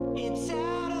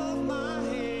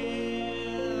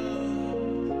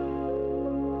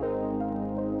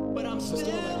Is it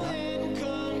still that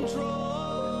guy?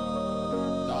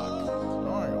 Doc.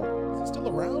 Mario. Is he still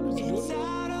around? Is he doing it?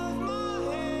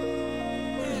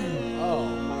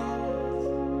 Oh.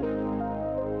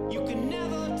 You can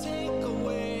never take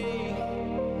away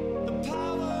the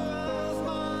power of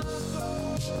my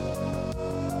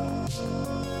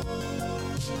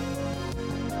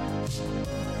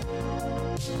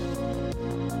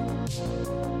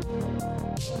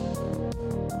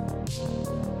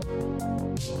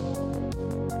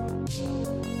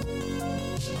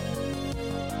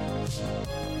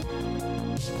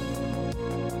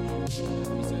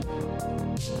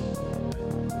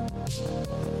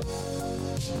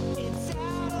It's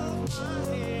out of my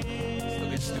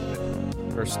hands,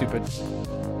 Or stupid.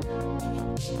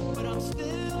 but I'm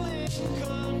still in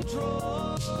control.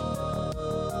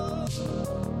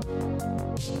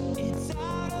 It's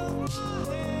out of my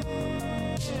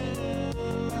hands.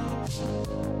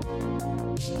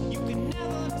 You can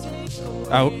never take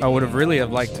away. I would have really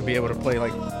have liked to be able to play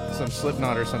like some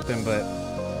Slipknot or something, but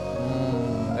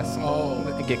that's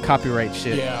get copyright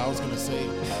shit. Yeah, I was going to say.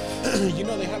 You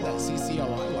know, they have that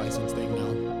CCLI license thing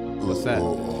now. What's that?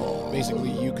 Basically,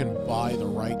 you can buy the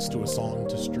rights to a song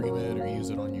to stream it or use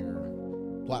it on your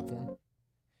platform.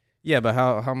 Yeah, but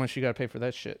how much you gotta pay for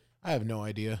that shit? I have no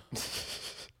idea.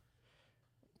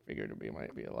 Figured it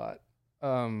might be a lot.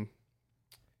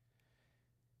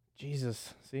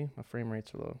 Jesus, see, my frame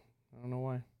rates are low. I don't know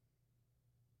why.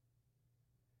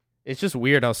 It's just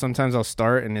weird how sometimes I'll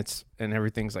start and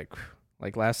everything's like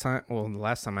last time. Well, the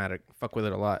last time I had to fuck with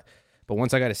it a lot, but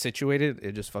once I got it situated,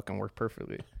 it just fucking worked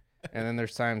perfectly. And then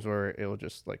there's times where it will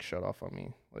just like shut off on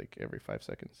me like every 5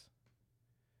 seconds.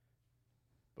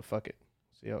 But fuck it,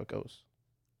 see how it goes.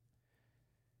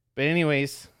 But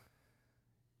anyways,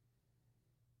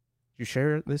 you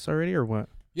share this already or what?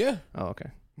 Yeah. Oh, okay.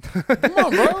 Come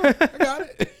on, bro. I got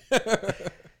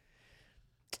it.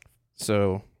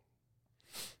 So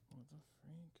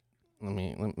let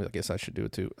me I guess I should do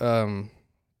it too.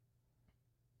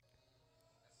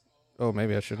 Oh,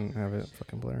 maybe I shouldn't have it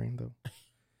fucking blaring though.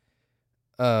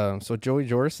 So Joey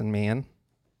Jordison, man.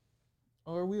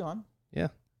 Oh, are we on? Yeah.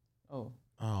 Oh.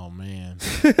 Oh, man.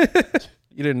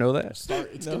 You didn't know that? It's gonna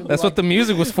be That's like- what the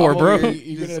music was for, Oh, bro.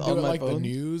 You're Just going to do on it my like the phone?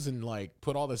 news and like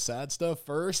put all the sad stuff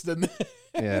first and then...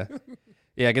 Yeah.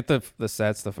 Yeah, get the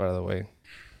sad stuff out of the way.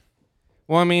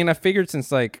 Well, I mean, I figured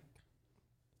since like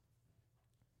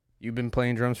you've been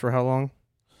playing drums for how long?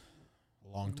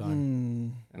 A long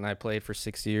time. And I played for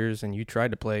 6 years and you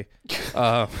tried to play.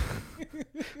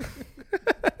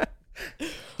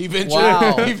 He ventured.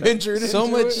 Wow. He ventured. So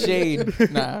into much it.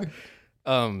 shade. Nah.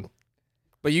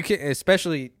 But you can,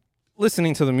 especially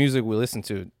listening to the music we listen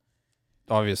to,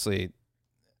 obviously,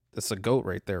 it's a goat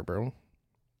right there, bro.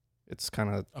 It's kind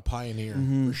of, A pioneer,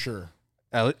 for sure.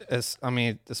 I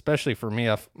mean, especially for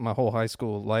me, my whole high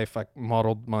school life, I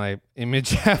modeled my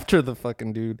image after the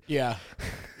fucking dude. Yeah.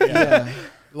 Yeah.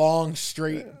 Long,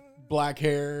 straight, black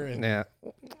hair. And Yeah.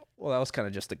 Well, that was kind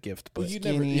of just a gift, but you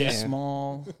never... Skinny, Yeah.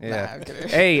 small. yeah. Nah, I'm kidding.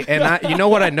 Hey, and you know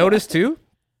what I noticed too?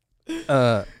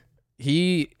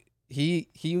 He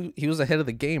was ahead of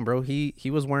the game, bro. He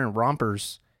was wearing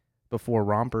rompers before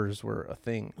rompers were a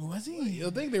thing. Was he? I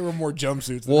think they were more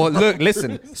jumpsuits. than Well, rompers. look,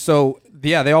 listen. So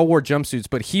yeah, they all wore jumpsuits,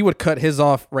 but he would cut his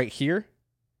off right here,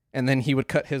 and then he would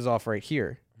cut his off right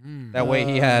here. That way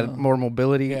he had more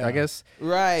mobility, Yeah. I guess.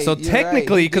 Right. So you're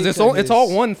technically, right. He because did it's cut all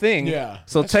his- one thing. Yeah,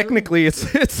 So that's true. technically,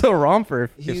 it's a romper.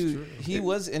 He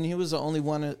was the only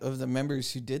one of the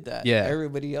members who did that. Yeah.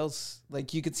 Everybody else,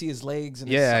 like you could see his legs and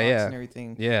his Yeah, socks yeah. and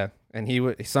everything. Yeah, and he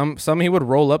would some he would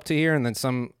roll up to here, and then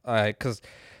some because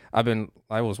I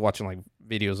was watching like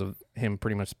videos of him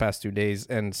pretty much the past 2 days,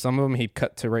 and some of them he'd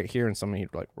cut to right here, and some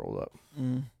he'd like roll up.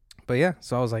 But yeah,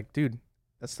 so I was like, dude,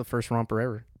 that's the first romper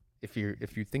ever, if you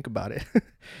think about it.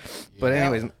 But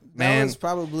anyways, That man, was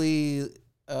probably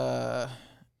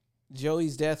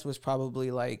Joey's death was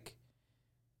probably like.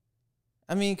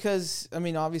 I mean, because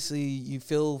obviously you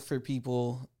feel for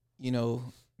people. You know,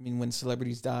 when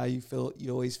celebrities die,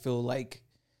 you always feel like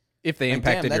if they damn,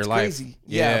 impacted that's your life, crazy.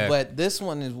 Yeah, but this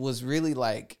one was really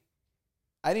like,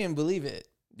 I didn't believe it.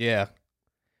 yeah.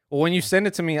 Well, when you send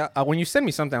it to me, when you send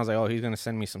me something, I was like, oh, he's gonna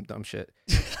send me some dumb shit,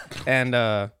 and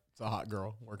It's a hot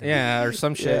girl working. yeah, or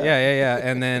some shit. Yeah.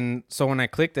 And then so when I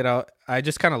clicked it out, I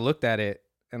just kind of looked at it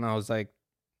and I was like,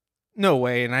 no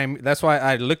way. And that's why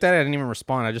I looked at it. I didn't even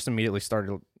respond. I just immediately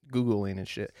started Googling and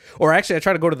shit. Or actually, I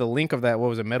tried to go to the link of that. What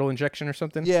was it? Metal Injection or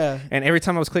something? Yeah. And every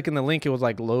time I was clicking the link, it was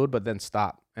like load, but then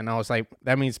stop. And I was like,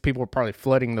 that means people were probably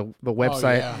flooding the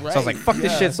website. yeah. So I was like, fuck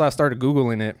this Yeah. shit. So I started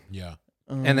Googling it. Yeah.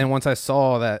 And then once I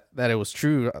saw that it was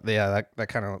true, yeah, that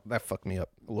kind of that fucked me up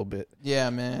a little bit. Yeah,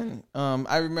 man.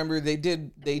 I remember they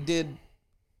made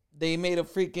a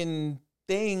freaking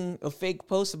thing, a fake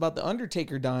post about the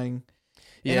Undertaker dying.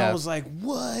 And Yeah. I was like,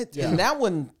 what? Yeah. And that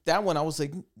one I was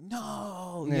like,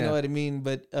 no, you Yeah. know what I mean?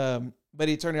 But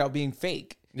it turned out being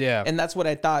fake. Yeah. And that's what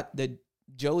I thought that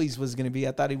Joey's was going to be.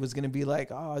 I thought he was going to be like,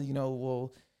 oh, you know,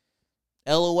 well,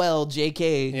 LOL,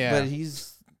 JK. Yeah. But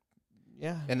he's,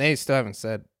 yeah. And they still haven't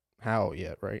said how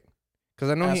yet, right? Because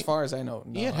I know As he far as I know,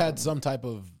 no, He had some type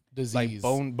of disease,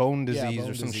 like bone Yeah, disease bone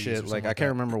or some disease shit. or Like something I like can't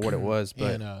that. remember what it was,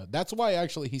 but and that's why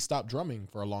actually he stopped drumming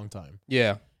for a long time.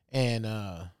 yeah. And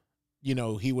you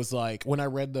know, he was like, when I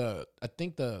read I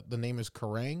think the name is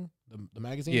Kerrang, the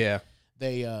magazine. Yeah.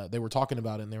 They were talking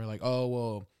about it and they were like, oh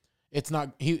well, it's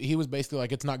not. He was basically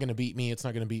like, it's not gonna beat me. It's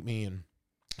not gonna beat me. And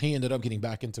he ended up getting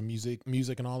back into music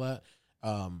and all that.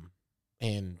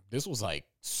 And this was like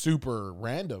super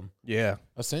random, Yeah.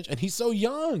 essentially. And he's so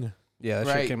young. Yeah, that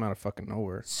Right. shit came out of fucking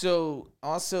nowhere. So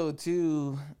also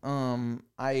too,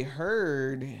 I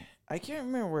heard, I can't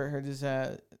remember where I heard this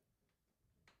at.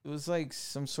 It was like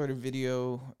some sort of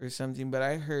video or something, but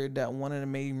I heard that one of the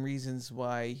main reasons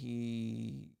why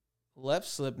he left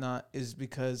Slipknot is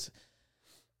because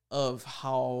of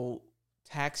how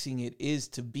taxing it is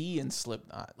to be in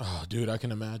Slipknot. Oh, dude, I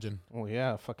can imagine. Oh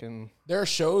yeah, fucking Their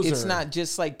shows It's are not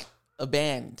just like a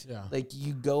band. Yeah. Like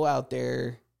you go out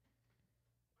there,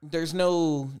 there's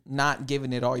no not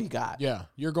giving it all you got. Yeah,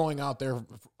 you're going out there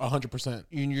 100%.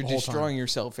 And you're the whole destroying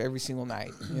yourself every single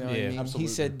night. You know what Yeah, I mean? absolutely. He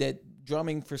said that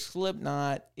drumming for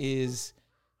Slipknot is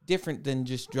different than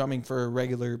just drumming for a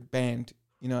regular band.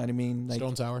 You know what I mean? Like,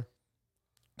 Stone Sour.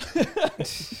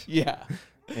 yeah,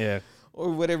 yeah,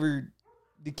 or whatever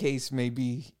the case may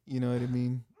be. You know what I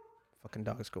mean? fucking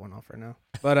dog's going off right now.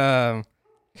 But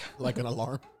Like an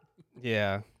alarm.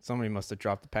 yeah, somebody must have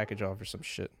dropped the package off or some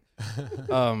shit. It's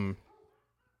all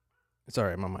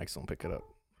right. My mics don't pick it up.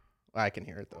 I can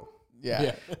hear it though.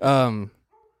 Yeah.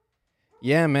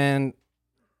 Yeah, man.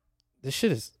 That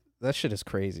shit is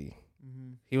crazy.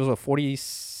 Mhm. He was what,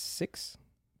 46?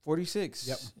 46.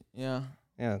 Yep. Yeah.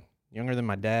 Yeah, younger than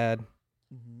my dad.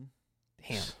 Mhm.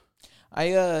 Damn.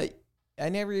 I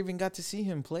never even got to see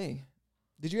him play.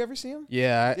 Did you ever see him?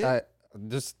 Yeah, Yeah. I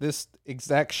this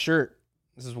exact shirt.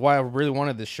 This is why I really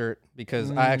wanted this shirt because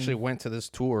I actually went to this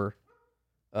tour,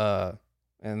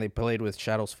 and they played with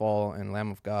Shadows Fall and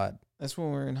Lamb of God. That's when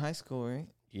we were in high school, right?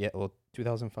 Yeah, well,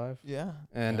 2005. Yeah.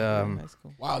 And We were in high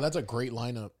school. Wow, that's a great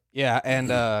lineup. yeah, and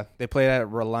they played at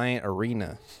Reliant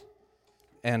Arena,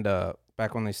 and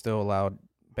back when they still allowed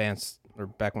bands, or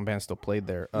back when bands still played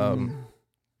there.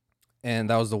 And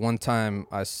that was the one time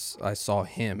I saw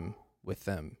him with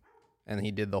them, and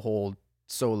he did the whole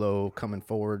solo coming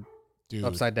forward Dude.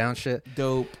 upside down shit.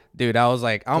 Dope. Dude, I was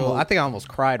like, Dope. I think I almost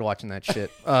cried watching that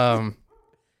shit.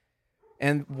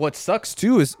 And what sucks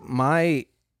too is my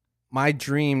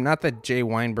dream. Not that Jay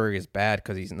Weinberg is bad,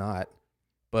 because he's not,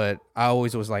 but I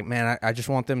always was like, man, I just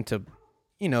want them to,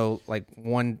 you know, like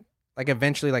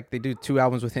eventually, like they do 2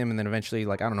 albums with him, and then eventually,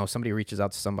 like I don't know, somebody reaches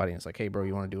out to somebody and it's like, hey, bro,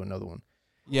 you want to do another one?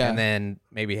 Yeah. And then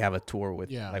maybe have a tour with,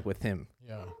 Yeah. like with him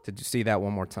Yeah. to see that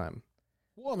one more time.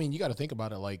 Well, I mean, you got to think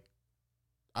about it. Like,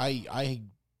 I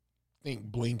think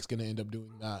Blink's gonna end up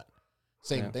doing that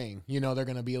same Yeah. thing. You know, they're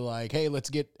gonna be like, hey, let's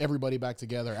get everybody back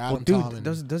together. Adam, Well, dude, Tom,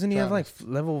 and doesn't he have like Travis.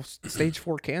 level stage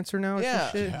 4 cancer now? Or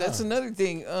Yeah, some shit? that's another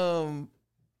thing.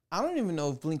 I don't even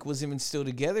know if Blink was even still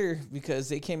together because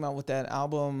they came out with that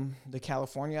album, the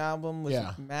California album with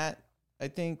Yeah. Matt, I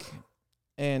think.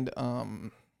 And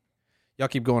Y'all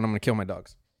keep going. I'm gonna kill my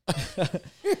dogs.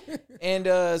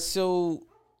 so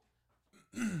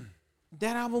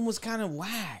that album was kind of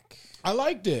whack. I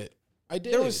liked it. I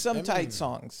did. There was some I tight mean,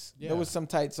 songs. yeah. There was some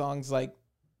tight songs, like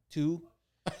 2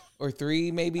 or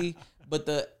 3 maybe. But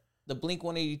the Blink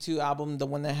 182 album, the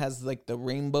one that has like the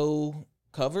rainbow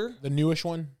cover, The newish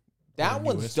one. that The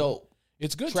one's newest dope.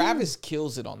 It's good. Travis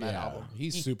kills it on that Yeah, album.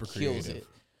 he's He super kills creative.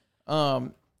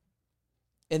 it.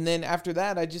 And then after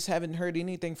that, I just haven't heard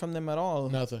anything from them at all.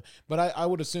 Too. Nothing. But I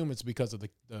would assume it's because of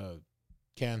the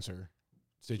cancer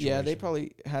situation. Yeah, they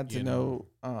probably had to You know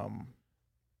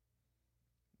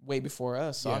way before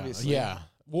us, Yeah, obviously. Yeah.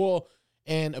 Well,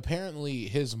 and apparently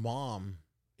his mom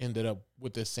ended up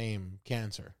with the same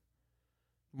cancer.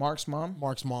 Mark's mom.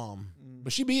 Mark's mom, Mm.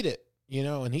 but she beat it. You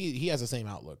know, and he has the same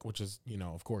outlook, which is, you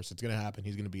know, of course it's gonna happen.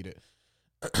 He's gonna beat it.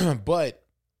 But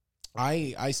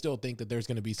I still think that there's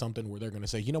gonna be something where they're gonna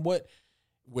say, you know what,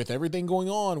 with everything going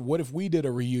on, what if we did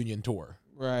a reunion tour?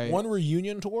 Right. One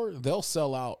reunion tour, they'll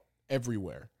sell out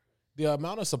everywhere. The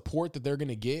amount of support that they're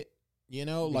gonna get, You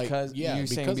know, like because yeah, you're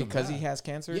saying of because he that. has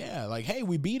cancer. Yeah, like hey,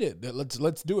 we beat it.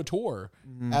 Let's do a tour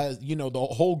Mhm. as you know the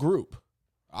whole group.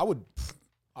 I'll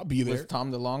be there. With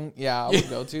Tom DeLonge, yeah, I would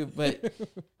go too. But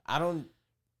I don't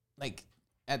like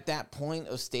at that point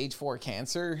of stage 4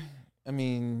 cancer. I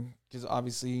mean, because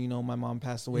obviously, you know, my mom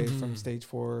passed away from Mhm. stage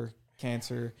 4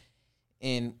 cancer,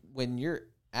 and when you're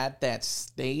at that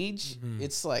stage, Mhm.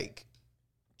 it's like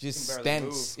just You can barely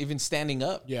move. even standing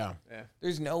up. Yeah,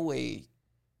 There's no way.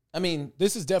 I mean,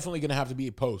 this is definitely going to have to be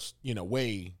a post. You know,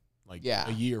 way like Yeah.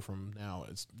 a year from now.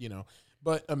 It's you know,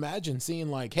 but imagine seeing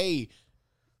like hey,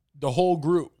 the whole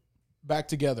group back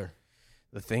together.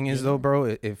 The thing is, though,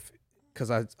 bro, because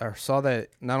I saw that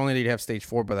not only did he have stage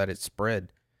 4, but that it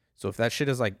spread. So if that shit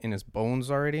is like in his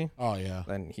bones already, Oh yeah,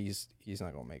 then he's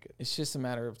not gonna make it. it's just a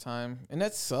matter of time, and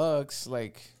that sucks.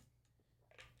 Like,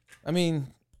 I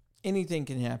mean, anything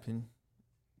can happen.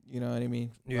 You know what I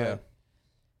mean? Yeah. But,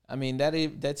 I mean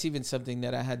that's even something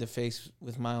that I had to face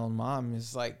with my own mom.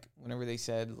 Is like whenever they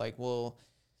said like, well,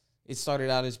 it started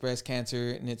out as breast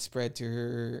cancer and it spread to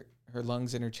her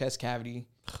lungs and her chest cavity.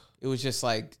 It was just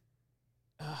like,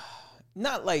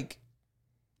 not like.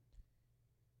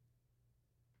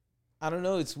 I don't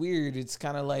know. It's weird. It's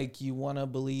kind of like you want to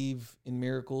believe in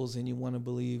miracles and you want to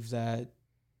believe that,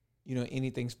 you know,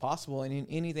 anything's possible and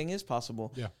anything is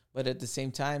possible. Yeah. But at the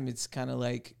same time, it's kind of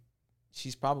like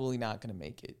she's probably not going to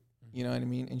make it. You know what I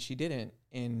mean? And she didn't.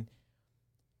 And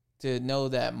to know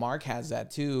that Mark has that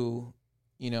too,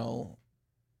 you know,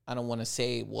 I don't want to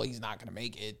say, well, he's not going to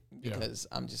make it Yeah. because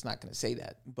I'm just not going to say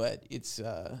that. But it's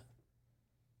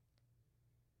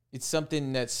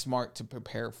something that's smart to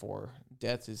prepare for.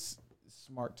 Death is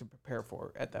smart to prepare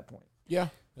for at that point. yeah,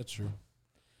 that's true.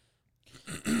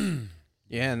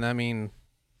 Yeah, and I mean,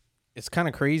 it's kind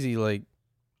of crazy, like,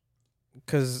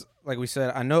 because, like we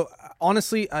said, I know,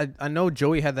 honestly, I know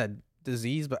Joey had that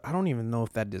disease, but I don't even know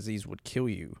if that disease would kill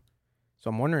you. So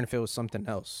I'm wondering if it was something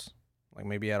else. Like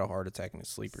maybe he had a heart attack in his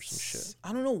sleep or some shit.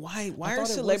 I don't know why. Why thought are it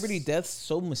celebrity was- deaths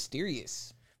so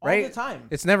mysterious? Right? All the time.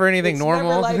 It's never anything It's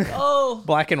normal. never like, oh,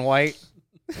 Black and white.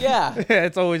 yeah,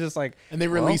 It's always just like, And they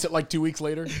release it like 2 weeks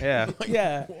later. yeah. Like,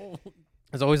 yeah. whoa.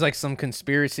 There's always like some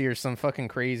conspiracy or some fucking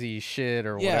crazy shit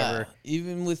or Yeah, whatever.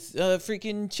 even with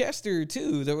freaking Chester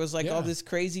too. There was like all Yeah. this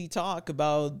crazy talk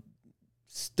about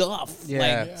stuff. Yeah.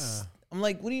 Like, Yeah. I'm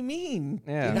like, what do you mean?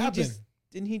 Yeah.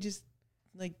 Didn't he just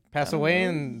like Pass I don't away know.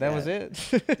 and that Yeah. was it.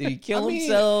 Did he kill I mean-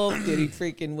 himself? Did he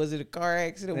freaking? Was it a car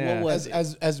accident? Yeah. What was it?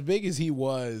 As big as he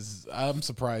was, I'm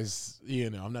surprised. You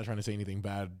know, I'm not trying to say anything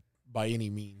bad by any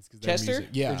means. Cause their Chester? music,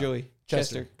 yeah, Or Joey?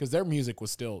 Chester, because their music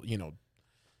was still, you know,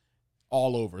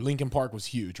 all over. Linkin Park was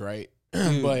huge, right?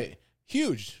 Dude. But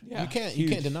huge. Yeah, you can't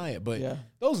huge. deny it. But Yeah.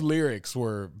 those lyrics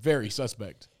were very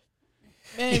suspect.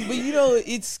 Man, but you know,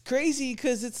 it's crazy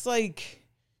because it's like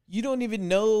you don't even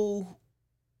know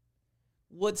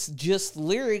what's just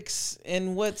lyrics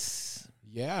and what's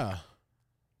Yeah,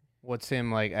 What's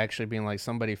him like actually being like,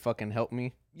 somebody fucking help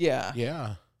me? yeah,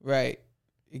 yeah. right,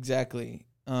 exactly.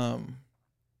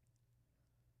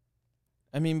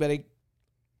 I mean, but I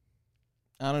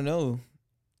don't know.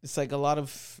 It's like a lot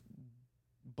of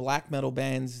black metal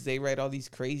bands. They write all these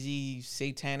crazy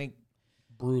satanic,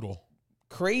 Brutal.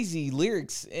 crazy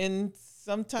lyrics, and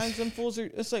sometimes them fools are.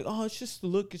 It's like, oh, it's just the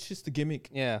look. It's just the gimmick.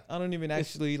 Yeah. I don't even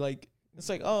actually like. It's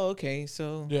like, oh, okay,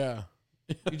 so Yeah.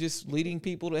 you're just leading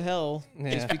people to hell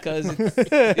Yeah. just because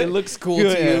it looks cool to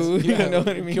you. Yeah, You know what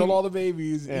I mean? Kill all the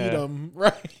babies, Yeah. eat them,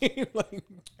 right? Like,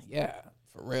 Yeah,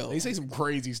 for real. they say some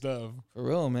crazy stuff. For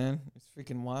real, man. It's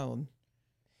freaking wild.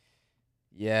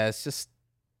 Yeah, it's just,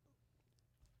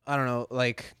 I don't know,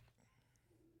 like,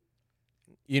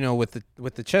 you know, with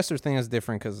the Chester thing is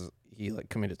different because he like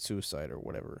committed suicide or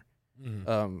whatever.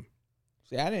 Mhm.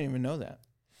 See, I didn't even know that.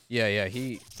 Yeah, Yeah.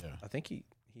 I think he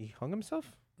hung himself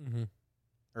Mhm.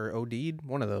 or OD'd,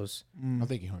 one of those. I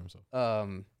think he harmed himself.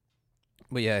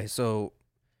 But yeah, so,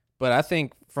 but I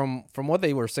think from what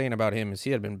they were saying about him is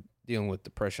he had been dealing with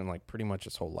depression like pretty much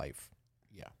his whole life.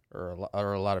 Yeah. Or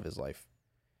a lot of his life.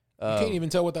 You can't even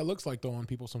tell what that looks like though on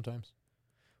people sometimes.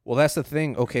 Well, that's the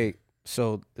thing. Okay,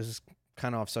 so this is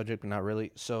kind of off subject, but not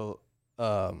really. So,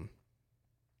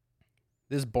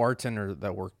 this bartender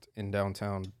that worked in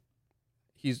downtown,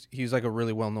 he's like a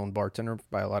really well known bartender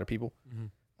by a lot of people. Mhm.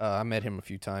 I met him a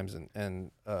few times,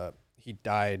 and he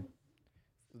died.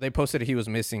 They posted he was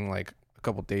missing like a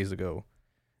couple days ago,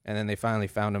 and then they finally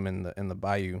found him in the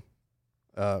bayou.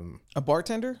 A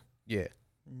bartender? Yeah.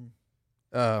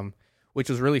 Mm. Which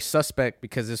was really suspect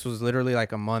because this was literally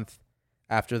like a month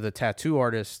after the tattoo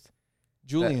artist.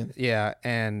 Julian. Yeah,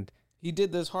 and He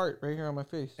did this heart right here on my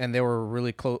face. they were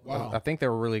really close. Wow. I think they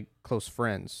were really close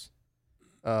friends.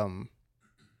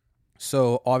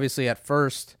 So obviously at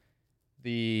first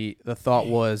the thought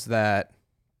was that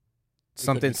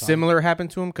something be tied. similar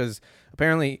happened to him because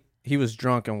apparently he was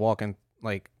drunk and walking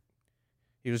like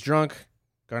he was drunk,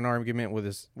 got in an argument with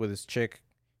his chick.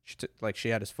 She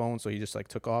had his phone, so he just like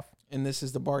took off. And this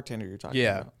is the bartender you're talking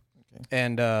Yeah. about. Okay.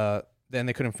 And then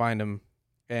they couldn't find him,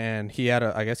 and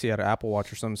I guess he had an Apple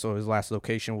Watch or something. So his last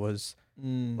location was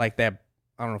like that.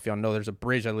 I don't know if y'all know. There's a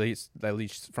bridge that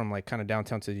leads from like kind of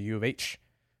downtown to the U of H,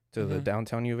 to the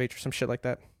downtown U of H or some shit like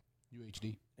that.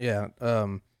 UHD. Yeah.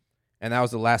 And that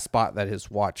was the last spot that his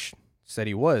watch said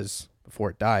he was before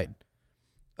it died.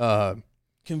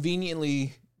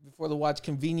 Conveniently, before the watch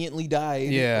conveniently died,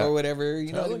 Yeah. or whatever.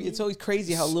 You know, it's always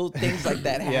crazy how little things like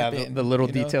that happen. Yeah, the little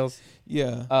you know? details.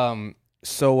 Yeah.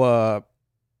 So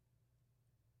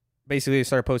basically they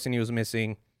started posting he was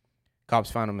missing.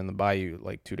 Cops found him in the bayou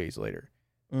like 2 days later.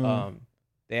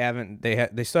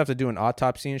 They still have to do an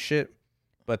autopsy and shit,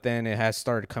 but then it has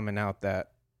started coming out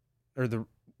that, or the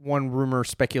one rumor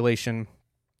speculation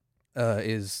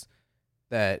is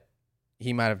that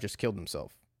he might have just killed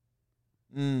himself,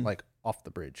 like off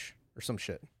the bridge or some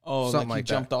shit. Oh, something like he like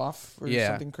that. jumped off or Yeah.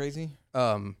 something crazy?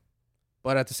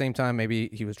 But at the same time, maybe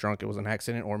he was drunk. It was an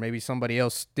accident, or maybe somebody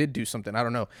else did do something. I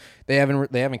don't know. They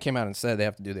haven't came out and said they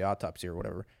have to do the autopsy or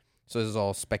whatever. So this is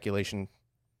all speculation.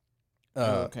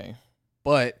 Okay.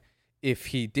 But if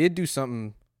he did do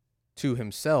something to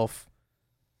himself,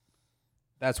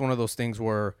 that's one of those things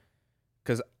where,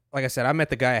 because like I said, I met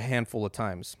the guy a handful of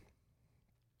times,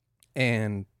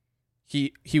 and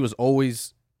he was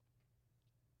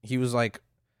like,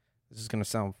 this is gonna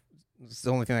sound, it's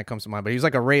the only thing that comes to mind, but he was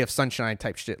like a ray of sunshine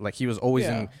type shit. Like he was always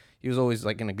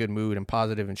like in a good mood and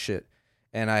positive and shit.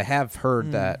 And I have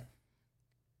heard that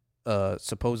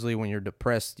supposedly when you're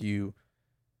depressed,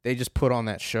 they just put on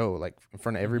that show like in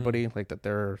front of everybody, like that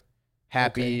they're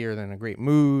happy or they're in a great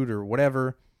mood or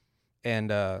whatever.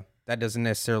 And that doesn't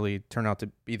necessarily turn out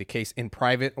to be the case in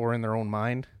private or in their own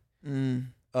mind.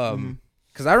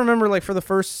 Because I remember like for the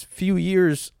first few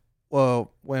years,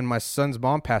 when my son's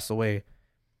mom passed away,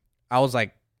 I was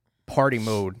like party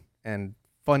mode and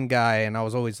fun guy, and I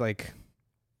was always like,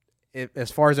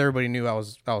 as far as everybody knew, I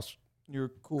was You're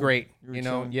cool. great, You were you know.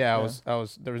 chilling. Yeah, I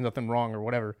was. There was nothing wrong or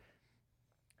whatever.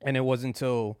 And it wasn't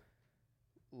until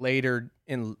later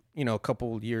in, a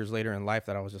couple years later in life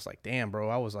that I was just like, damn, bro,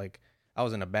 I was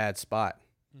in a bad spot,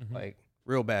 like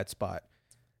real bad spot.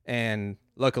 And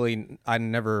luckily, I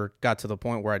never got to the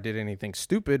point where I did anything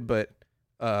stupid, but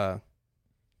I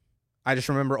just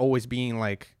remember always being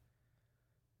like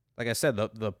I said,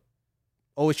 the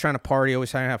always trying to party, always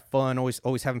trying to have fun,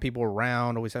 always having people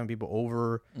around, always having people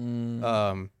over.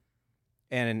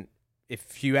 And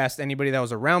if you asked anybody that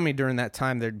was around me during that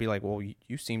time, they'd be like, well,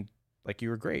 you seemed like you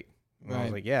were great. And I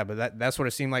was like, yeah, but that's what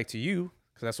it seemed like to you,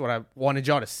 because that's what I wanted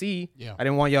y'all to see. Yeah. I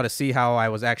didn't want y'all to see how I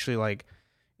was actually like,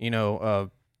 not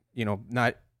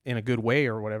in a good way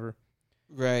or whatever.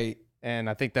 Right. And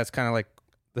I think that's kind of like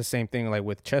the same thing like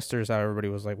with Chester's, how everybody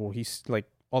was like, well, he's like,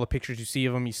 all the pictures you see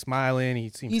of him, he's smiling, he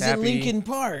seems He's happy. in Lincoln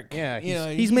Park. Yeah, You know,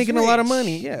 he's making a lot of rich.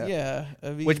 money. Yeah. Yeah.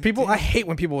 I mean, Which people, I damn. hate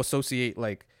when people associate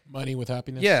like, Money with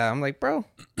happiness. yeah, I'm like, bro,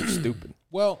 you're stupid.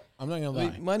 Well, I'm not gonna I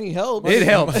lie. mean, money helps. It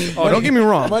helps. Oh, don't get me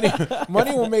wrong.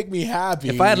 Money will make me happy.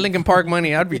 If I had Lincoln Park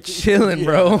money, I'd be chilling, Yeah,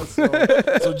 bro.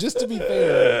 so just to be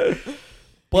fair,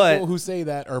 But people who say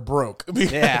that are broke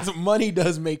because Yeah. money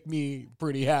does make me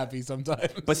pretty happy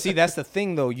sometimes. But see, that's the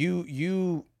thing though.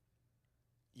 You're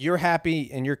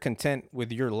happy and you're content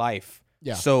with your life.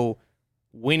 Yeah. So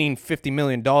winning $50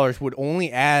 million would only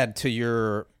add to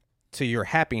your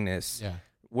happiness. Yeah.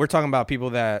 We're talking about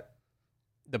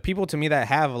the people to me that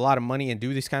have a lot of money and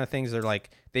do these kind of things, they're like,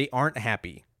 they aren't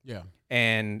happy. Yeah.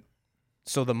 And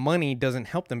so the money doesn't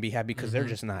help them be happy because they're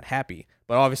just not happy.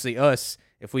 But obviously us,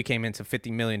 if we came into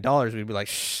 $50 million, we'd be like,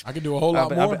 shh. I could do a whole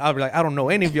lot more. I'll be like, I don't know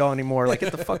any of y'all anymore. Like,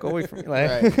 get the fuck away from me.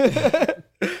 Like,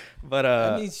 but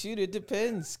I mean, shoot, it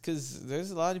depends, because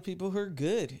there's a lot of people who are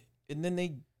good, and then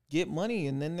they get money,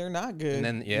 and then they're not good. And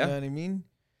then, You yeah. know what I mean?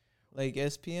 Like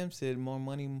SPM said, more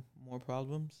money, more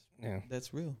problems. yeah.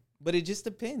 That's real. But it just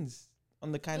depends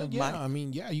on the kind of yeah, money. I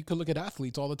mean, yeah, you could look at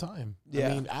athletes all the time. Yeah.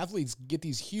 I mean, athletes get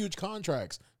these huge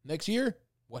contracts. Next year,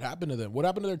 what happened to them? What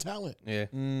happened to their talent? Yeah.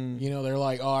 You know, they're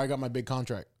like, oh, I got my big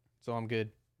contract. So I'm good.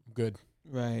 Good.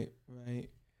 Right, right.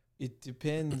 It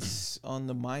depends on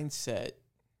the mindset,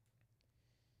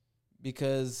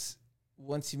 because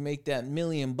once you make that $1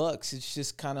 million, it's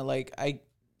just kind of like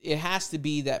it has to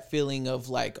be that feeling of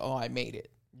like, oh, I made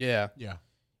it. Yeah. Yeah.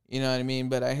 You know what I mean?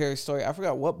 But I hear a story. I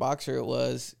forgot what boxer it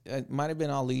was. It might have been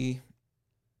Ali.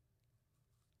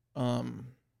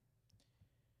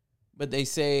 But they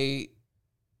say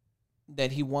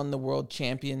that he won the world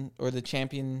champion or the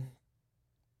championship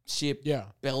Yeah.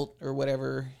 belt or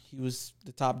whatever. He was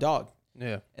the top dog.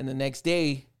 Yeah. And the next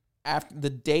day, the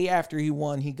day after he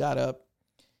won, he got up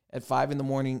at 5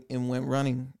 a.m. and went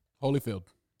running Holyfield.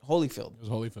 Holyfield. It was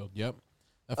Holyfield. Yep.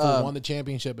 That fool won the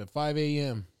championship at 5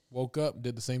 a.m. Woke up,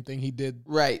 did the same thing he did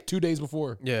Right. 2 days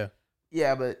before. Yeah.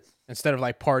 Yeah, but Instead of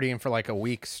like partying for like a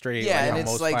week straight. yeah, like and how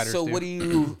it's most like, fighters so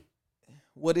do.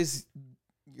 what is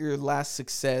your last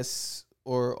success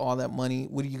or all that money?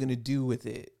 What are you gonna do with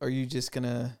it? Are you just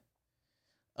gonna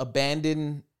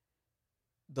abandon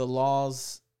the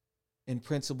laws and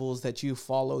principles that you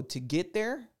followed to get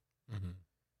there, Mhm.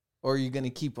 or are you gonna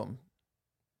keep them?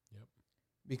 Yep.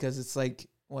 Because it's like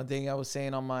one thing I was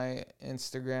saying on my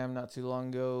Instagram not too long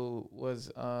ago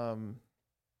was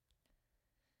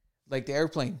like the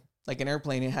airplane. Like an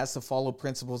airplane, it has to follow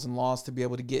principles and laws to be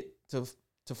able to get to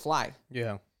fly.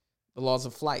 Yeah. The laws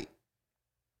of flight.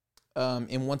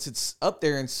 And once it's up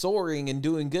there and soaring and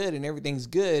doing good and everything's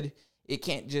good, it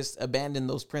can't just abandon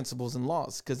those principles and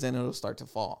laws because then it'll start to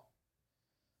fall.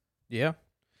 Yeah.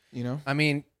 You know? I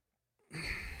mean,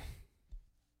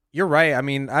 you're right. I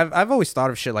mean, I've always thought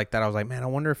of shit like that. I was like, man, I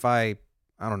wonder if I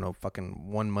don't know, fucking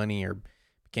won money or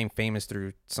became famous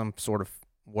through some sort of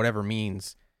whatever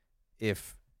means.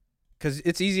 Because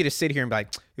it's easy to sit here and be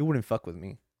like, it wouldn't fuck with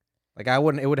me. Like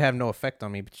it would have no effect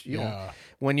on me. But you know,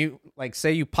 when you like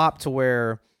say you pop to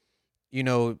where, you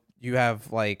know, you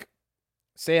have like,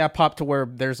 say I pop to where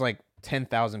there's like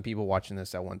 10,000 people watching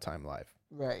this at one time live.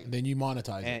 Right. And then you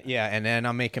monetize And, it. yeah, and then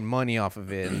I'm making money off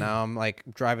of it. And now I'm like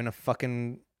driving a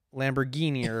fucking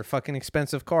Lamborghini or a fucking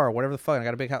expensive car or whatever the fuck. I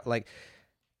got a big house. Like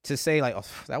to say like, oh,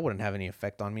 that wouldn't have any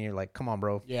effect on me. You're like, come on,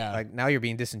 bro. Yeah. Like now you're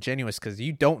being disingenuous because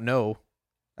you don't know.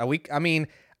 I mean,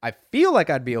 I feel like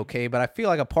I'd be okay, but I feel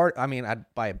like I'd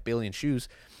buy a billion shoes,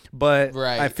 but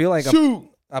Right. I feel like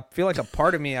a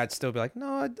part of me, I'd still be like,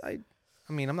 no, I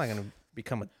mean, I'm not going to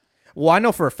become well, I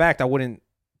know for a fact I wouldn't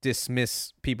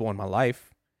dismiss people in my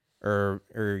life or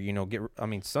you know,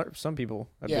 some people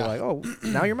I'd be Yeah. like, oh,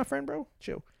 now you're my friend, bro.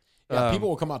 Chill. Yeah, people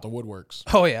will come out the woodworks.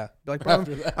 Oh yeah. Be like, bro,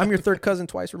 After that. I'm your third cousin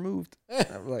twice removed.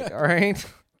 I'm like, all right.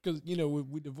 Because, you know,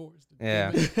 we divorced.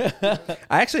 Yeah.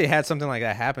 I actually had something like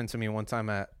that happen to me one time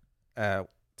at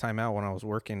Time Out when I was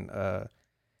working.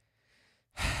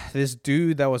 This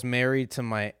dude that was married to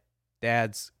my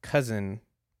dad's cousin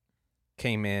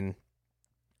came in,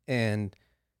 and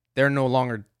they're no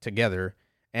longer together.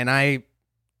 And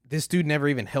this dude never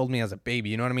even held me as a baby.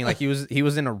 You know what I mean? Like he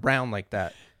wasn't around like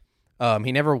that.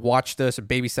 He never watched us or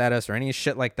babysat us or any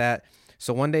shit like that.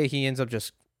 So one day he ends up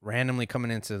just randomly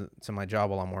coming into my job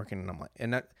while I'm working, and I'm like,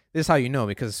 and this is how you know,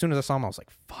 because as soon as I saw him, I was like,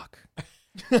 fuck.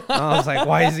 I was like,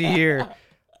 why is he here?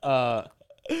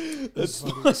 That's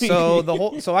funny.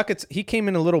 So he came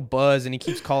in a little buzz, and he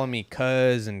keeps calling me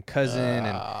cuz and cousin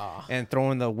and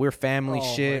throwing the we're family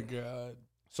shit. My God.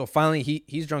 So finally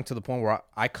he's drunk to the point where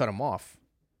I cut him off.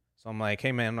 So I'm like,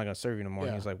 hey man, I'm not gonna serve you no more.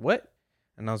 And Yeah. he's like, what?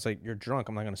 And I was like, you're drunk,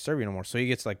 I'm not gonna serve you no more. So he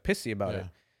gets like pissy about it.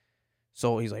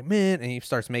 So he's like, man, and he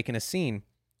starts making a scene.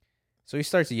 So he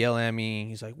starts yelling at me.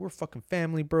 He's like, we're fucking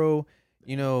family, bro.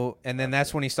 You know, and then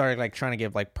that's when he started like trying to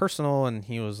get like personal, and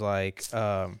he was like,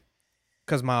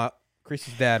 because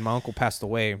Chrissy's dad, my uncle, passed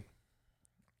away,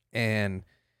 and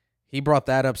he brought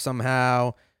that up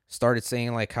somehow. Started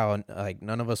saying like how like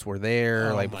none of us were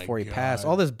there, Oh like my before he passed, God.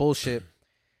 all this bullshit.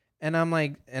 And I'm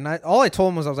like, all I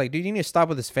told him was, I was like, dude, you need to stop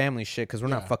with this family shit because we're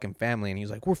not Yeah. fucking family. And he's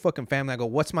like, we're fucking family. I go,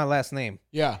 what's my last name?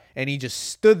 Yeah. And he just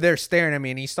stood there staring at me,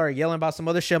 and he started yelling about some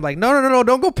other shit. I'm like, no,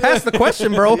 don't go past the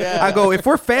question, bro. Yeah. I go, if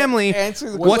we're family,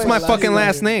 Answer the what's my question. fucking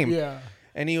last name? Yeah.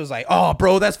 And he was like, oh,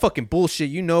 bro, that's fucking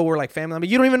bullshit. You know we're like family. I mean,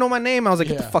 you don't even know my name. I was like,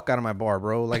 get the Yeah. fuck out of my bar,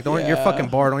 bro. Like, your Yeah. fucking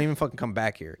bar. Don't even fucking come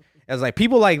back here. I was like,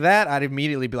 people like that, I'd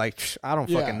immediately be like, I don't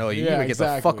Yeah. fucking know you. Yeah, You need to get the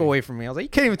fuck exactly. away from me. I was like, you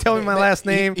can't even tell me my last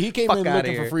name. He came Fuck in outta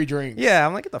looking here. for free drinks. Yeah,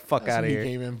 I'm like, get the fuck That's out what of he here.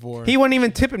 came in for. He wasn't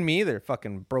even tipping me either.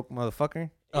 Fucking broke motherfucker.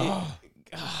 I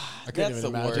couldn't That's even the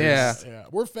imagine. worst. Yeah. Yeah.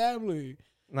 We're family.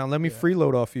 Now let me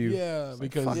freeload off you. Yeah,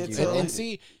 because fuck it's, you. and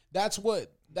see, that's what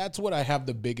I have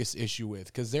the biggest issue with,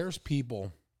 because there's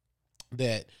people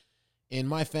that in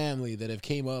my family that have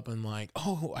came up and like,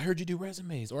 oh, I heard you do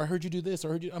resumes, or I heard you do this, or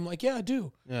I heard you. I'm like, yeah, I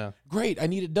do. Yeah. Great, I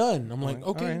need it done. I'm like, Like,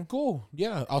 okay, all right. cool.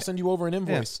 Yeah, I'll send you over an Yeah.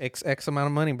 invoice. X amount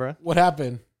of money, bro. What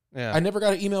happened? Yeah. I never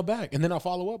got an email back, and then I'll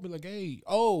follow up and be like, hey,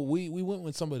 oh, we went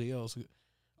with somebody else.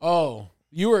 Oh,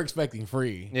 You were expecting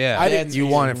free. Yeah, I didn't. you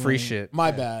see wanted it. free shit.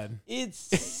 My bad.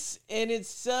 It's and it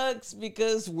sucks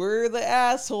because we're the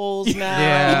assholes now.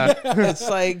 Yeah. It's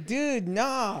like, dude,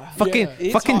 nah. Fucking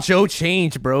It's fucking hard. Joe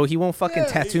changed, bro. He won't fucking Yeah,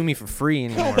 tattoo me for free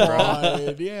anymore, Come bro.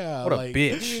 on, yeah. What a like,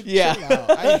 bitch. dude, Yeah. chill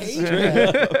out. I hate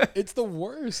that. It's the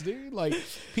worst, dude. Like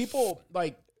people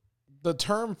like the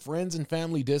term friends and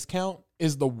family discount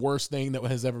is the worst thing that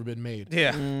has ever been made.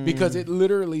 Yeah. Because it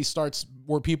literally starts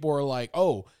where people are like,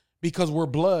 oh, because we're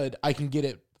blood, I can get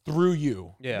it through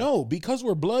you. Yeah. No, because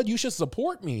we're blood, you should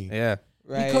support me. Yeah.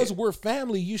 Right. Because we're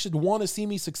family, you should want to see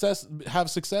me have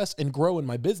success and grow in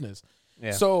my business.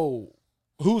 Yeah. So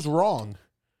who's wrong?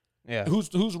 Yeah.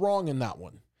 Who's wrong in that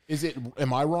one?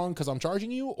 Am I wrong because I'm charging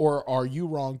you, or are you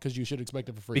wrong because you should expect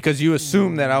it for free? Because you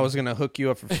assumed that I was gonna hook you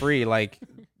up for free, like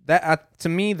that. To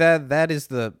me, that is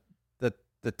the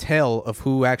tell of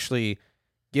who actually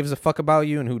gives a fuck about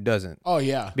you and who doesn't. Oh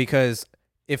yeah, Because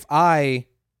if I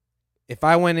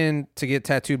went in to get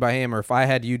tattooed by him, or if I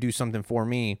had you do something for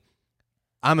me,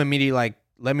 I'm immediately like,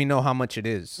 let me know how much it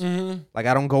is. mm-hmm. Like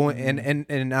I don't go in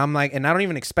and I'm like, and I don't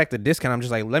even expect a discount. I'm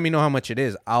just like, let me know how much it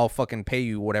is. I'll fucking pay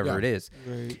you whatever Yeah. it is.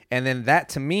 Right. And then that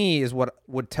to me is what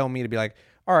would tell me to be like,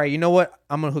 all right, you know what?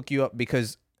 I'm gonna hook you up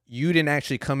because you didn't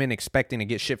actually come in expecting to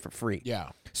get shit for free. Yeah,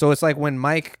 So it's like when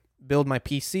Mike built my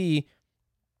PC,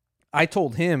 I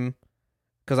told him,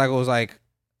 because I was like,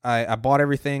 I bought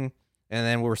everything, and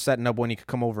then we were setting up when he could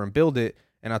come over and build it.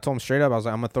 And I told him straight up, I was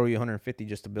like, I'm gonna throw you 150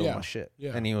 just to build Yeah, my shit.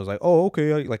 yeah. And he was like, oh,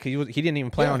 okay. Like he didn't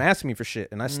even plan Yeah. on asking me for shit,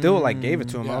 and I still like gave it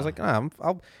to him. I was Yeah.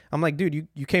 like, I'm like, dude,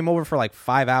 you came over for like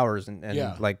 5 hours and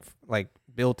Yeah. like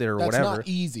built it or that's whatever. not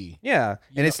easy. Yeah, You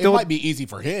and know, it's still it might be easy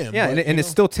for him. yeah, but, and it's you know,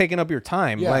 still taking up your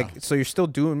time. Yeah. Like, so you're still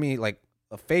doing me like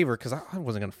a favor because I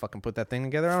wasn't gonna fucking put that thing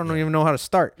together. I don't even know how to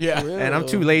start. yeah, And I'm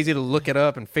too lazy to look it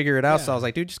up and figure it out. So Yeah. I was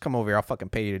like, dude, just come over here. I'll fucking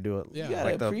pay you to do it. Yeah. You gotta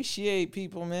Like the- appreciate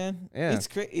people, man. Yeah.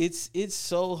 It's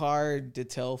so hard to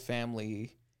tell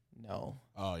family no.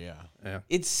 Oh yeah,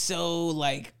 It's so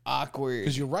like awkward.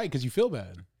 because you're right. Because you feel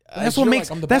bad. That's You're what like,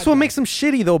 makes I'm the that's bad what guy. makes them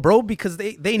shitty though, bro. Because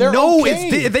they They're know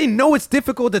okay. they know it's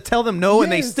difficult to tell them no,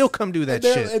 and they Yes. still come do that And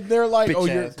they're, shit. and they're like,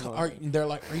 Bitch oh, ass they're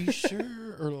like, are you sure?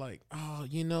 Or like, oh,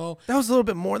 you know. That was a little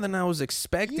bit more than I was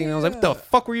expecting. I was like, what the Yeah.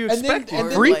 fuck were you And then, expecting? and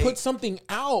then Free? they put something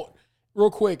out real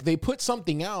quick. They put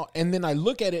something out, and then I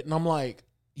look at it and I'm like,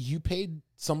 you paid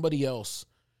somebody else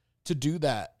to do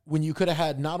that when you could have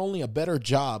had not only a better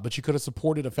job, but you could have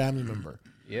supported a family member.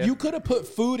 Yeah. You could have put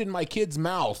food in my kid's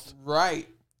mouth. right.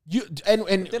 You and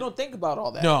They don't think about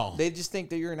all that. No. They just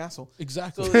think that you're an asshole.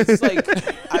 exactly. So it's like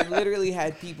I've literally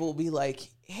had people be like,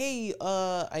 "Hey,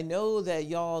 I know that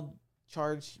y'all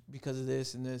charge because of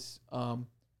this and this.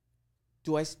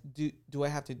 Do I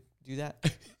have to do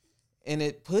that?" And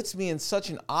it puts me in such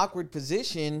an awkward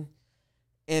position.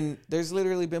 And there's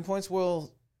literally been points,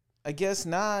 well, I guess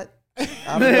not.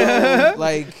 I don't know,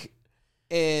 like,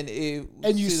 and it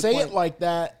and you to the say point- it like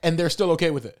that, and they're still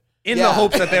okay with it. in Yeah. the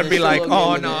hopes that they'll And be they're like, still okay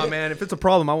oh with no, it. man, if it's a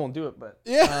problem, I won't do it. But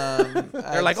Yeah.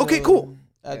 They're like, okay, cool.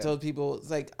 I told people, it's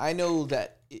like, I know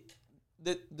that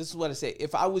this is what I say.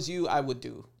 If I was you, I would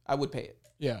pay it.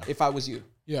 Yeah. If I was you,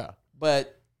 Yeah.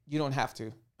 but you don't have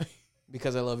to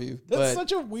because I love you. That's but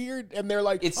such a weird, and they're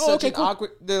like, it's oh, such okay, an cool. awkward.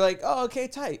 They're like, oh, okay,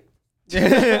 tight.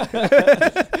 yeah.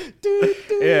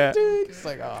 It's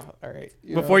like, oh, all right.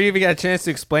 Before you even got a chance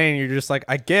to explain, you're just like,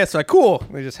 I guess. Like, cool.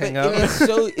 They just hang But up.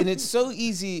 it's so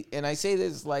easy, and I say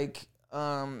this like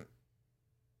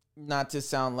not to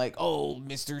sound like, oh,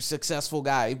 Mr. Successful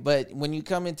guy, but when you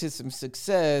come into some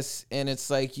success and it's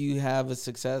like I have a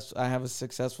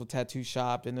successful tattoo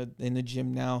shop in the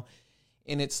gym now,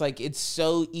 and it's like it's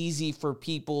so easy for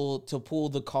people to pull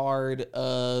the card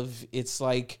of it's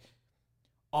like,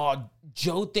 oh,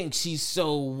 Joe thinks he's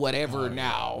so whatever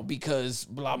now because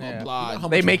blah blah Yeah. blah. You know how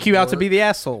They much make you out to work- be the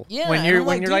asshole. Yeah, when and you're I'm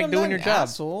when you're dude, like I'm doing not your an job.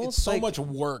 asshole. It's so like- much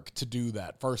work to do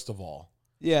that, first of all.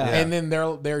 Yeah. And then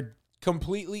they're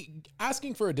completely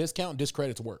asking for a discount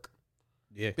discredits work.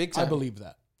 Yeah. Big I time. believe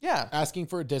that. Yeah. Asking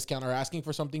for a discount or asking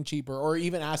for something cheaper or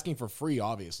even asking for free,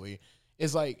 obviously,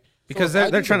 is like Because so if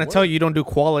I they're do the trying to work- tell you don't do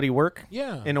quality work.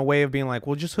 Yeah. In a way of being like,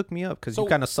 well, just hook me up because you So-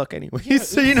 kind of suck anyways. Yeah,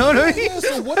 so you know what I mean? Yeah,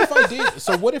 so what if I did?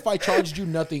 So what if I charged you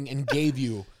nothing and gave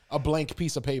you a blank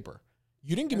piece of paper?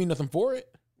 You didn't give me nothing for it.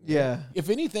 Yeah. If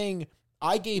anything,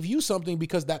 I gave you something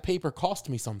because that paper cost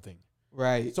me something.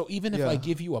 Right. So even if Yeah. I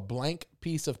give you a blank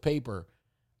piece of paper,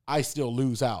 I still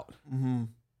lose out. Mm-hmm.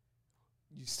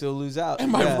 You still lose out.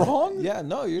 Am I Yeah. wrong? Yeah,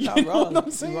 no, you're not You know wrong. what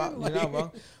I'm saying? You're not Like-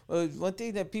 wrong. Well, one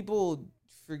thing that people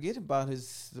forget about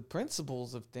is the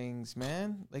principles of things,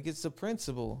 man. Like it's the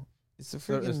principle. It's the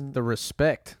freaking The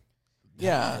respect.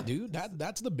 Yeah. dude,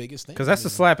 that's the biggest thing. Because that's a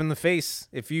slap in the face.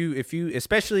 If you,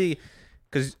 especially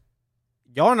because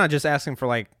y'all are not just asking for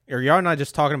like, or y'all not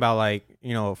just talking about like,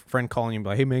 you know, a friend calling you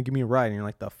like, hey man, give me a ride, and you're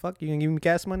like, the fuck, you gonna give me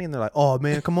gas money? And they're like, oh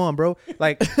man, come on, bro.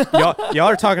 Like y'all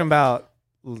are talking about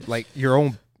like your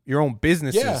own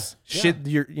businesses, Yeah, shit,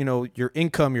 your your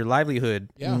income, your livelihood,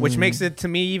 Yeah. which makes it to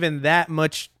me even that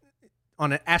much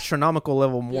on an astronomical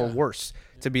level more Yeah. worse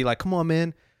to be like, come on,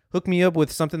 man. Hook me up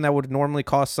with something that would normally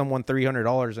cost someone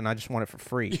 $300 and I just want it for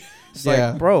free. It's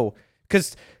Yeah. like, bro,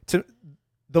 because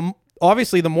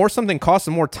obviously the more something costs,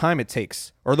 the more time it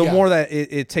takes, or the Yeah. more that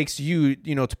it takes you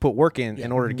to put work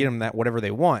in order to get them that whatever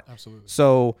they want. Absolutely.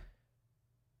 So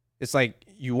it's like,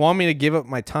 you want me to give up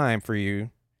my time for you.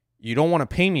 You don't want to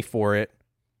pay me for it,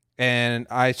 and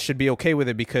I should be okay with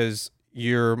it because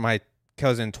you're my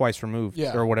cousin twice removed,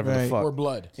 Yeah. or whatever the Right. fuck. Or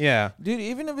blood. Yeah. Dude,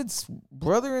 even if it's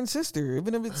brother and sister,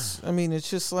 even if it's, I mean, it's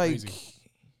just like, Crazy.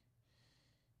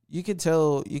 you can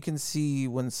tell, you can see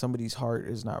when somebody's heart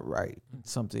is not right.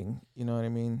 Something, you know what I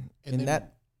mean? And And then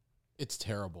that, it's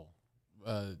terrible.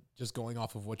 Just going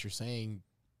off of what you're saying,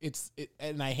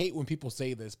 and I hate when people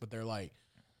say this, but they're like,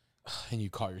 and you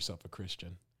call yourself a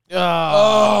Christian.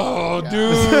 oh, dude.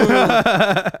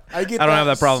 I get I don't have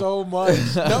that problem. so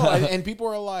much. No, and people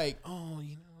are like, oh,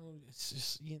 it's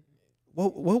just,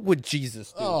 What would Jesus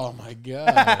do? oh my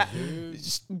god, dude.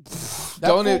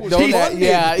 don't fool was don't funded.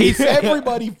 yeah, He's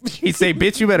everybody. He'd say,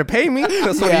 bitch, you better pay me.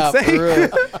 That's what yeah, he'd say. for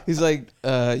real. He's like,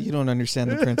 you don't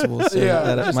understand the principles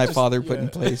that my father put in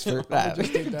place for that.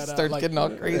 Just take that out. Starts Like, getting all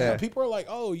crazy. Yeah. People are like,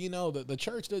 oh, the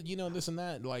church does, this and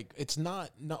that. Like, it's not.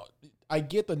 No, I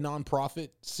get the nonprofit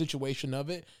situation of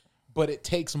it, but it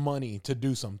takes money to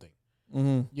do something.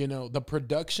 Mm-hmm. The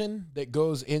production that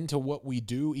goes into what we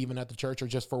do, even at the church or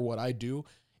just for what I do,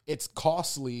 it's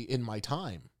costly in my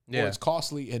time, Yeah. or it's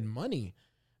costly in money.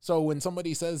 So when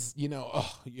somebody says, you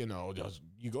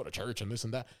go to church and this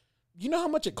and that, you know how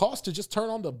much it costs to just turn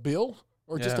on the bill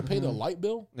or just to pay the light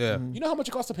bill? Yeah. You know how much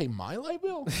it costs to pay my light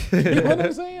bill? You know what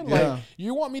I'm saying? Yeah. Like,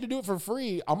 you want me to do it for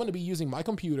free? I'm going to be using my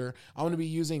computer. I'm going to be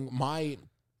using my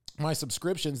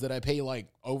subscriptions that I pay like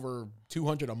over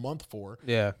 $200 a month for.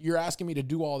 Yeah. You're asking me to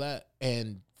do all that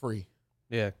and free.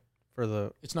 Yeah. For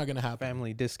the It's not going to happen.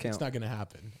 family discount. It's not going to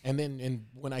happen. And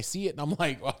when I see it, I'm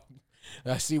like, well,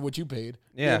 I see what you paid.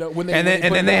 Yeah. When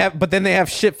then they have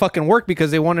shit fucking work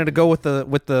because they wanted to go with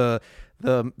the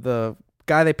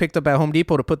guy they picked up at Home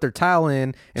Depot to put their tile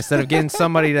in instead of getting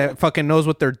somebody that fucking knows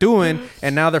what they're doing,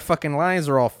 and now their fucking lines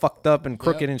are all fucked up and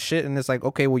crooked and shit, and it's like,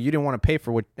 okay, well, you didn't want to pay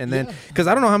for what, and then because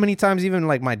I don't know how many times even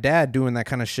like my dad doing that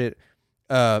kind of shit.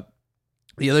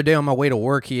 The other day on my way to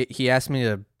work, he asked me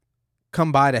to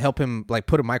come by to help him like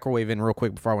put a microwave in real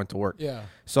quick before I went to work. Yeah.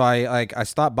 So I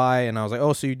stopped by and I was like,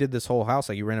 oh, so you did this whole house?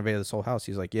 Like, you renovated this whole house?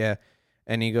 He's like, yeah.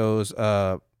 And he goes,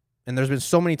 and there's been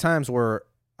so many times where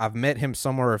I've met him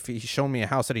somewhere, if he's shown me a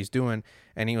house that he's doing,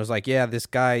 and he was like, yeah, this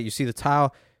guy, you see the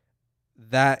tile?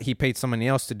 That he paid somebody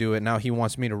else to do it. Now he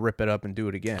wants me to rip it up and do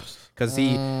it again.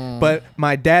 But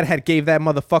my dad had gave that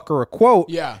motherfucker a quote.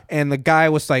 Yeah. And the guy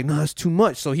was like, no, that's too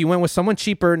much. So he went with someone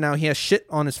cheaper. Now he has shit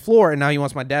on his floor, and now he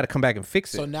wants my dad to come back and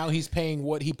fix it. So now he's paying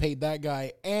what he paid that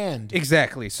guy and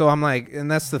Exactly. So I'm like,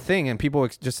 and that's the thing. And people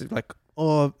just like,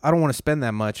 oh, I don't want to spend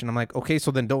that much. And I'm like, okay,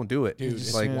 so then don't do it. dude, It's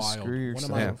it's like, Yeah, wild. screw One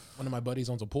yourself. of my buddies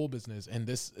owns a pool business, and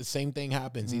this same thing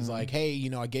happens. He's like, hey,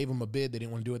 I gave him a bid. They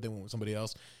didn't want to do it. They went with somebody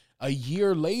else. A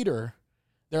year later,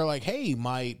 they're like, hey,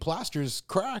 my plaster's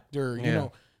cracked, or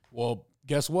well,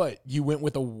 guess what? You went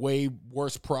with a way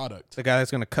worse product. the guy that's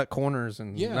going to cut corners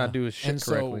and not do his shit and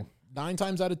correctly. So 9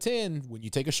 times out of 10, when you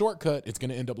take a shortcut, it's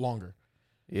going to end up longer.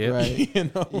 Yeah. Right.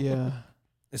 Yeah.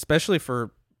 Especially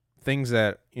for things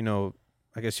that,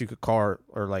 I guess you could call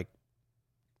or like,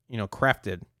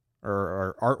 crafted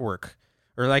or artwork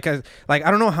or like I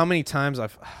don't know how many times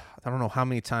I've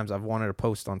wanted to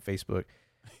post on Facebook.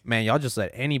 Man, y'all just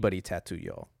let anybody tattoo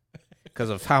y'all because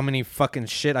of how many fucking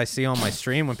shit I see on my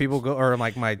stream when people go, or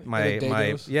like my when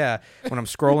I'm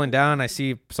scrolling down, I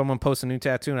see someone post a new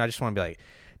tattoo and I just want to be like,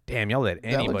 damn, y'all let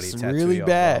anybody looks tattoo really y'all,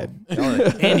 bad. bro. Y'all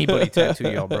let anybody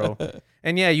tattoo y'all, bro.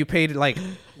 And yeah, you paid like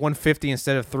 $150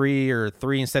 instead of $3 or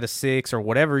 $3 instead of $6 or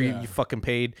whatever you fucking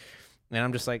paid. And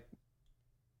I'm just like,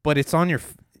 but it's on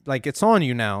it's on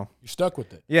you now. You're stuck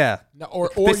with it. Yeah. No, or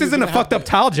This you're isn't a gonna fucked have up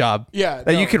to- tile job. Yeah.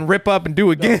 That no. you can rip up and do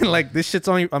again. Like, this shit's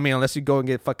on you. I mean, unless you go and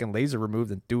get fucking laser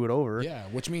removed and do it over. Yeah,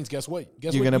 which means guess what?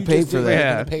 Guess You're what gonna you pay just for did? that. You're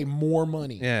Yeah. gonna pay more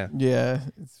money. Yeah. Yeah,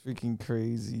 it's freaking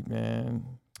crazy, man.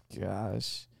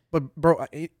 Gosh. But bro,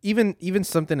 even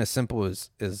something as simple as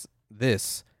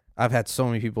this, I've had so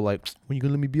many people like, when you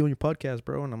gonna let me be on your podcast,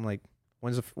 bro? And I'm like,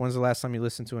 when's the last time you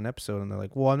listened to an episode? And they're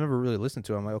like, well, I've never really listened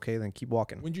to it. I'm like, okay, then keep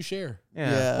walking. When'd you share?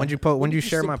 Yeah. When'd you When did you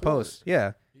share my support? post?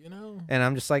 Yeah. You know? And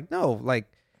I'm just like, no, like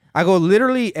I go,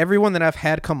 literally everyone that I've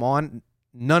had come on,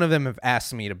 none of them have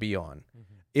asked me to be on.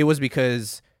 It was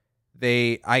because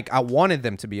I wanted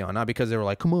them to be on, not because they were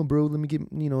like, come on, bro, let me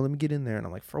get in there. And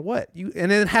I'm like, for what? And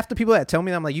then half the people that tell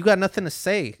me that, I'm like, you got nothing to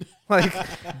say. Like,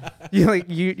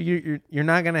 you're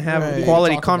not gonna have Right.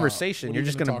 quality Talk about? conversation. What are You're you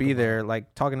just gonna gonna talk be about? there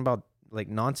like talking about like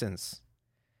nonsense.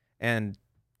 And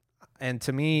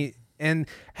to me, and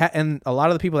a lot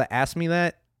of the people that ask me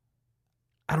that,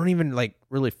 I don't even like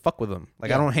really fuck with them. Like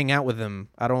Yeah. I don't hang out with them.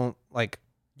 I don't like.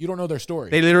 You don't know their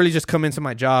story. They literally just come into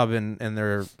my job and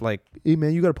they're like, hey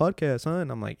man, you got a podcast, huh?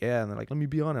 And I'm like, yeah. And they're like, let me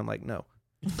be on it. I'm like, no.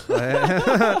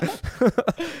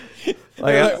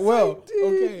 They're like, well,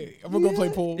 okay, I'm gonna go play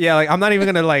pool. Yeah, like I'm not even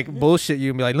gonna like bullshit you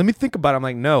and be like, let me think about it. I'm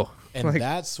like, no. And Like,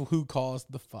 that's who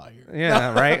caused the fire.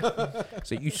 yeah, right.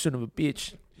 So you son of a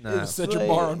bitch. Nah. Set your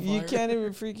bar on fire. You can't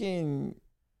even freaking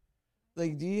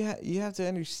like. Do you have to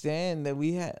understand that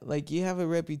we have like you have a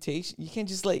reputation. You can't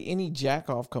just let any jack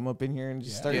off come up in here and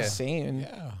just start Yeah. saying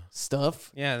Yeah.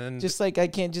 stuff. Yeah, then Just like I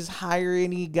can't just hire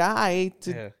any guy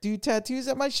to Yeah. do tattoos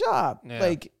at my shop. Yeah.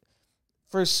 Like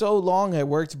for so long, I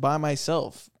worked by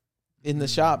myself in the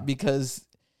shop because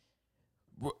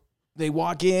they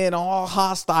walk in all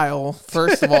hostile.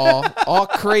 First of all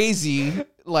crazy.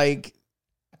 Like,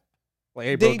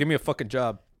 hey, bro, they- give me a fucking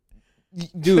job.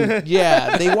 dude,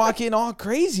 yeah, they walk in all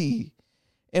crazy.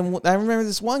 And I remember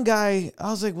this one guy.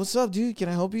 I was like, "What's up, dude? Can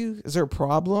I help you? Is there a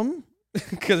problem?"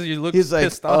 Because you look He's like,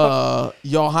 pissed off.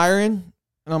 y'all hiring?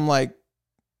 And I'm like,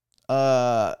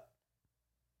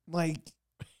 like,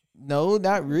 no,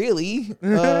 not really.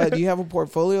 Do you have a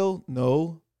portfolio?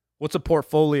 No. What's a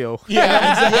portfolio?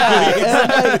 Yeah, exactly.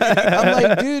 Yeah. And I'm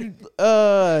like, dude,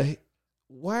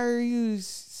 why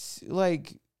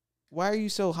are you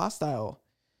so hostile?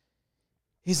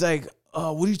 He's like,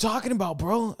 what are you talking about,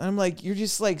 bro? And I'm like, you're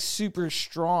just like super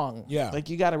strong. Yeah. Like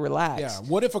you gotta relax. Yeah.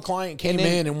 What if a client came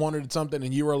then- in and wanted something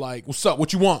and you were like, what's up?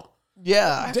 What you want?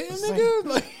 Yeah. Damn, It's like- nigga.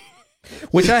 Like,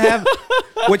 Which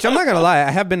I'm not gonna lie,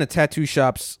 I have been to tattoo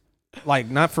shops, like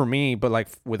not for me, but like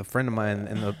with a friend of mine,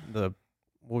 and the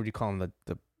what would you call him,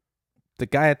 the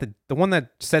guy at the one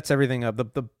that sets everything up,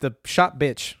 the shop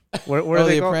bitch. What are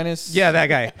they the called? apprentice. Yeah, that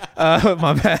guy.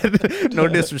 My bad. No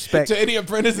disrespect. to any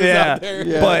apprentices Yeah. out there.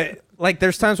 Yeah. But like,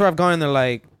 there's times where I've gone and they're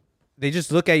like, they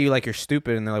just look at you like you're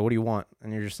stupid, and they're like, "What do you want?"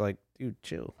 And you're just like, "Dude,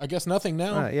 chill." I guess nothing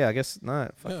now. Yeah, I guess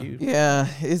not. Fuck Yeah. you. Yeah,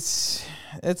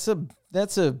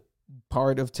 that's a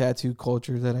part of tattoo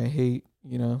culture that I hate.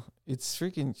 You know, it's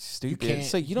freaking You stupid. can't.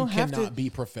 It's like you don't have cannot to. be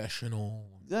professional.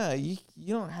 Yeah, you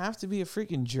don't have to be a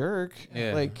freaking jerk.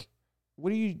 Yeah. Like,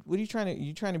 what are you trying to?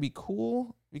 You trying to be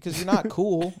cool because you're not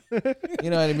cool. You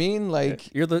know what I mean?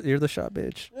 Like, You're the shop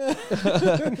bitch.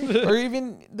 or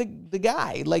even the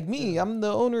guy like me. I'm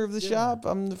the owner of the shop.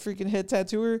 I'm the freaking head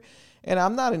tattooer, and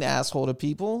I'm not an asshole to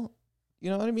people. You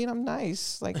know what I mean? I'm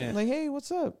nice. Like, Yeah. like, hey,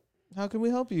 what's up? How can we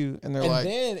help you? And they're And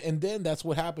like, then that's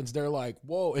what happens. They're like,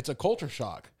 whoa, it's a culture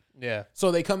shock. Yeah.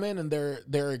 So they come in and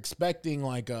they're expecting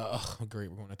like, oh, great,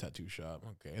 we're going to a tattoo shop.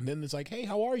 Okay. And then it's like, hey,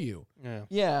 how are you? Yeah.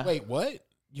 yeah, Wait, what?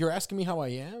 You're asking me how I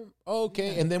am?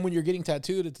 Okay. And then when you're getting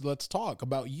tattooed, it's let's talk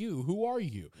about you. Who are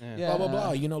you? Yeah. Blah, blah,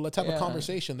 blah. You know, let's have a Yeah.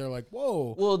 conversation. They're like,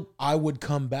 whoa, Well, I would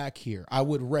come back here. I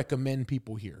would recommend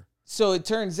people here. so it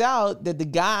turns out that the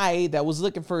guy that was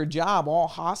looking for a job, all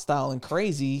hostile and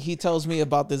crazy, he tells me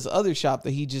about this other shop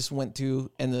that he just went to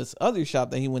and this other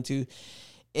shop that he went to.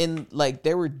 And like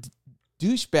they were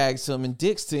douchebags to him and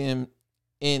dicks to him.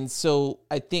 And so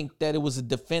I think that it was a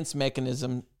defense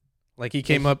mechanism. Like he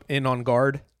came up in on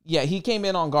guard. Yeah, he came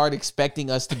in on guard expecting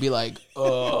us to be like,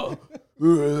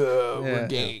 we're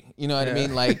gay. You know what I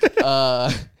mean? Like,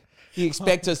 he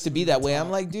expects us to be that way.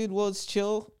 I'm like, dude, well, it's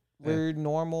chill. We're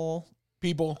normal.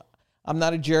 People. I'm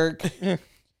not a jerk.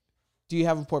 Do you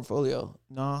have a portfolio?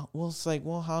 Nah. Well, it's like,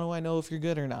 well, how do I know if you're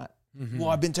good or not? Well,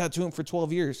 I've been tattooing for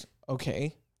 12 years.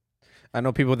 Okay. I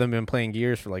know people that have been playing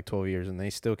Gears for like 12 years and they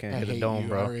still can't I hit a hate dome, you. I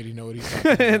bro. already know what he's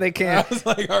talking about. They can't. I was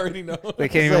like, I already know. They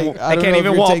can't It's even. like, I They don't can't know if even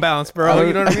you're wall taking- bounce, bro.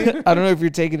 You know what I mean? I don't know if you're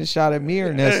taking a shot at me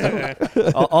or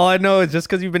Nestor. all I know is just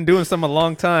because you've been doing something a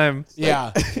long time.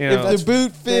 Yeah. You know, If the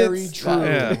boot Very fits. true.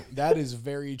 Yeah. That is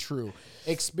very true.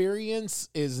 Experience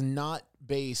is not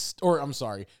based, or I'm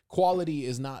sorry, quality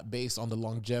is not based on the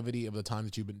longevity of the time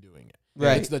that you've been doing it.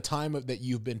 Right. It's the time that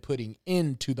you've been putting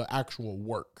into the actual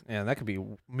work. yeah, that could be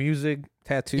music,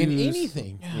 tattoos, In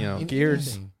anything. you know, In gears,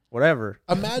 anything. whatever.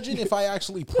 Imagine if I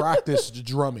actually practiced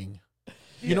drumming.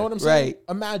 You know what I'm saying? Right.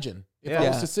 Imagine if Yeah. I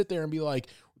was to sit there and be like,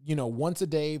 once a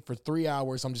day for 3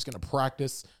 hours, I'm just going to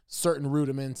practice certain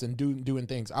rudiments and doing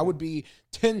things. I would be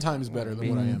 10 times better than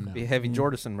what I am now. Be heavy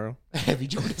Jordison, bro. Heavy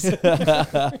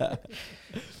Jordan.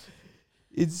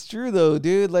 It's true though,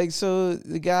 dude. Like, so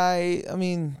the guy, I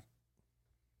mean,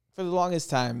 for the longest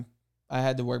time, I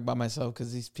had to work by myself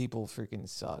because these people freaking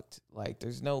sucked. Like,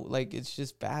 there's no, like, it's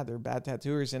just bad. They're bad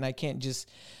tattooers. And I can't just,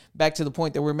 back to the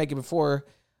point that we were making before,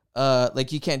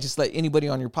 like, you can't just let anybody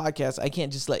on your podcast. I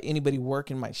can't just let anybody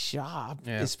work in my shop,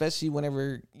 especially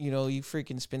whenever, you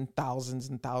freaking spend thousands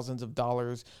and thousands of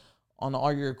dollars on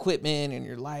all your equipment and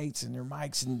your lights and your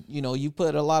mics. And, you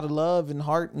put a lot of love and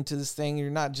heart into this thing. You're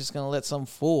not just going to let some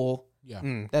fool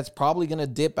that's probably going to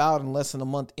dip out in less than a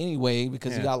month anyway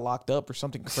because he got locked up or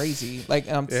something crazy. Like,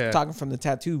 I'm talking from the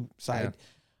tattoo side.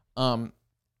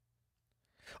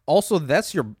 Also,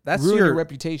 that's your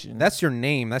reputation. That's your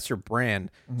name. That's your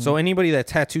brand. So anybody that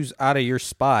tattoos out of your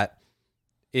spot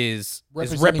is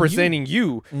representing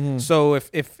you. So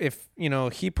if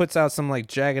he puts out some like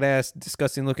jagged ass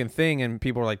disgusting looking thing and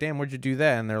people are like, damn, where'd you do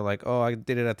that? And they're like, oh, I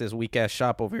did it at this weak ass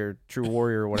shop over here, True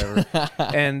Warrior or whatever.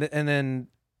 and then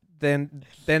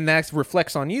that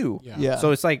reflects on you. Yeah.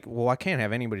 So it's like, well, I can't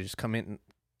have anybody just come in and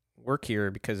work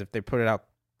here because if they put it out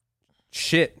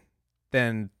shit,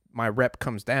 then my rep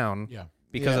comes down.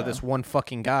 Because of this one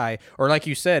fucking guy. Or like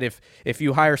you said, if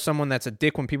you hire someone that's a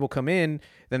dick when people come in,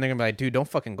 then they're going to be like, dude, don't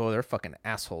fucking go. They're fucking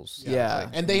assholes. Yeah.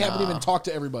 And they haven't even talked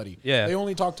to everybody. Yeah. They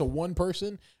only talk to one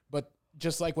person. But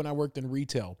just like when I worked in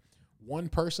retail, one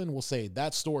person will say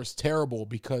that store is terrible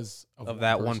because of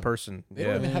that one person. They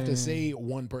don't even have to say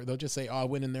one person. They'll just say, oh, I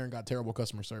went in there and got terrible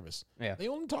customer service. Yeah. They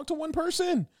only talk to one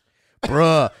person.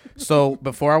 Bruh. So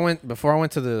before I went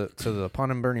to the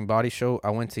Pond and Burning Body show, I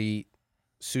went to eat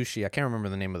sushi. I can't remember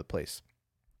the name of the place,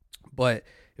 but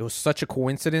it was such a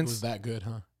coincidence. It was that good,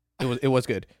 huh? It was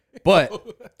good, but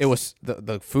it was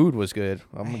the food was good.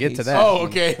 I'm gonna get to that. Oh,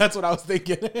 okay, that's what I was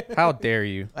thinking. How dare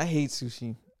you? I hate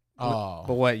sushi. Oh,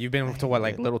 But what, you've been to what,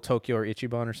 like Little Tokyo or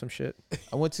Ichiban or some shit?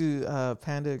 I went to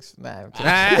Panda. Nah, I'm kidding.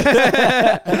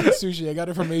 I got sushi. I got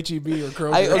it from HEB or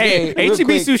Kroger. Hey, real HEB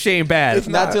quick, sushi ain't bad. It's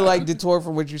not to like detour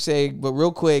from what you're saying, but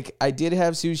real quick, I did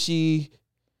have sushi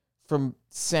from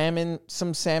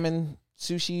some salmon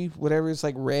sushi, whatever. It's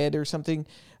like red or something.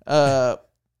 And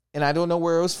I don't know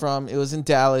where it was from. It was in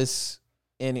Dallas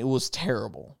and it was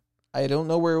terrible. I don't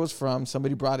know where it was from.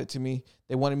 Somebody brought it to me.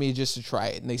 They wanted me just to try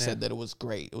it and they said that it was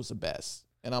great. It was the best.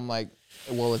 And I'm like,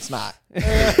 well, it's not.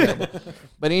 But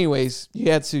anyways, you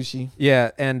had sushi.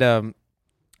 Yeah, and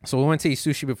so we went to eat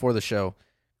sushi before the show.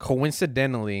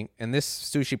 Coincidentally, and this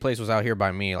sushi place was out here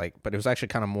by me, but it was actually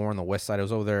kind of more on the west side. It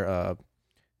was over there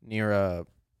near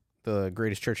the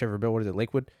greatest church ever built. What is it,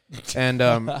 Lakewood? And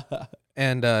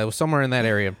it was somewhere in that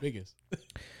area. Biggest.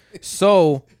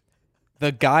 So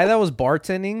the guy that was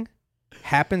bartending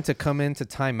happened to come into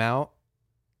timeout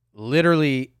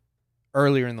literally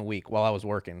earlier in the week while I was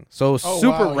working. So it was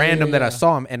super random that I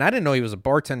saw him, and I didn't know he was a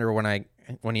bartender when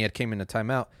he had came into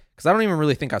timeout because I don't even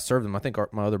really think I served him. I think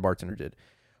my other bartender did.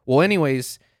 Well,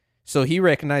 anyways, so he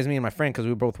recognized me and my friend because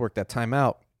we both worked that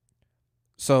timeout.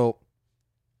 So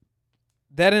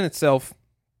that in itself,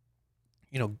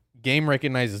 game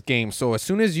recognizes game. So as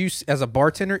soon as you, as a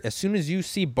bartender, as soon as you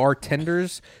see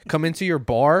bartenders come into your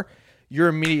bar, you're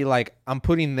immediately like, I'm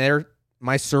putting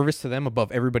my service to them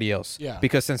above everybody else. Yeah.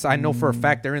 Because since I know for a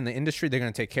fact they're in the industry, they're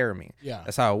going to take care of me. Yeah.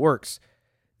 That's how it works.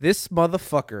 This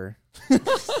motherfucker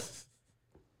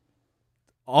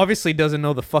obviously doesn't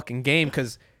know the fucking game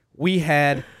because we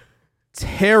had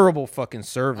terrible fucking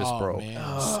service, bro.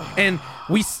 Man.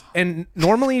 And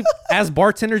normally as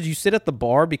bartenders, you sit at the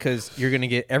bar because you're going to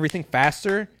get everything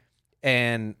faster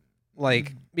and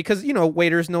because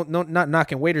waiters, not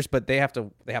knocking waiters, but they have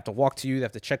to walk to you. They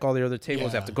have to check all the other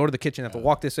tables. They have to go to the kitchen. They have to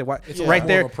walk this way. It's right more of a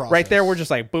there. process. We're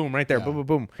just like boom, right there, boom,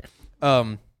 boom,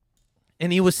 boom.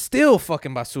 And he was still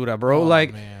fucking basura, bro.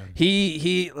 Man.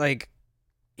 He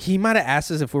might have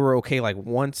asked us if we were okay.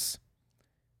 Once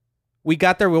we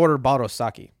got there, we ordered a bottle of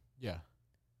sake. Yeah.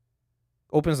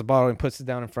 Opens the bottle and puts it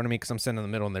down in front of me because I'm sitting in the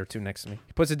middle and there are two next to me.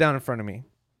 He puts it down in front of me.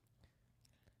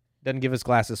 Doesn't give us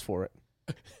glasses for it.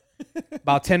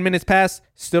 About 10 minutes pass,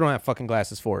 still don't have fucking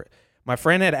glasses for it. My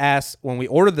friend had asked, when we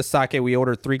ordered the sake, we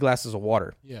ordered 3 glasses of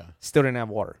water. Yeah. Still didn't have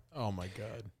water. Oh my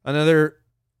God. Another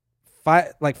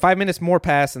 5 minutes more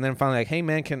pass, and then finally hey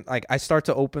man, can I start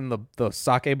to open the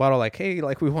sake bottle hey,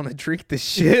 we want to drink this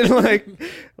shit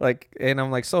and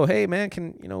I'm like, so hey man,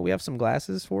 can we have some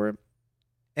glasses for it?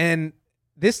 And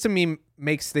this to me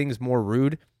makes things more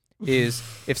rude is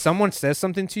if someone says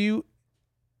something to you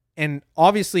and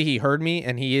obviously he heard me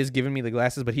and he is giving me the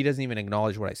glasses, but he doesn't even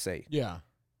acknowledge what I say. Yeah.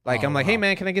 Like Oh, I'm like, hey wow.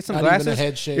 man, can I get some Not even a glasses?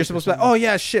 head shake You're or supposed to be like, something? oh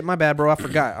yeah, shit, my bad, bro, I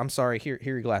forgot. I'm sorry. Here are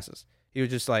your glasses. He was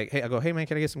just like, hey, I go, hey man,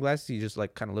 can I get some glasses? He just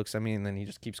like kind of looks at me and then he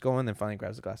just keeps going. Then finally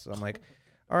grabs the glasses. I'm like,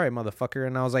 all right, motherfucker.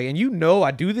 And I was like, and you know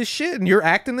I do this shit and you're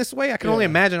acting this way. I can only Yeah.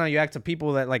 imagine how you act to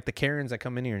people that like the Karens that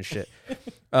come in here and shit.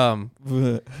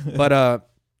 But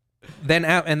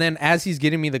then as he's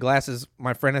getting me the glasses,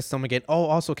 my friend has to tell me again, oh,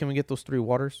 also can we get those 3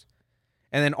 waters?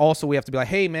 And then also we have to be like,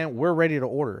 hey man, we're ready to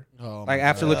order. Oh, Like my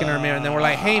after God. looking in our mirror, and then we're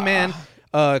like, hey man,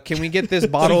 can we get this So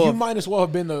bottle you of might as well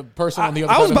have been the person on the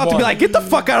other I side was of the about to be bar. like, get the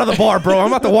fuck out of the bar, bro. I'm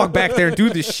about to walk back there and do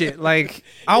this shit. Like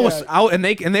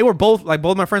and they were both like,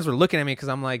 both my friends were looking at me because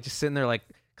I'm like just sitting there like,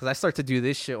 because I start to do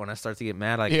this shit when I start to get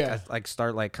mad. Like Yeah. I like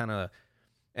start like kind of,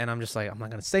 and I'm just like, I'm not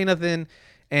gonna say nothing.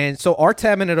 And so our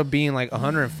tab ended up being like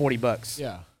 $140.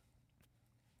 Yeah.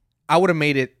 I would have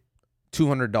made it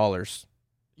 $200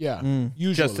 Yeah. Mm.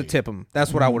 Usually. just to tip them.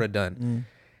 That's what I would have done. Mm.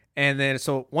 And then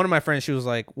so one of my friends, she was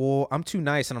like, well, I'm too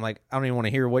nice. And I'm like, I don't even want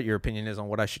to hear what your opinion is on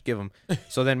what I should give him.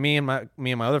 So then me and my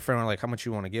other friend were like, how much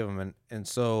you want to give him? And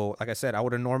so, like I said, I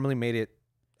would have normally made it,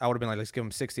 I would have been like, let's give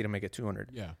him 60 to make it 200.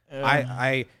 Yeah.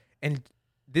 And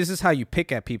this is how you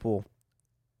pick at people.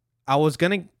 I was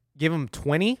going to give him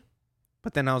 20,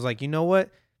 but then I was like, you know what?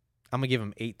 I'm going to give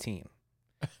him 18.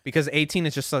 Because 18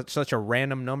 is just such a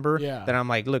random number Yeah. that I'm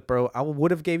like, look, bro, I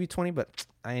would have gave you 20, but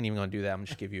I ain't even going to do that. I'm going to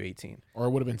just give you 18. Or it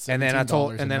would have been $17 And then I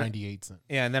told- and then- 98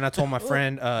 Yeah, and then I told my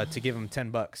friend to give him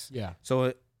 $10. Yeah.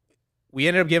 So we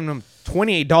ended up giving him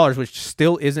 $28, which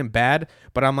still isn't bad.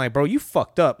 But I'm like, bro, you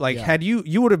fucked up. Like, Yeah. had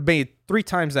you would have made 3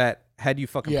 times that had you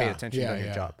fucking paid Yeah, attention yeah, during your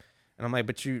yeah. job. And I'm like,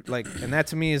 but you like, and that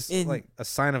to me is And- like a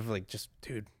sign of like, just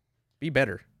dude, be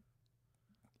better.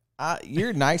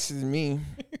 You're nicer than me.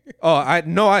 Oh, I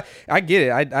get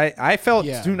it. I felt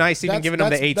Yeah. too nice even giving him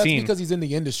the 18. That's because he's in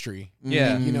the industry.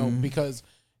 Yeah. You know, Mm. because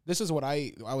this is what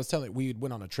I was telling. We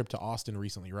went on a trip to Austin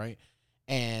recently, right?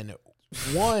 And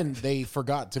one, they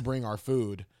forgot to bring our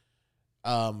food.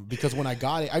 Because when I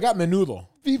got menudo.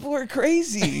 People are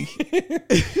crazy.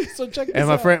 So check this and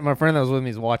out. my friend that was with me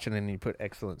is watching and he put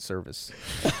excellent service.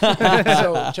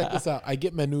 So check this out. I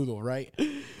get menudo, right?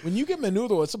 When you get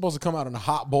menudo, it's supposed to come out in a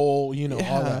hot bowl, you know,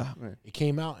 all that. It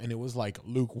came out and it was like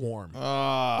lukewarm.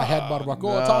 I had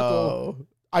barbacoa taco.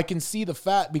 I can see the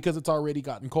fat because it's already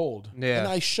gotten cold. Yeah. And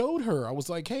I showed her. I was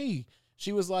like, hey,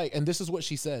 she was like, and this is what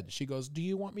she said. She goes, do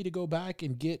you want me to go back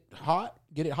and get it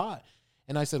hot?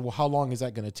 And I said, well, how long is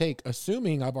that going to take?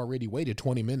 Assuming I've already waited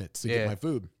 20 minutes to Yeah. get my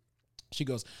food. She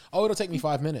goes, oh, it'll take me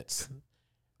 5 minutes.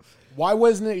 Why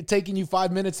wasn't it taking you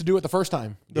 5 minutes to do it the first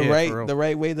time? The Yeah, for real.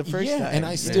 right way the first yeah, time. and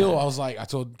I was like, I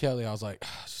told Kelly, I was like,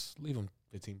 just leave him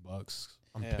 $15.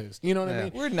 I'm Yeah. pissed. You know what I Yeah.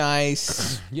 mean? We're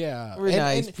nice. Yeah. We're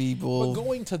nice people. But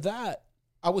going to that,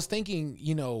 I was thinking,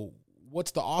 you know,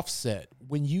 what's the offset?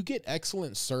 When you get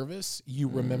excellent service, you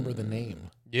remember the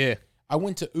name. Yeah. I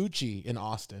went to Uchi in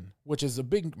Austin, which is a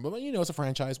big, you know, it's a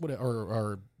franchise,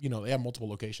 or you know, they have multiple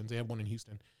locations. They have one in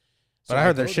Houston. But I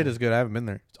heard go their shit there. is good. I haven't been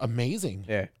there. It's amazing.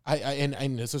 Yeah.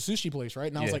 And it's a sushi place, right?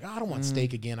 And I was Yeah. like, I don't want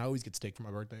steak again. I always get steak for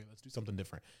my birthday. Let's do something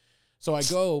different. So I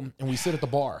go and we sit at the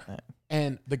bar,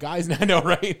 and the guy's I know,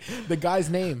 right? The guy's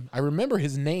name, I remember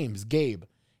his name's Gabe.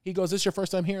 He goes, "This your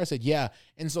first time here?" I said, "Yeah."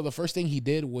 And so the first thing he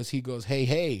did was he goes,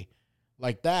 "Hey,"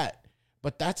 like that.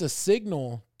 But that's a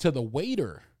signal to the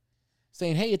waiter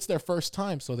saying, "Hey, it's their first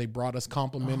time." So they brought us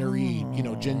complimentary, you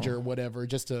know, ginger, whatever,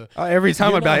 just to. Every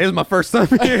time You I'm back, know- it's my first time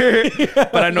here.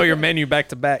 But I know your menu back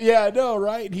to back. Yeah, I know,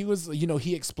 right? He was, you know,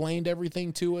 he explained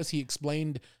everything to us. He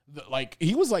explained,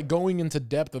 he was like going into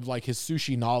depth of like his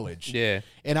sushi knowledge. Yeah.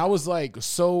 And I was like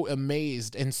so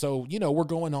amazed. And so, you know, we're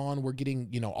going on, we're getting,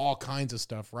 you know, all kinds of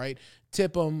stuff, right?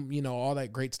 Tip him, you know, all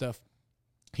that great stuff.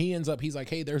 He's like,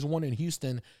 hey, there's one in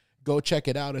Houston. Go check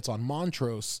it out. It's on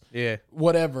Montrose, Yeah.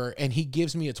 whatever. And he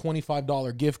gives me a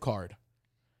 $25 gift card.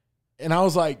 And I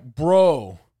was like,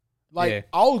 bro, like, Yeah.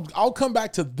 I'll come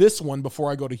back to this one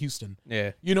before I go to Houston.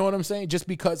 Yeah. You know what I'm saying? Just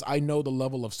because I know the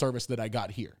level of service that I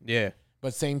got here. Yeah.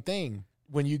 But same thing.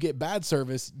 When you get bad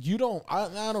service, I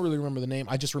don't really remember the name.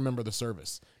 I just remember the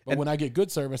service. But when I get good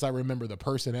service, I remember the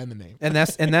person and the name. And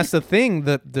that's the thing.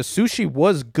 The sushi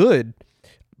was good,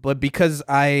 but because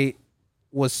I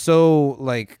was so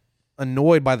like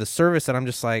annoyed by the service that I'm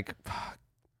just like,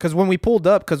 because when we pulled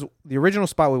up, because the original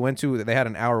spot we went to, they had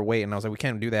an hour wait, and I was like, we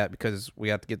can't do that because we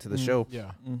have to get to the show.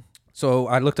 Yeah. So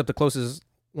I looked up the closest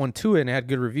one to it, and it had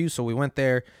good reviews. So we went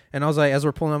there, and I was like, as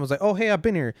we're pulling up, I was like, oh hey, I've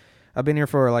been here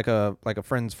for like a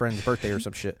friend's birthday or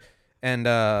some shit, and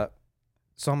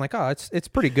so I'm like, oh, it's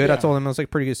pretty good. I Yeah. told him it was like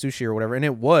pretty good sushi or whatever, and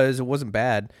it wasn't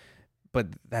bad, but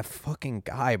that fucking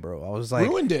guy, bro, I was like,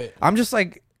 Ruined it. I'm just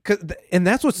like, and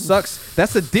that's what sucks.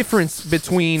 That's the difference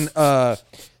between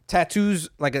tattoos,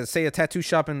 like say a tattoo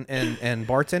shop and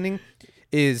bartending,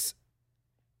 is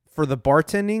for the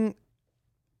bartending,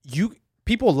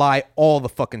 people lie all the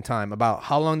fucking time about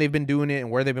how long they've been doing it and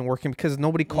where they've been working because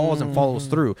nobody calls and follows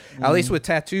through. At least with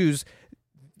tattoos,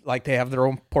 like they have their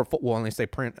own portfolio. Well, unless they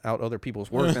print out other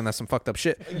people's work, and that's some fucked up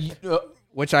shit.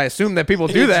 Which I assume that people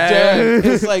do that.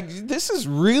 It's like, this is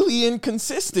really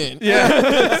inconsistent. Yeah.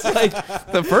 It's like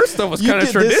The first stuff was you kind of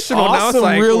did this traditional. Now it's awesome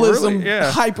like realism, really, yeah.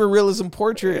 hyper realism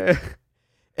portrait.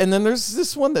 And then there's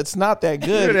this one that's not that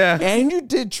good. Yeah. And you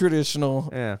did traditional.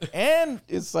 Yeah. And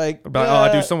it's like, About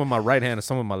I do some with my right hand and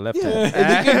some with my left hand.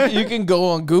 And you can go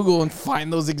on Google and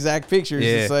find those exact pictures.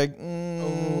 Yeah. It's like,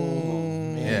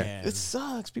 Yeah. it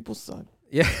sucks. People suck.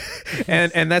 Yeah,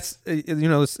 and that's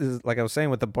this is like I was saying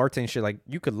with the bartending shit. Like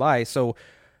you could lie. So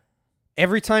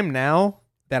every time now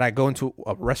that I go into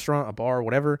a restaurant, a bar,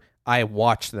 whatever, I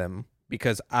watch them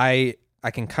because I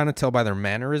can kind of tell by their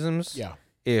mannerisms. Yeah.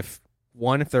 If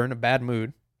they're in a bad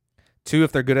mood, 2,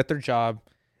 if they're good at their job,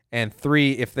 and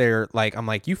 3, if they're like, I'm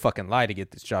like, you fucking lie to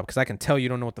get this job because I can tell you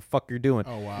don't know what the fuck you're doing.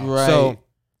 Oh wow. Right. So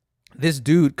this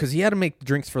dude, because he had to make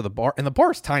drinks for the bar, and the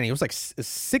bar is tiny. It was like a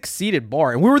 6-seated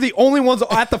bar, and we were the only ones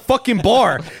at the fucking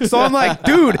bar. So I'm like,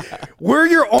 dude, we're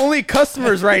your only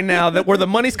customers right now where the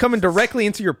money's coming directly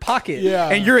into your pocket, Yeah.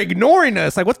 and you're ignoring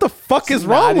us. Like, what the fuck is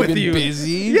wrong Not with even you?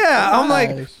 busy. Yeah, I'm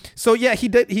Gosh. like, so yeah, he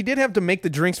did have to make the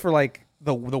drinks for like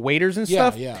the waiters and Yeah,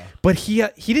 stuff. yeah. But he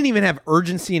didn't even have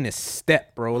urgency in his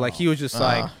step, bro. Like he was just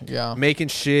like yeah. making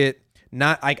shit.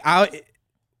 Not like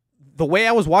the way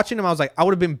I was watching him, I was like, I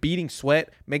would have been beating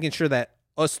sweat, making sure that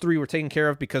us 3 were taken care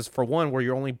of because for 1, we're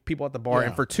your only people at the bar, Yeah.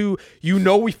 and for 2,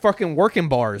 we fucking work in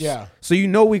bars. Yeah. So we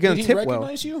gonna Did he tip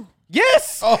recognize well. you?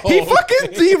 Yes, Oh,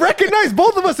 he recognized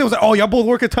both of us. It was like, oh, y'all both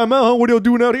work at timeout. Huh? What are y'all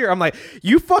doing out here? I'm like,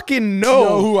 you fucking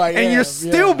know who I and am, you're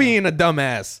still yeah. being a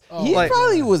dumbass. He Like-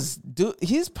 probably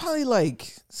he's probably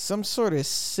like some sort of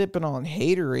sipping on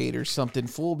haterade or something,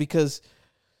 fool, because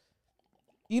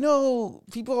people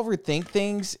overthink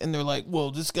things and they're like,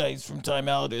 well, this guy's from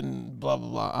timeout and blah blah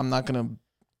blah. I'm not gonna,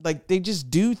 like, they just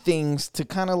do things to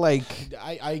kind of like,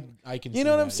 I can. you see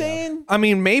know what that, I'm saying? I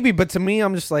mean, maybe, but to me,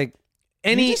 I'm just like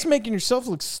You're just making yourself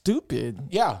look stupid.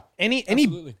 Yeah.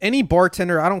 Absolutely. any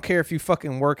bartender. I don't care if you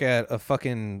fucking work at a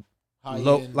fucking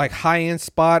High-end. high end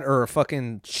spot or a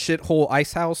fucking shithole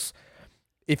ice house.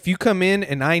 If you come in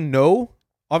and I know,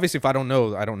 obviously, if I don't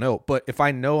know, I don't know. But if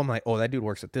I know, I'm like, oh, that dude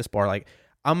works at this bar. Like,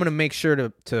 I'm gonna make sure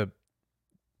to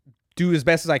do as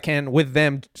best as I can with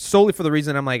them solely for the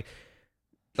reason I'm like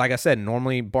I said,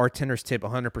 normally bartenders tip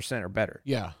 100% or better.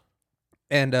 Yeah.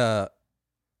 And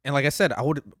like I said, I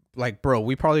would like, bro,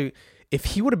 we probably, if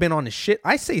he would have been on his shit,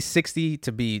 I say 60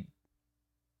 to be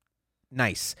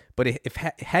nice. But if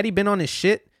had he been on his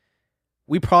shit,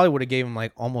 we probably would have gave him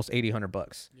like almost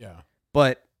 $100. Yeah.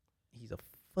 But he's a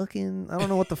fucking, I don't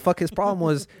know what the fuck his problem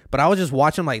was, but I was just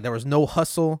watching, like, there was no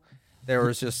hustle. There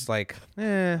was just like,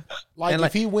 Like And,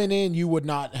 if he went in, you would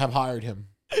not have hired him.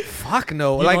 fuck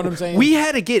no. You know Like, what I'm saying? we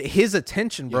had to get his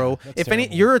attention, bro. Yeah, that's If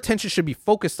terrible. your attention should be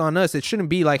focused on us. It shouldn't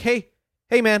be like, hey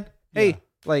man, hey. Yeah.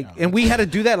 Like, Yeah. and we had to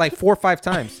do that like 4 or 5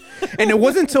 times. And it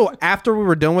wasn't until after we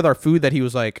were done with our food that he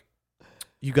was like,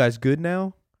 you guys good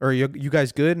now? Or you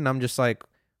guys good? And I'm just like,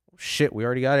 shit, we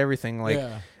already got everything. Like,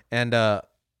 Yeah.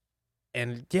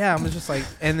 and yeah, I'm just like,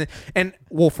 and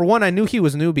well, for one, I knew he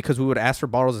was new because we would ask for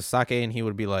bottles of sake and he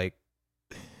would be like,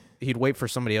 he'd wait for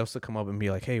somebody else to come up and be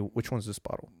like, hey, which one's this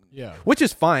bottle? Yeah. Which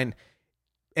is fine.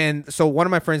 And so one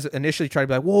of my friends initially tried to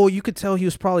be like, whoa, you could tell he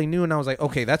was probably new. And I was like,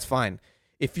 okay, that's fine.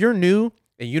 If you're new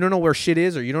and you don't know where shit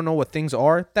is or you don't know what things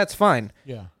are, that's fine.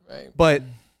 Yeah. Right. But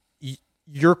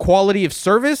your quality of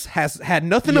service has had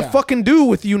nothing to Yeah. fucking do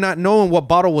with you not knowing what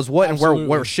bottle was what and where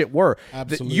Absolutely. shit were.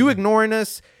 Absolutely. You ignoring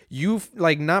us, you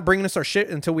like not bringing us our shit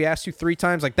until we asked you 3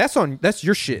 times. Like that's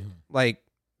your shit. Like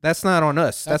that's not on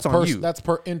us. That's on you. That's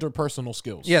interpersonal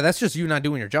skills. Yeah, that's just you not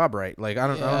doing your job right. Like I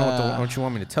don't know Yeah. what you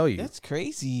want me to tell you. That's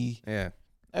crazy. Yeah.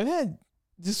 I've had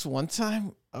this one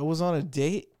time I was on a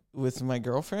date with my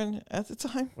girlfriend at the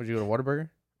time. Would you go to Whataburger?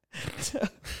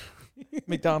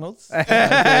 McDonald's.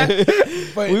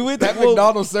 But We went to- that well-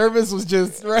 McDonald's service was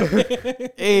just right.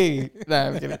 Hey, nah,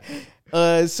 I'm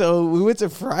kidding. So we went to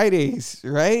Fridays,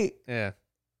 right? Yeah.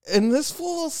 And this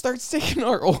fool starts taking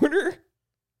our order.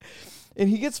 And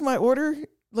he gets my order,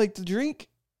 like the drink.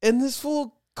 And this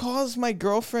fool calls my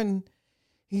girlfriend.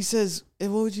 He says, hey,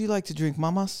 what would you like to drink,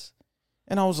 mamas?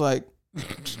 And I was like,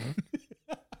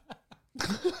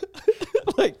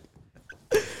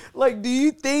 like, do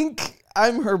you think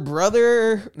I'm her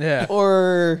brother? Yeah.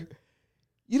 Or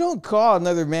you don't call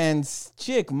another man's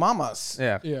chick mamas.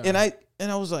 Yeah. Yeah. And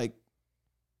I was like,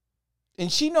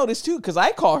 And she noticed too, because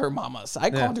I call her mama. So I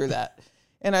called her that.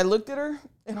 And I looked at her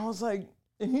and I was like,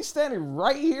 and he's standing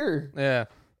right here. Yeah.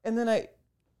 And then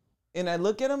I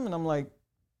look at him and I'm like,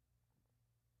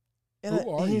 and Who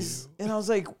are you? And I was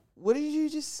like, what did you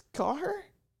just call her?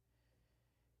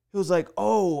 He was like,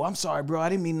 oh, I'm sorry, bro. I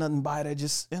didn't mean nothing by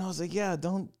it. And I was like, yeah,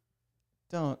 don't.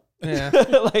 Yeah.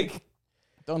 Like,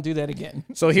 don't do that again.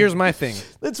 So here's my thing.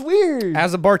 That's weird.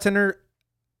 As a bartender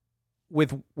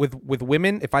with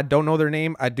women, if I don't know their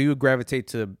name, I do gravitate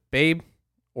to babe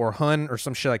or hun or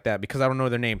some shit like that because I don't know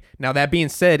their name. Now, that being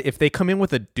said, if they come in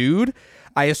with a dude,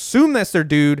 I assume that's their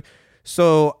dude.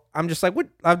 So I'm just like, what?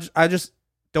 I just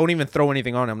don't even throw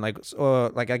anything on him.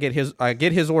 Like I get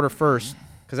his order first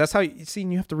because that's how you see.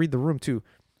 You have to read the room too.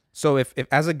 So if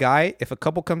as a guy, if a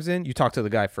couple comes in, you talk to the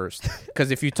guy first.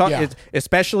 Because if you talk, Yeah.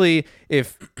 especially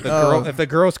if the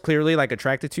girl's clearly like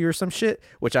attracted to you or some shit,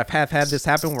 which I've had this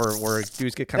happen where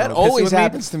dudes get kind that of pissy always with me.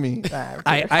 happens to me.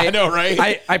 I know,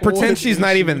 right? I pretend What she's is not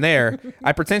this even shit? there.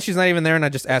 I pretend she's not even there, and I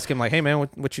just ask him like, "Hey man,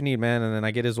 what you need, man?" And then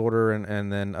I get his order,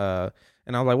 and then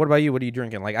and I'm like, "What about you? What are you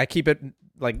drinking?" Like I keep it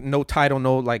like no title,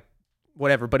 no like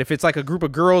whatever. But if it's like a group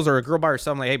of girls or a girl by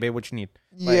herself, I'm like, "Hey babe, what you need?"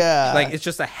 Like, Yeah. like it's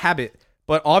just a habit.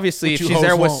 But obviously, What if you she's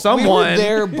there hoes with want. someone, we were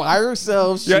there by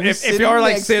ourselves. She yeah, was if y'all are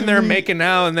like next sitting to there me. making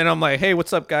out, and then I'm like, "Hey,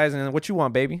 what's up, guys?" And then, what you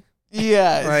want, baby?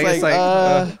 Yeah, Like, it's it's like,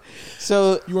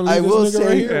 like, You want to I leave will this nigga say,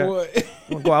 right here Yeah. or what?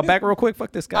 Wanna go out back real quick.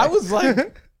 Fuck this guy. I was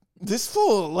like, this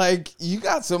fool, like, you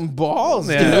got some balls,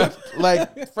 Yeah. dude.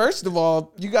 Like, first of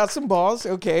all, you got some balls,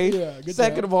 okay. Yeah, good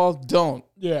Second job. of all, don't.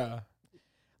 Yeah.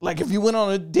 Like, if you went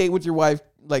on a date with your wife,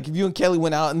 like, if you and Kelly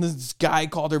went out and this guy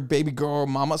called her baby girl or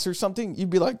mamas or something, you'd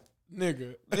be like,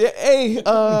 Nigga. hey,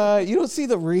 you don't see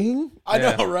the ring? I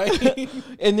Yeah. know, right?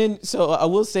 And then, so I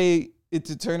will say it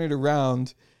to turn it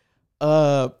around.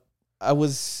 I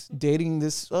was dating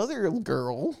this other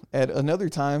girl at another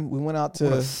time. We went out to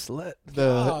slut.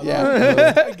 Oh, yeah.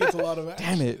 that gets a lot of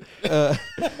action. Damn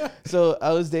it. So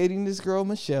I was dating this girl,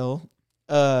 Michelle,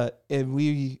 and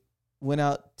we went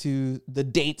out to the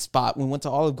date spot. We went to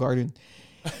Olive Garden,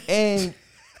 and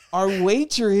our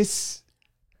waitress,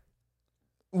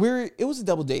 it was a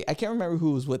double date. I can't remember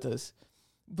who was with us,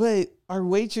 but our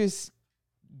waitress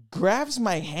grabs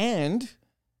my hand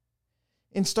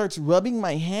and starts rubbing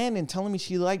my hand and telling me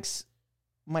she likes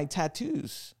my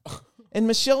tattoos. And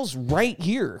Michelle's right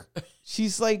here.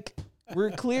 She's like,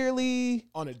 we're clearly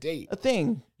On a date. a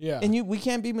thing. Yeah. And we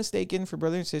can't be mistaken for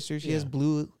brother and sister. She has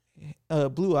blue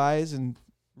eyes and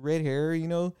red hair, you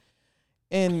know.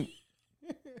 And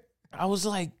I was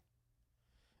like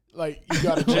like, you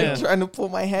got to chill. trying to pull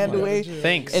my hand You gotta away. chill.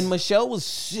 Thanks. And Michelle was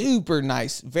super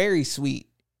nice, very sweet.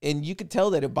 And you could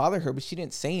tell that it bothered her, but she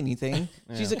didn't say anything.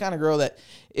 She's the kind of girl that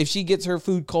if she gets her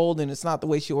food cold and it's not the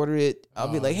way she ordered it, I'll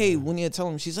be like, hey, when you tell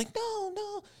him, she's like,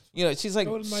 no. You know, she's like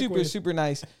Go to the super, microwave. super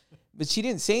nice. But she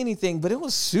didn't say anything, but it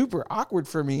was super awkward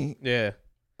for me. Yeah.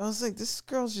 I was like, this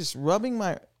girl's just rubbing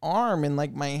my arm and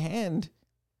like my hand.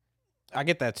 I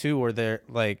get that too, where they're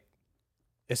like,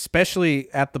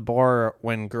 especially at the bar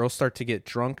when girls start to get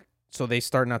drunk, so they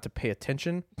start not to pay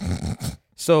attention.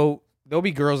 So there'll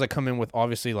be girls that come in with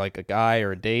obviously like a guy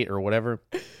or a date or whatever,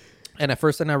 and at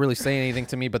first they're not really saying anything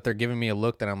to me, but they're giving me a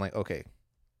look that I'm like, okay,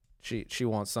 she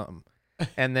wants something.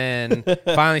 And then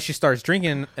finally she starts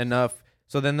drinking enough,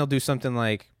 so then they'll do something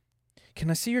like, can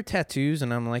I see your tattoos?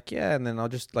 And I'm like, yeah. And then I'll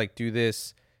just like do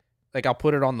this, like I'll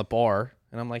put it on the bar.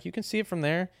 And I'm like, you can see it from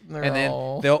there. And then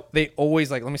No. they always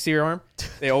like, let me see your arm.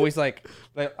 They always like,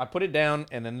 I put it down,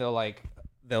 and then they'll like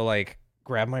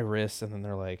grab my wrist, and then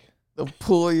they're like, They'll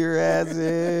pull your ass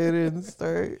in and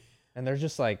start. and they're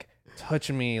just like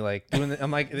touching me, like doing it.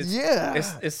 I'm like, Yeah.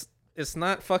 it's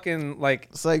not fucking like,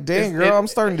 It's like, dang, It's- girl, it- I'm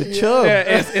starting to chub.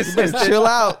 yeah, it's Chill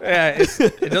out. yeah,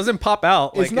 it doesn't pop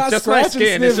out. Like It's not just my scratch and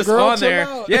skin. sniff, It's just girl, on chill there.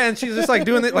 out. Yeah, and she's just like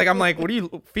doing it. Like I'm like, what are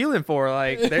you feeling for?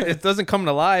 Like it doesn't come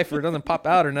to life or it doesn't pop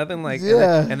out or nothing. Like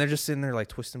Yeah. and they're just sitting there like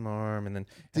twisting my arm, and then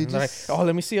They they're like, just- oh,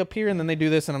 let me see up here, and then they do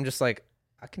this, and I'm just like,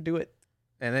 I can do it.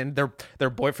 And then their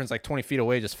boyfriend's like 20 feet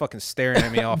away, just fucking staring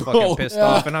at me, all fucking pissed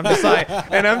off, and I'm just like,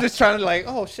 and I'm just trying to like,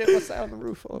 oh shit, what's that on the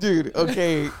roof? Oh. Dude,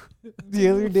 okay. The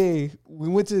other day we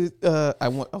went to I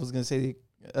was gonna say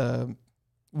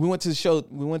we went to the show.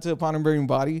 We went to Upon a Burning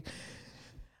Body.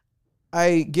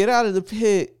 I get out of the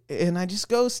pit and I just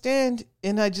go stand,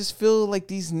 and I just feel like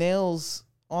these nails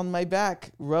on my back,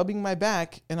 rubbing my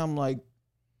back, and I'm like,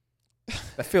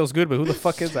 That feels good, but who the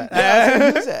fuck is that? yeah,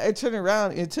 I was like, I turned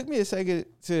around. It took me a second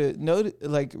to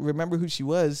remember who she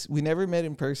was. We never met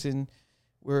in person.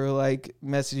 We were like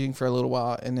messaging for a little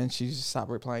while, and then she just stopped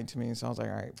replying to me. So I was like,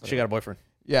 all right. She got a boyfriend.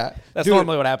 Yeah. That's Dude,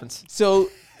 normally what happens. So,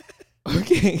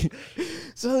 okay.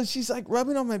 So she's like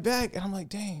rubbing on my back, and I'm like,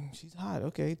 dang, she's hot.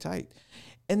 Okay, tight.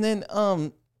 And then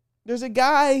there's a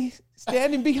guy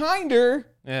standing behind her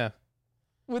Yeah.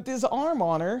 with his arm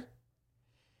on her.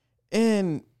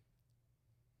 And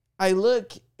I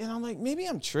look, and I'm like, maybe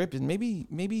I'm tripping.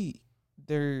 Maybe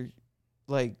they're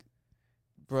like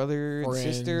brother and Friends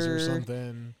sister or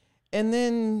something. And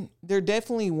then there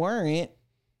definitely weren't.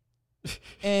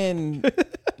 And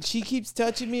she keeps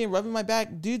touching me and rubbing my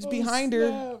back. Dude's behind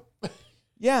her.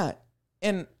 Yeah.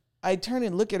 And I turn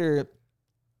and look at her,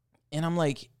 and I'm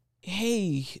like,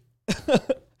 hey,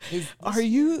 are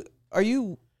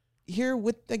you here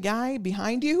with the guy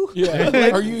behind you? Yeah.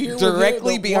 Like, Are you here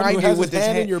directly with him? The one behind who you has with his his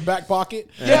hand hand in your back pocket?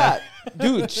 Yeah.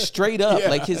 Dude, straight up. Yeah.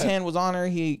 Like his hand was on her.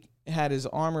 He had his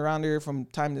arm around her from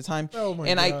time to time. Oh my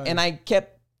and God.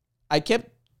 I kept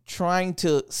trying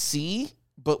to see,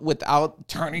 but without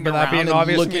turning But around that being and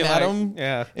obvious, looking be at like, him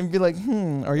yeah. and be like,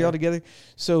 are y'all together?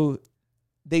 So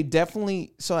they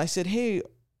definitely, so I said, hey,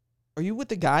 are you with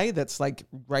the guy that's like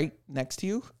right next to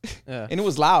you? Yeah. And it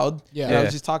was loud. Yeah. And I Yeah.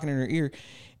 was just talking in her ear.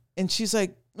 And she's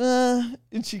like, and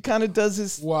she kind of does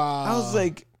this. Wow. I was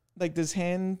like this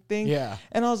hand thing. yeah.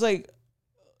 And I was like,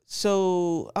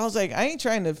 I ain't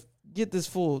trying to get this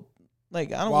fool.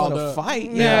 Like, I don't Wound want to up.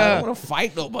 fight. Yeah. I Yeah. don't want to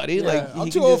fight nobody. Yeah, Like, I'm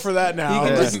he too can old just- for that now. He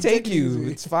can Yeah. just take it you.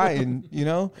 easy. It's fine, you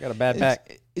know? Got a bad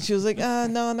back. And she was like, no,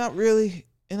 not really.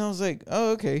 And I was like,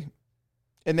 oh, okay.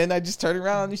 And then I just turned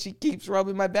around and she keeps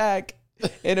rubbing my back.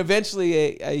 And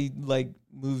eventually I like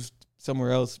moved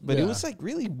somewhere else. But it Yeah. was like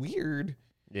really weird.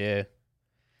 Yeah.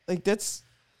 Like that's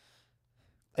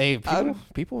Hey, I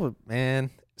people, man.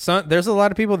 There's a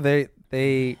lot of people.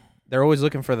 They're always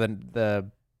looking for the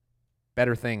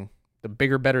better thing, the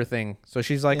bigger, better thing. So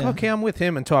she's like, Yeah. okay, I'm with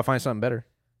him until I find something better.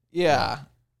 yeah.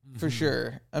 For Mhm.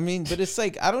 sure. I mean, but it's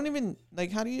like I don't even like.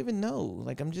 How do you even know?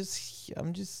 Like I'm just.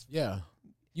 Yeah.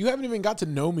 You haven't even got to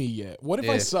know me yet. What if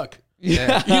I Yeah. suck?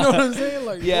 Yeah. You know what I'm saying?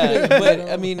 Like, Yeah, you but know?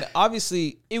 I mean,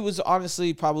 obviously, it was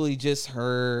honestly probably just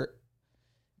her.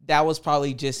 That was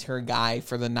probably just her guy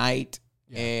for the night,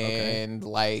 Yeah, okay. and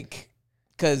like,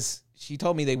 because she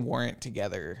told me they weren't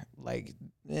together. Like,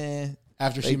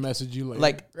 after she like- messaged you later.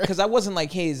 like, because I wasn't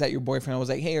like, hey, is that your boyfriend? I was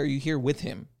like, hey, are you here with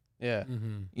him? Yeah.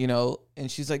 Mhm. You know, and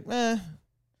she's like, I'm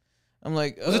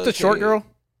like, Was it the short "Okay." girl?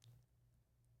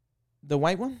 The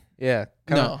white one? Yeah.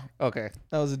 No, Okay.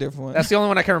 that was a different one. That's the only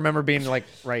one I can remember being like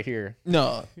right here.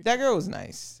 No, that girl was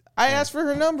nice. I asked for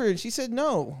her number and she said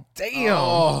no. Damn.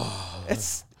 Oh.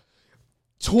 It's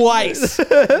twice.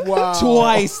 Wow.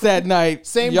 Twice that night.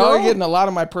 Same Y'all are girl? getting a lot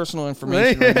of my personal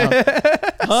information right now.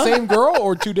 Huh? Same girl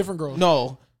or two different girls?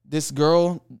 No, this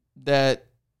girl that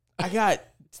I got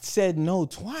said no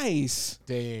twice.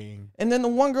 Dang. And then the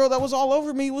one girl that was all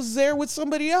over me was there with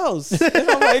somebody else. And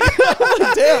I'm like,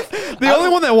 damn. The only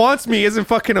one that wants me isn't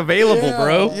fucking available, Yeah.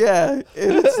 bro. Yeah. And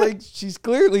it's like, she's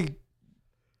clearly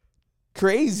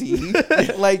crazy.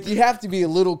 Like, you have to be a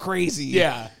little crazy.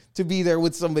 Yeah. To be there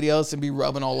with somebody else and be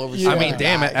rubbing all over. Yeah. I mean, somebody's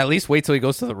damn it. back. At least wait till he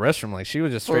goes to the restroom. Like, she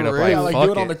was just straight For up real. like, Yeah, like fuck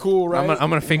do it on the cool, right? I'm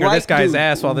gonna finger Right, this guy's dude.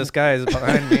 ass while this guy is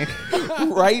behind me.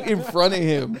 Right in front of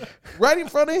him. Right in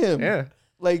front of him. Yeah.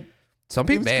 Like, Some It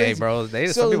people, was hey, crazy. bro, some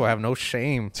So- people have no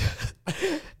shame,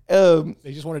 They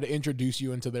just wanted to introduce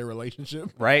you into their relationship.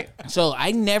 right? so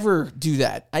I never do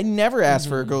that. I never ask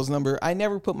for a girl's number. I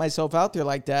never put myself out there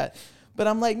like that. But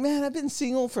I'm like, man, I've been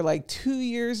single for like 2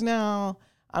 years now.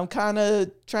 I'm kind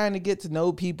of trying to get to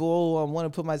know people. I want to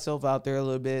put myself out there a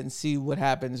little bit and see what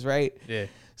happens, right? Yeah.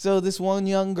 So this one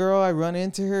young girl, I run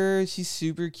into her. She's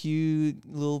super cute,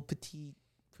 little petite,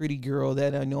 pretty girl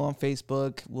that I know on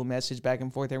Facebook. We'll message back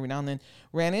and forth every now and then.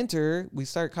 Ran into her. We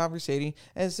start conversating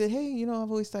and I said, hey, you know, I've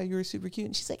always thought you were super cute.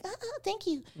 And she's like, thank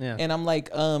you. Yeah. And I'm like,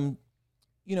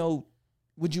 you know,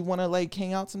 would you want to like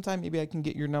hang out sometime? Maybe I can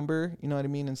get your number. You know what I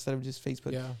mean? Instead of just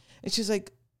Facebook. Yeah. And she's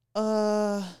like,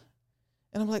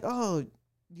 and I'm like, oh, do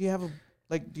you have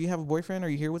a boyfriend? Are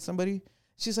you here with somebody?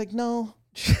 She's like, no.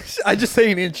 I just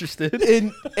ain't interested.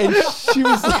 And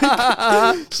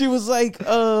she was like,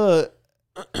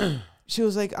 she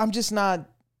was like, I'm just not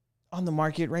on the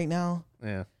market right now.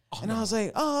 Yeah. And I was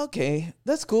like, oh, okay,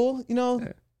 that's cool. You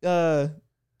know,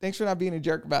 thanks for not being a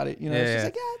jerk about it. You know, Yeah, she's yeah.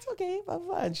 like, yeah, it's okay, blah, blah,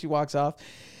 blah. And she walks off.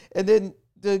 And then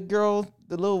the girl,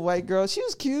 the little white girl, she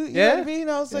was cute. You know what I Yeah. mean?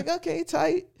 I was like, okay,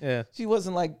 tight. Yeah. She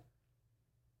wasn't like,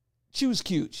 she was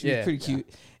cute. She Yeah. was pretty cute.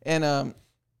 And,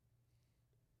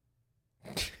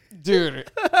 dude,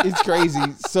 it's crazy.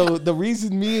 So the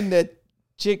reason me and that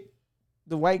chick,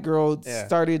 the white girl, Yeah.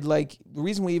 started like, the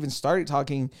reason we even started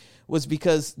talking was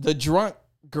because the drunk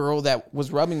girl that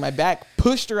was rubbing my back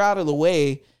pushed her out of the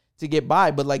way to get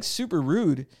by, but like super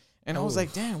rude. And I was Oh.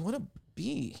 like, damn, what a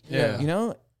B. Yeah. You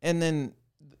know? And then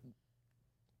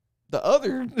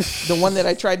the one that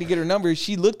I tried to get her number,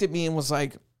 she looked at me and was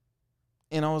like,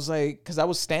 and I was like, because I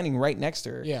was standing right next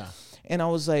to her. Yeah. And I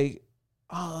was like,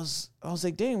 I was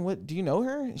like, dang, what, do you know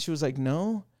her? And she was like,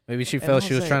 no. Maybe she And felt I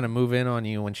she was was like- trying to move in on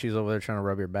you when she's over there trying to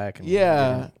rub your back. And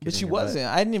Yeah, get but in she your butt. wasn't.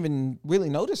 I didn't even really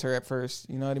notice her at first.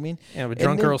 You know what I mean? Yeah, but And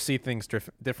drunk then- girls see things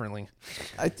differently.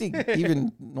 I think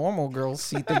even normal girls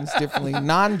see things differently,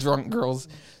 non-drunk girls.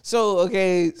 So,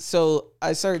 okay, so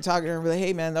I started talking to her, like,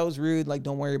 hey, man, that was rude. Like,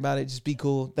 don't worry about it. Just be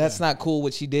cool. That's not cool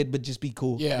what she did, but just be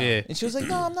cool. Yeah. Yeah. And she was like,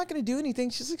 no, I'm not going to do anything.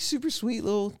 She's like super sweet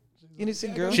little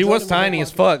innocent girl. She was tiny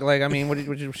as fuck. Like, I mean, what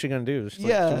was she gonna do? She's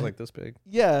Yeah. she was like this big.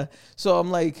 Yeah. So I'm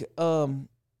like, dang,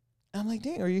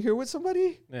 are you here with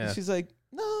somebody? Yeah. And she's like,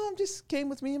 no, I'm just came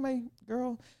with me and my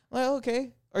girl. I'm like,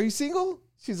 okay. Are you single?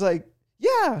 She's like,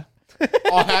 yeah.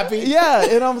 All happy? Yeah.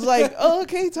 And I was like, oh,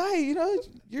 okay, tight. You know,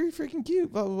 you're freaking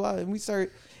cute, blah, blah, blah.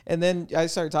 And then I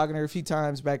started talking to her a few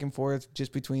times back and forth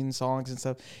just between songs and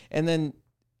stuff. And then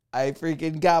I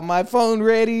freaking got my phone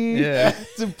ready Yeah.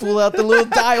 to pull out the little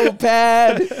dial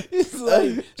pad.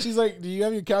 She's like, do you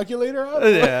have your calculator out?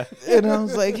 Yeah. And I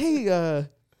was like, hey,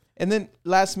 and then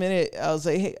last minute, I was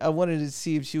like, hey, I wanted to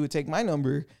see if she would take my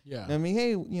number. Yeah. I mean,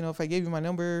 hey, you know, if I gave you my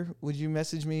number, would you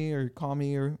message me or call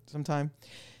me or sometime?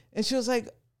 And she was like,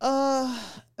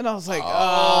 and I was like,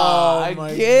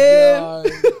 again.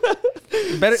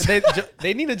 Better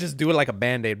they need to just do it like a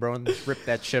Band-Aid, bro, and just rip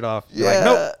that shit off. You're Yeah. like,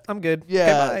 nope, I'm good.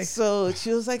 Yeah. Okay, bye. So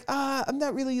she was like, I'm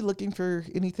not really looking for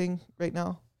anything right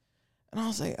now. And I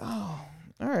was like, oh,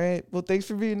 all right. Well, thanks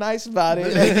for being nice about it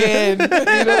again. You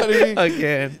know what I mean?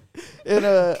 Again. And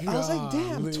I was like,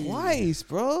 damn, Golly. twice,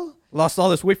 bro. Lost all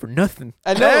this weight for nothing.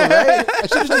 I know, right? I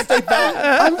should have just stayed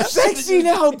back. I'm sexy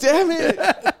now, damn it.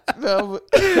 No,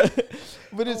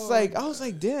 but it's like, I was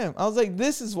like, damn. I was like,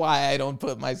 this is why I don't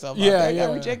put myself out Yeah, there. I yeah.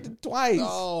 got rejected twice.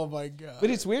 Oh my god.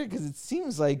 But it's weird because it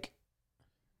seems like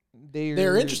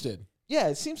they're interested. Yeah,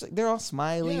 it seems like they're all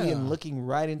smiling Yeah. and looking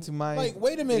right into my. Like,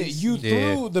 wait a minute, you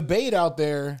Yeah. threw the bait out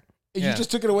there and Yeah. you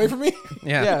just took it away from me?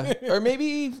 Yeah. Yeah. Or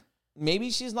maybe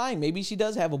she's lying. Maybe she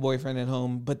does have a boyfriend at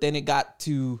home, but then it got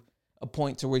to a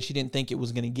point to where she didn't think it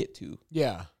was going to get to.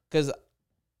 Yeah. Because,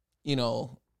 you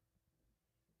know,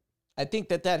 I think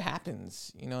that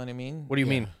happens. You know what I mean? What do you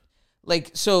Yeah. mean?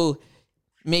 Like, so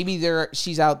maybe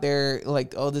she's out there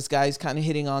like, oh, this guy's kind of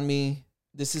hitting on me.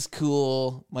 This is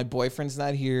cool. My boyfriend's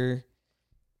not here.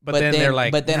 But then they're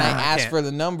like, but then nah, I asked can't. for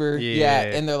the number. Yeah.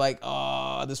 Yeah. And they're like,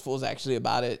 oh, this fool's actually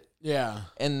about it. Yeah.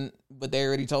 But they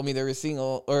already told me they were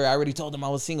single, or I already told them I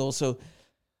was single. So,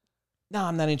 no,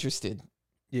 I'm not interested.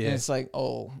 And Yeah. it's like,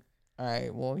 oh, all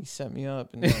right. Well, he set me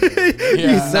up. And You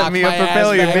Yeah. set me up for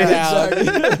failure,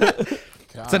 bitch.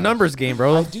 God. It's a numbers game,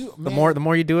 bro. I do, The man.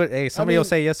 more you do it, hey, somebody will mean-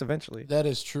 say yes eventually. That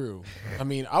is true. I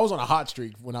mean, I was on a hot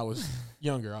streak when I was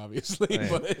younger, obviously, Right.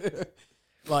 but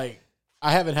like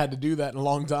I haven't had to do that in a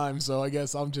long time, so I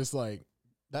guess I'm just like,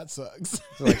 that sucks.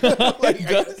 Like- like,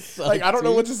 does suck, like, I don't know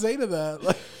dude. what to say to that.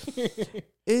 Like,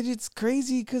 It's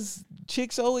crazy because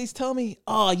chicks always tell me,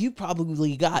 oh, you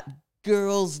probably got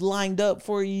girls lined up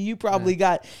for you. You probably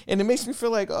got, and it makes me feel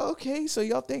like, oh, okay, so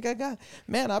y'all think I got,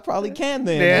 man, I probably can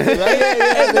then. Yeah.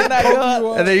 Right? And then I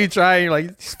go, And then you try and you're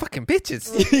like, these fucking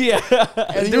bitches. yeah.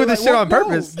 and doing you're this like, shit well, on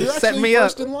purpose. You're Set actually me up.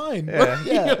 first in line. Yeah.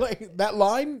 Yeah. You're like, that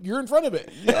line, you're in front of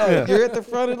it. Yeah, you're at the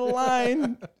front of the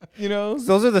line, you know?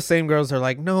 Those are the same girls that are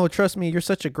like, no, trust me, you're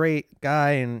such a great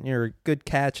guy and you're a good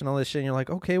catch and all this shit. And you're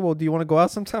like, okay, well, do you want to go out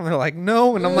sometime? They're like,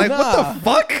 no. And I'm like, Nah. what the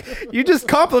fuck? You just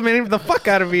complimented the fuck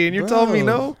out of me and you're telling me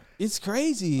Bro, no? It's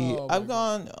crazy. Oh, my I've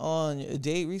gone on a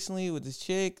date recently with this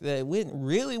chick that went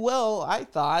really well, I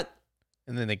thought,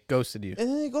 And then they ghosted you. and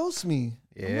then it ghosts me.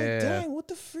 I'm like, Yeah. dang, what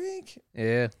the freak?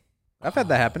 Yeah. I've had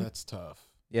that happen. That's tough.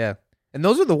 Yeah. And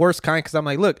those are the worst kind because I'm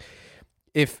like, look,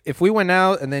 if we went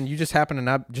out and then you just happen to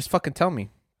not, just fucking tell me.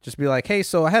 Just be like, hey,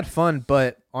 so I had fun,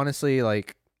 but honestly,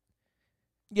 like,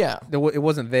 Yeah. it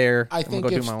wasn't there. I I'm gonna think go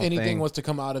do if my own anything thing. was to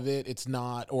come out of it, it's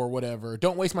not or whatever.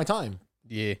 Don't waste my time.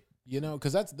 Yeah. You know,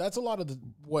 because that's a lot of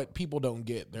what people don't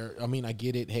get. I mean, I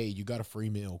get it. Hey, you got a free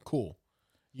meal. Cool.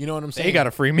 You know what I'm saying? They got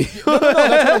a free meal. no,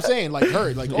 that's what I'm saying. Like,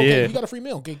 her, like, okay, Yeah. you got a free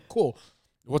meal. Okay, cool.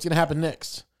 What's gonna happen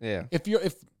next? Yeah. If you're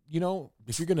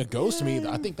gonna ghost me,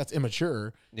 I think that's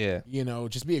immature. Yeah. You know,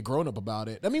 just be a grown up about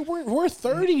it. I mean, we're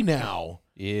 30 now.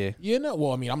 Yeah. You know,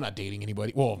 well, I mean, I'm not dating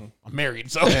anybody. Well, I'm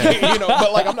married, so you know,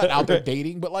 but like, I'm not out there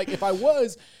dating. But like, if I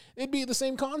was, it'd be the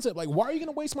same concept. Like, why are you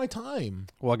gonna waste my time?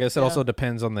 Well, I guess it also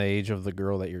depends on the age of the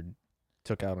girl that you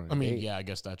took out on a I mean, date. yeah, I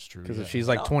guess that's true. Because yeah. if she's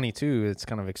like 22, it's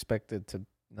kind of expected to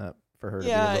not for her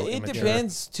Yeah, to be a little it immature.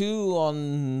 depends too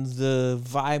on the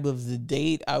vibe of the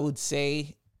date, I would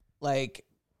say. Like,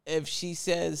 if she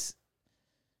says,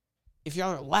 if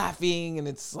y'all are laughing and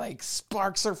it's like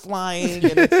sparks are flying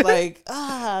and it's like,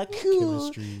 cool,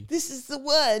 Chemistry. this is the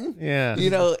one, Yeah. you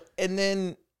know, and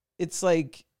then it's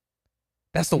like,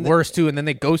 That's the worst too. And then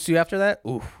they ghost you after that.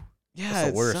 Ooh. yeah, That's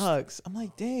it the worst. sucks. I'm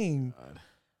like, dang,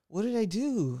 what did I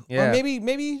do? Yeah. Or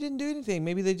maybe you didn't do anything.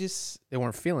 Maybe they just, They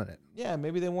weren't feeling it. yeah,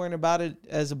 maybe they weren't about it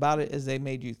as they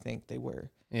made you think they were.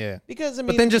 Yeah. Because I mean,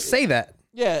 But then just say that.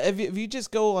 yeah, if you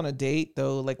just go on a date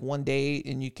though, like one date,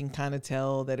 and you can kind of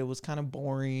tell that it was kind of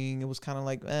boring. It was kind of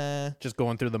like, Just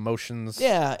going through the motions.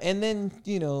 yeah, and then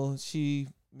you know she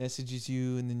messages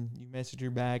you, and then you message her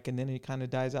back, and then it kind of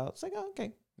dies out. It's like, oh,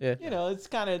 okay, Yeah. you know, it's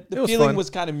kind of It the was feeling fun. was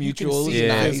kind of You can mutual. It was see it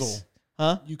nice, fizzle.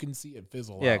 huh? You can see it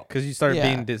fizzle Yeah. out. Because you started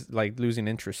Yeah. being like losing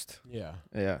interest. Yeah.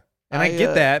 Yeah. And I I,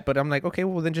 get that, but I'm like, okay,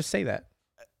 well then just say that.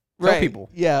 Tell Right. people.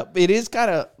 Yeah, it is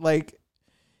kind of like,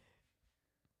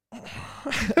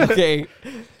 okay,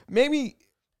 maybe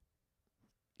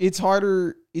it's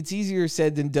harder. It's easier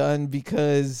said than done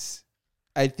because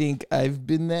I think I've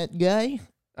been that guy.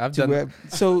 I've to done. where-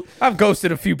 so I've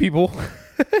ghosted a few people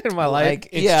in my life. like,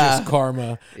 It's yeah, just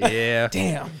karma. Yeah.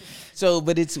 damn. So,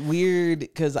 but it's weird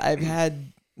because I've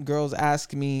had girls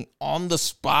ask me on the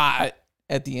spot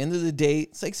at the end of the date.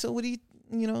 It's like, so what do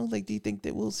you know, like, do you think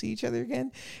that we'll see each other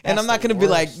again? And That's I'm not the going to be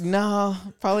like, worst. no,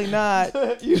 probably not.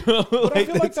 You know, But I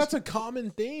feel like that's a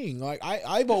common thing. Like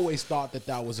I've always thought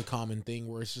that was a common thing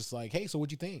where it's just like, hey, so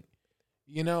what'd you think?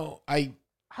 You know, I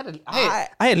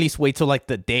at least wait till like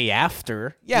the day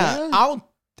after. yeah, Yeah.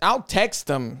 I'll text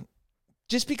them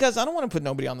just because I don't want to put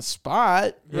nobody on the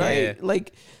spot, right? Yeah.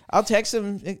 Like, I'll text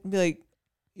them and be like,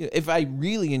 if I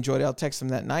really enjoyed it, I'll text them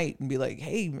that night and be like,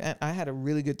 hey, man, I had a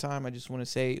really good time. I just want to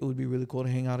say it would be really cool to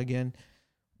hang out again,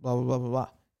 blah, blah, blah, blah, blah.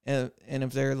 And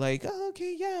if they're like, oh,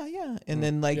 okay, yeah. And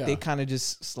then, like, Yeah. they kind of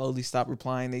just slowly stop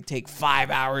replying. They take 5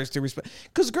 hours to respond.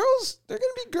 Because girls, they're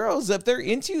going to be girls. If they're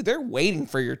into you, they're waiting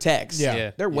for your text. Yeah.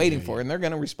 Yeah. They're Yeah, waiting yeah, for yeah. it, and they're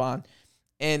going to respond.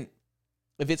 And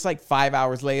if it's like 5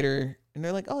 hours later, and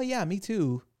they're like, oh, yeah, me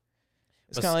too.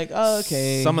 It's But kind of like, oh,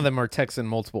 okay. Some of them are texting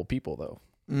multiple people though.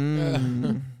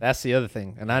 Mm. That's the other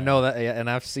thing, and I know that, and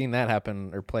I've seen that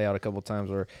happen or play out a couple times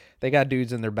where they got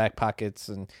dudes in their back pockets,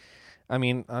 and I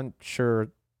mean, I'm sure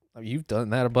you've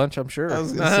done that a bunch. I'm sure. I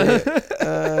was gonna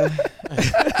say,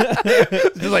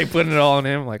 Just like putting it all on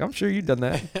him. Like I'm sure you've done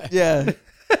that. yeah.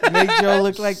 Make Joe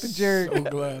look like the jerk. so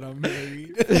glad I'm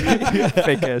married.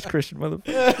 Fake ass Christian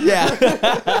motherfucker.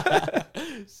 Yeah.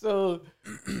 So,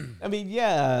 I mean,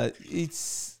 yeah,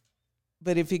 it's,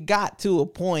 but if it got to a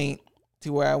point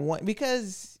to where I want,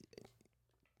 because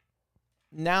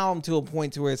now I'm to a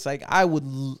point to where it's like, I would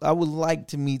like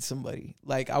to meet somebody.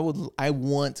 Like I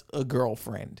want a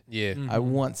girlfriend. Yeah. I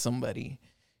want somebody.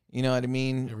 You know what I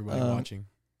mean? Everybody watching.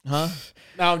 Huh?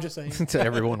 No, I'm just saying. To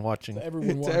everyone watching. To everyone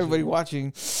To watching. everybody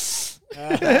watching.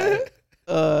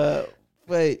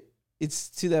 But it's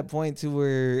to that point to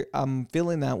where I'm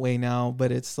feeling that way now,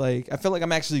 but it's like I feel like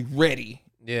I'm actually ready.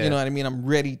 Yeah. You know what I mean? I'm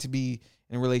ready to be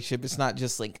in a relationship. It's not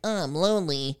just like, oh, I'm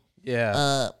lonely,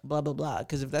 Yeah. blah blah blah.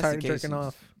 Because if that's Tired the of case, jerking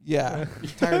off. yeah,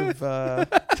 tired of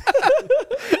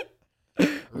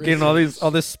I'm getting all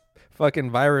this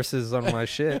fucking viruses on my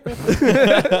shit.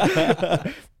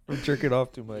 I'm jerking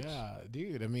off too much. Yeah,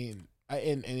 dude. I mean,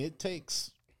 and it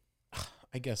takes,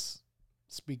 I guess,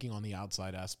 speaking on the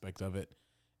outside aspect of it,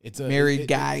 it's a Married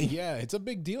guy. Yeah, it's a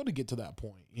big deal to get to that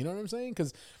point. You know what I'm saying?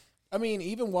 Because, I mean,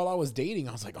 even while I was dating,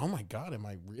 I was like, oh my God, am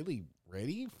I really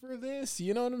ready for this?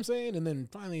 You know what I'm saying? And then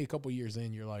finally, a couple years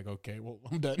in, you're like, okay, well,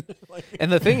 I'm done. Like,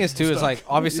 And the thing is too is like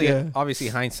obviously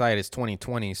Yeah. hindsight is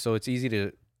 2020, so it's easy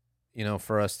to, you know,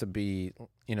 for us to be,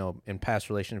 you know, in past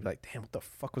relationships like, damn, what the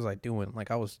fuck was I doing? Like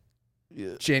I was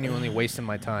genuinely wasting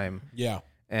my time, yeah,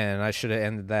 and I should have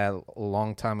ended that a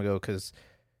long time ago because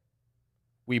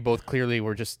we both clearly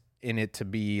were just in it to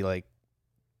be like,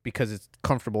 because it's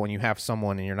comfortable and you have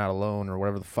someone and you're not alone or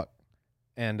whatever the fuck.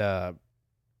 And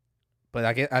but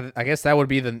I guess that would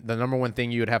be the number one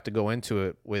thing you would have to go into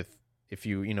it with if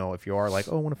you are like,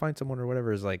 oh, I want to find someone or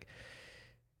whatever, is like,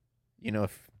 you know,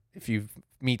 if you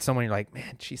meet someone, you're like,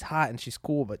 man, she's hot and she's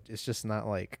cool, but it's just not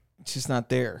like, it's just not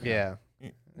there. yeah.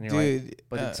 And you're like, Dude,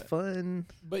 but it's fun.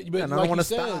 but And I don't like wanna you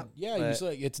said, stop, yeah, you but-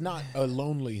 said it's not a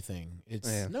lonely thing. It's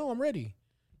Yeah. no, I'm ready.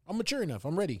 I'm mature enough.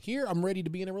 I'm ready. Here, I'm ready to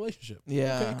be in a relationship.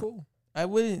 Yeah. Okay, cool. I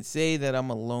wouldn't say that I'm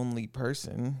a lonely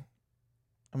person.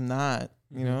 I'm not,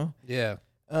 you know? Yeah.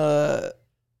 But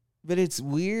it's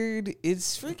weird.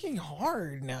 It's freaking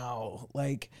hard now.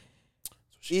 Like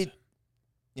it.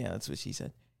 Yeah, that's what she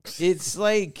said. It's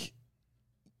like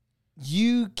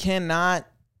you cannot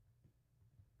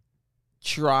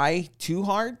try too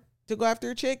hard to go after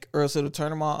a chick, or else it'll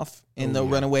turn them off and Oh, they'll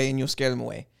yeah. run away and you'll scare them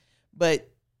away. But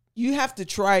you have to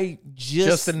try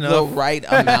just the enough. right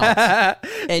amount.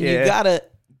 And you Yeah. gotta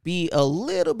be a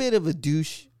little bit of a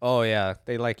douche. Oh yeah,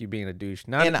 they like you being a douche.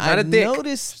 Not And not a I've dick.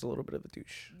 noticed, Just a little bit of a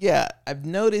douche. yeah, I've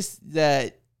noticed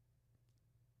that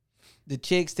the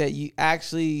chicks that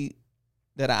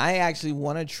I actually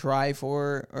want to try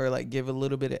for or like give a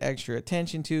little bit of extra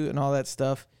attention to and all that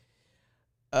stuff,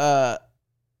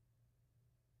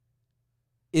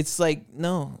 it's like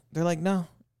no. They're like no.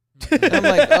 And I'm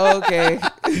like, oh, okay,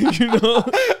 you know.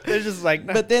 They're just like,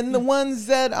 But then the ones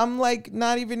that I'm like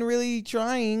not even really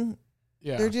trying,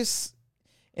 Yeah. they're just,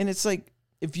 and it's like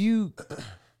if you,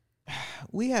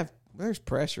 there's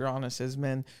pressure on us as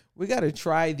men. We got to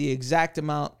try the exact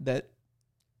amount that,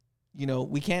 you know,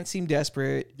 we can't seem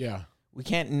desperate. Yeah. We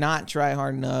can't not try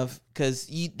hard enough because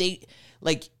you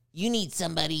need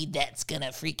somebody that's gonna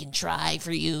freaking try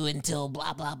for you until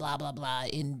blah blah blah blah blah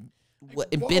and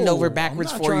and bend Whoa, over I'm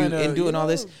backwards not for you trying to, and doing all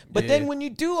this. know. But Yeah. then when you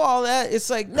do all that, it's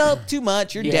like, nope, too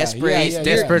much. You're Yeah, desperate. yeah, You're-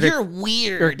 desperate. You're Or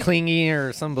weird. clingy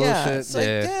or some bullshit. Yeah, it's like,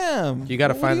 damn. You got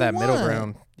to what find do you that middle want?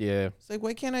 ground. Yeah, It's like,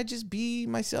 why can't I just be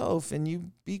myself and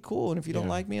you be cool? And if you don't Yeah.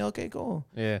 like me, okay, cool.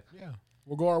 yeah. Yeah.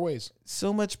 We'll go our ways.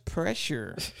 So much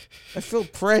pressure. I feel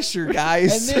pressure,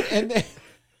 guys. And then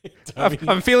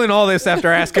I'm feeling all this after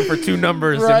asking for 2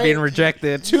 numbers Right. and being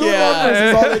rejected. two Yeah. numbers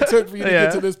is all it took for you to Yeah.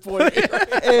 get to this point.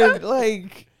 And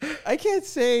like, I can't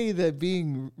say that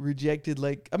being rejected,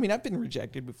 like, I mean, I've been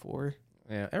rejected before.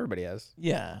 Yeah, everybody has.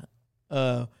 Yeah.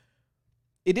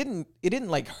 It didn't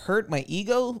like hurt my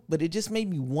ego, but it just made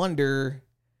me wonder,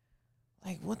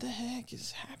 like, what the heck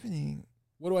is happening?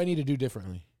 What do I need to do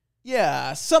differently?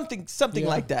 Yeah, something Yeah.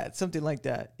 like that. Something like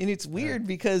that. And it's weird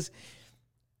because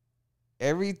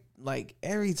every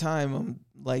time I'm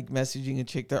like messaging a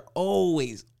chick, they're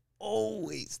always,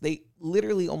 they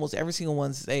literally almost every single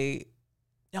one say,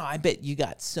 no, I bet you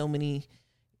got so many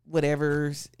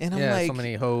whatevers. And I'm Yeah, like, so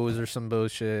many hoes or some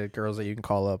bullshit girls that you can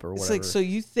call up or it's whatever. like, so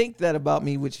you think that about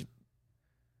me, which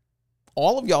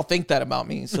all of y'all think that about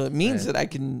me. So it means Right. that I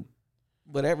can,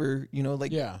 whatever, you know,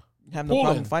 like Yeah. have no Pull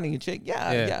problem in. finding a chick.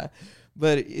 Yeah, Yeah. yeah.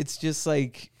 But it's just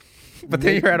like, but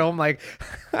then you're at home like,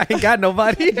 I ain't got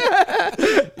nobody.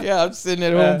 yeah, I'm sitting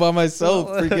at home by myself,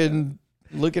 freaking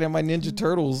looking at my Ninja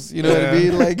Turtles. You know what I Yeah.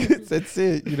 mean? Like, that's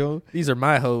it, you know? These are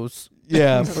my hoes.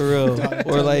 Yeah, for real. Time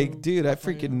Or to like, dude, I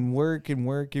freaking work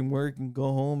and go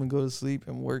home and go to sleep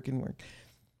and work.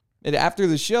 And after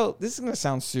the show, this is going to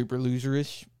sound super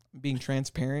loserish, being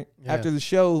transparent. Yeah. After the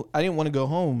show, I didn't want to go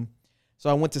home. So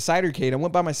I went to Cidercade. I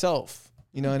went by myself.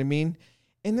 You know what I mean?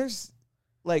 And there's,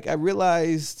 like, I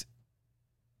realized,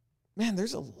 man,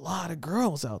 there's a lot of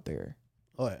girls out there.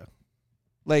 Oh yeah.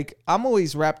 Like, I'm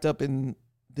always wrapped up in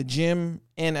the gym,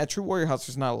 and at True Warrior House,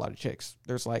 there's not a lot of chicks.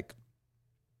 There's like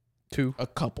 2. a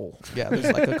couple. Yeah,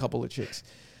 there's like a couple of chicks.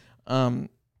 And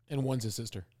one's his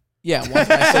sister. Yeah, one's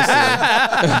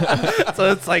my sister.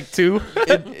 So it's like 2,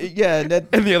 Yeah, that,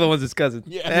 and the other one's his cousin.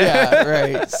 yeah,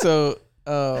 right. So,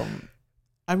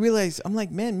 I realized, I'm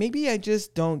like, man, maybe I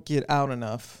just don't get out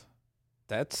enough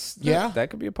That's Yeah. That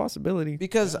could be a possibility.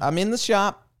 because I'm in the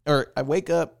shop, or I wake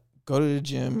up, go to the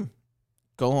gym,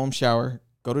 go home, shower,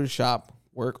 go to the shop,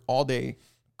 work all day,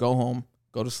 go home,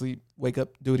 go to sleep, wake up,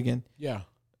 do it again. Yeah.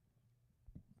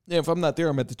 Yeah, if I'm not there,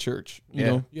 I'm at the church. You Yeah.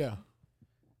 know. Yeah.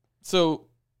 So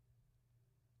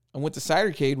I went to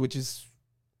Cidercade, which is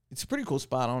it's a pretty cool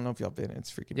spot. I don't know if y'all been.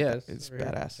 It's freaking Yeah, it's right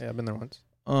here. badass. Yeah, I've been there once.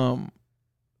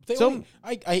 They So- only,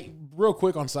 I real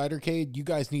quick on Cidercade, you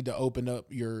guys need to open up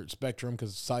your spectrum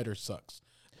because cider sucks.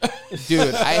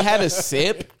 Dude, I had a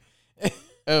sip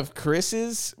of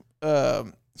Chris's. So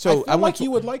I feel I went like to,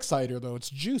 you would like cider though. It's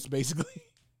juice basically.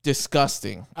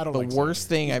 disgusting. I don't the like worst cider.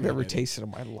 thing You I've know ever that. tasted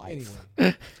in my life.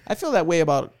 Anyway. I feel that way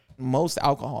about most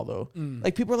alcohol though. Mm.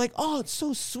 Like people are like, "Oh, it's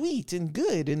so sweet and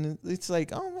good," and it's like,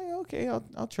 "Oh, man, okay,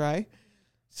 I'll try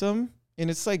some,"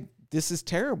 and it's like, this is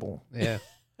terrible. Yeah.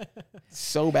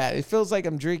 So bad. It feels like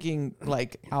I'm drinking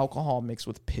like alcohol mixed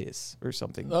with piss or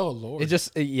something. Oh Lord. It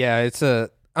just yeah, it's a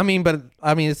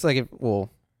it's like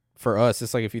for us,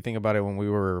 it's like if you think about it when we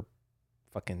were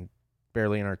fucking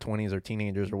barely in our 20s or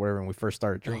teenagers or whatever and we first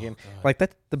started drinking. Oh, God. Like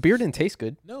that the beer didn't taste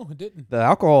good. No, it didn't. The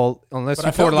alcohol, unless But you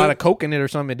I poured a felt lot good. of Coke in it or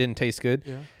something, it didn't taste good.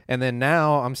 Yeah. And then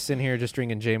now I'm sitting here just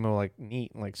drinking JMO like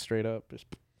neat, like straight up.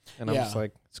 And I'm Yeah. just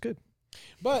like, it's good.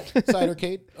 But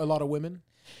Cidercade, a lot of women.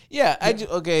 Yeah,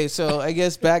 okay, so I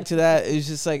guess back to that is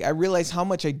just like I realized how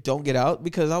much I don't get out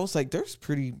because I was like, there's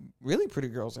really pretty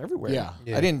girls everywhere. Yeah.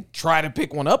 I didn't try to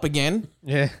pick one up again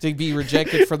Yeah. to be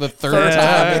rejected for the third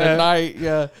time in a night.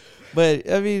 Yeah, but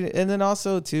I mean, and then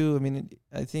also too, I mean,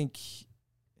 I think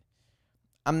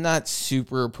I'm not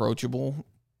super approachable.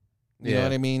 You know Yeah.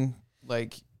 what I mean?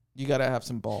 Like You gotta have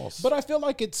some balls. But I feel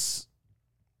like it's,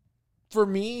 for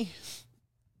me,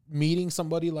 meeting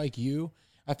somebody like you,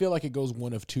 I feel like it goes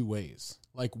one of two ways.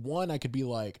 Like, one, I could be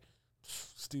like,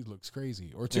 this dude looks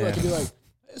crazy. Or two, I could be like,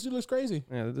 this dude looks crazy.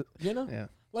 Yeah. You know? Yeah.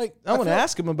 Like, I want to feel-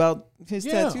 ask him about his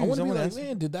tattoos. I want to be wanna like, ask him.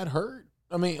 man, did that hurt?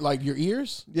 I mean, like, your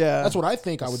ears? Yeah. That's what I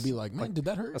think I would be like, man, did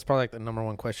that hurt? That's probably like the number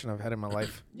one question I've had in my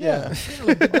life. Yeah.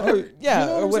 Like, did that hurt? Or, You yeah,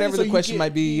 know what or I'm whatever saying? the So you question get-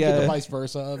 might be. you get the vice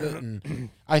versa of it. And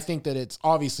I think that it's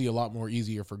obviously a lot more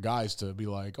easier for guys to be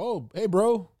like, oh, hey,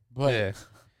 bro. But Yeah.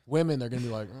 women, they're going to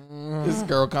be like, This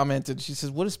girl commented. She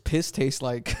says, "What does piss taste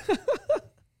like?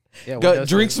 Yeah. what Go, does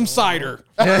drink it? some cider.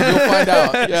 You'll find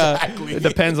out." Yeah, exactly. It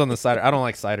depends on the cider. I don't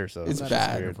like cider, so It's Not bad.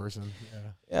 a cider person. Yeah.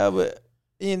 yeah, but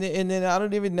and then I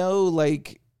don't even know.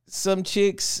 Like some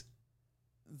chicks,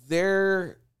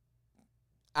 they're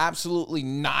absolutely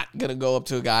not gonna go up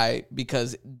to a guy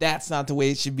because that's not the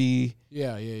way it should be.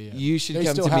 Yeah, yeah, yeah. You should They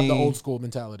come still to have me. the old school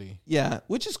mentality. Yeah,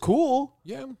 which is cool,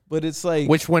 Yeah. but it's like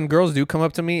Which when girls do come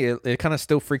up to me, it kind of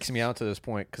still freaks me out to this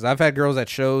point because I've had girls at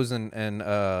shows and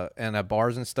at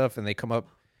bars and stuff, and they come up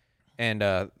and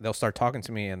they'll start talking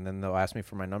to me, and then they'll ask me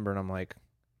for my number, and I'm like,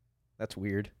 that's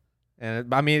weird. And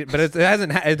it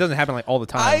doesn't happen like all the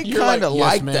time. I You're kind of like, yes,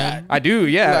 like man. that. I do,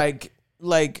 yeah.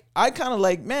 Like I kind of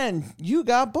like, man, you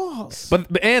got balls. but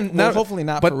well, not, hopefully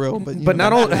not but, for real. But you but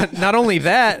know. not only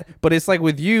that, but it's like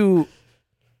with you.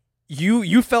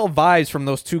 You felt vibes from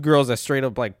those two girls that straight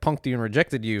up like punked you and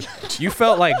rejected you. You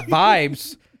felt like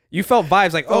vibes. You felt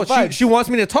vibes like, oh, vibes. she wants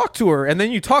me to talk to her, and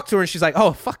then you talk to her, and she's like,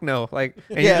 oh, fuck no, like,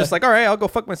 and Yeah. you're just like, all right, I'll go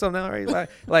fuck myself now, all right,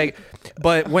 like,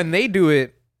 but when they do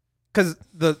it, because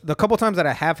the couple times that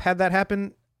I have had that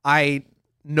happen, I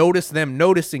notice them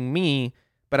noticing me,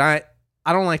 but I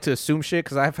don't like to assume shit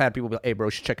because I've had people be like, hey, bro,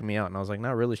 she's checking me out, and I was like,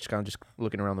 not really, she's kind of just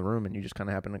looking around the room, and you just kind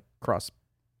of happen to cross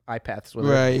eye paths with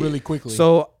her. right? Really quickly.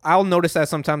 So I'll notice that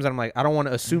sometimes and I'm like, I don't want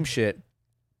to assume shit.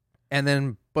 And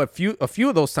then, but a few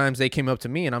of those times they came up to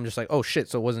me and I'm just like, oh shit.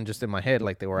 So it wasn't just in my head.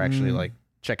 Like they were actually like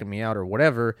checking me out or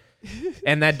whatever.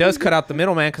 And that does cut out the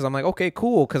middleman. Cause I'm like, okay,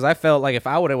 cool. Cause I felt like if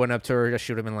I would have went up to her,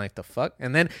 she would have been like, the fuck.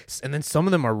 And then some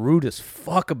of them are rude as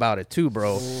fuck about it too,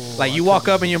 bro. Like you walk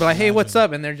up and you're like, hey, what's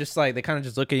up? And they're just like, they kind of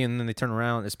just look at you and then they turn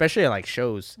around, especially at like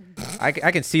shows. I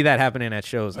can see that happening at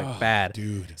shows like bad.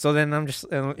 dude. So then I'm just,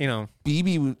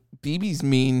 BB's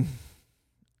mean.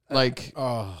 Like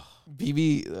Oh,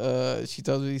 BB, she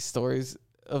tells me these stories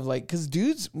of like, cause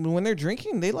dudes when they're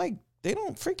drinking, they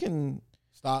don't freaking.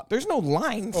 stop. There's no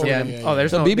line for Oh, yeah. them. yeah, Oh,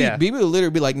 there's So no, BB, yeah. BB will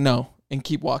literally be like, no, and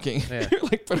keep walking. Yeah.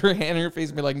 Like put her hand in her face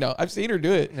and be like, no. I've seen her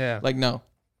do it. Yeah. Like, no,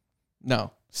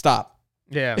 stop.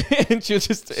 Yeah. And she'll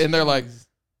just, and they're like,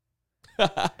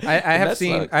 I've That's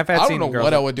seen, like- I've had I seen don't know girls what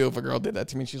that- I would do if a girl did that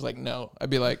to me. She's like, no. I'd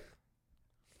be like,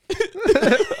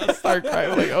 I'd start crying.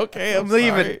 Like, okay, I'm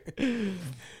Leave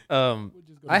sorry.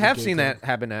 I have seen that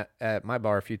happen at my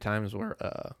bar a few times where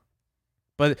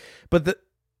but the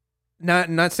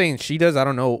not saying she does, I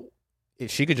don't know if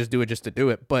she could just do it just to do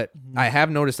it, but I have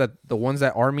noticed that the ones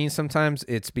that are mean sometimes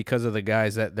it's because of the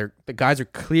guys that the guys are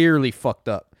clearly fucked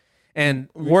up. And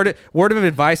word of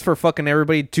advice for fucking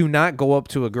everybody, do not go up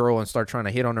to a girl and start trying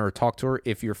to hit on her or talk to her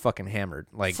if you're fucking hammered.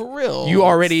 Like For real. you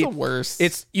already It's the worst.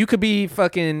 It's you could be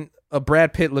fucking a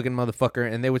Brad Pitt looking motherfucker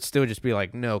and they would still just be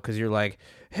like no because you're like,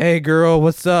 hey girl,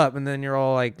 what's up? And then you're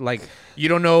all like you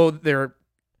don't know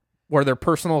where their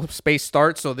personal space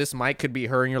starts, so this mic could be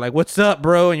her and you're like, what's up,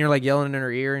 bro? And you're like yelling in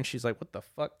her ear and she's like, what the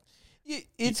fuck?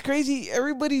 It's crazy.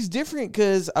 Everybody's different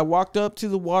because I walked up to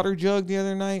the water jug the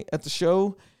other night at the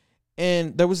show,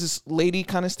 and there was this lady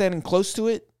kind of standing close to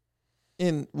it,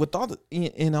 and with all the,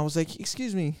 and I was like,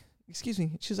 excuse me.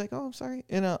 She's like, oh, I'm sorry,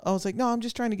 and I was like, no, I'm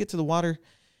just trying to get to the water.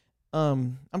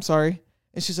 I'm sorry,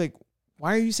 and she's like,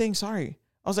 why are you saying sorry?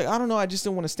 I was like, I don't know, I just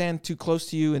didn't want to stand too close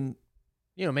to you and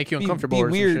Make you be uncomfortable or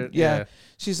some weird. shit. Yeah.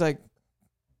 She's like,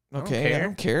 okay, I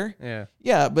don't care. Yeah.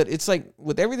 Yeah, but it's like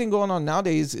with everything going on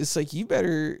nowadays, it's like you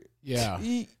better. Yeah.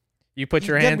 You put You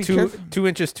your gotta hand be two careful. 2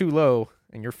 inches too low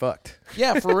and you're fucked.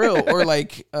 Yeah, for real. Or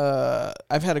like,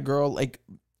 I've had a girl like,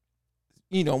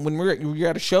 when you're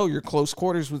at a show, you're close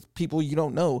quarters with people you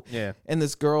don't know. Yeah. And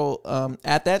this girl,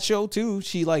 at that show too,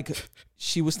 she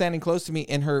was standing close to me,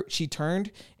 and she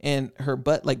turned and her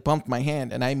butt like bumped my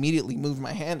hand, and I immediately moved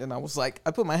my hand, and I was like,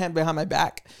 I put my hand behind my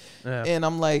back, Yeah. and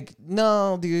I'm like,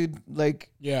 no, dude, like,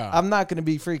 Yeah. I'm not gonna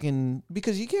be freaking,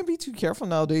 because you can't be too careful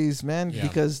nowadays, man. Yeah.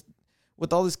 Because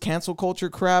with all this cancel culture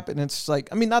crap, and it's like,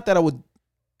 I mean, not that I would,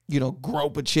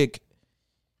 grope a chick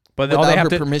But without all they have her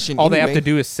to permission. all they have anyway. to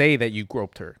do is say that you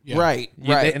groped her. Yeah. Right,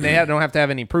 You- right. and they don't have to have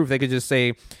any proof. They could just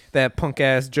say that punk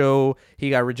ass Joe, he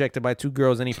got rejected by 2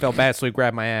 girls and he felt bad, so he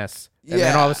grabbed my ass. And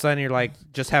then all of a sudden you're like,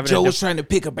 just having Joe a was trying to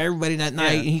pick up everybody that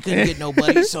night and he couldn't get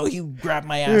nobody, so he grabbed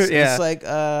my ass. And Yeah. It's like,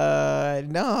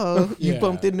 no, you Yeah.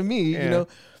 bumped into me, Yeah. you know.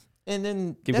 And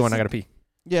then keep that's going. I the- gotta pee.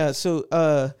 Yeah,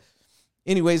 so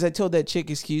anyways, I told that chick,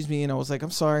 excuse me, and I was like,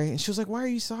 I'm sorry. And she was like, why are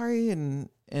you sorry? And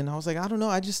I was like, I don't know,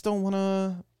 I just don't want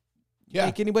to Yeah.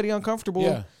 make anybody uncomfortable.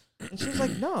 Yeah. And she was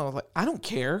like, no, like, I don't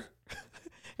care.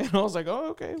 And I was like, oh,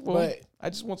 okay, well, But I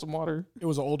just want some water. it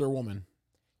was an older woman.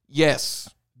 Yes.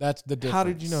 That's the difference. How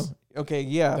did you know? Okay,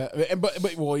 yeah.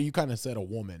 But well, you kind of said a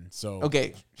woman. So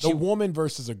Okay. the woman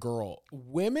versus a girl.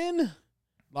 Women,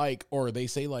 like, or they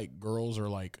say like girls are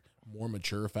like more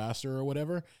mature faster or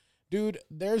whatever. Dude,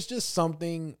 there's just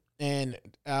something, and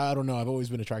I don't know. I've always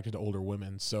been attracted to older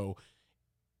women. So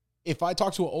if I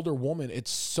talk to an older woman,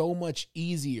 it's so much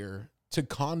easier to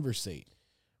conversate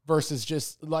versus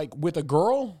just like with a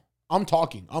girl. I'm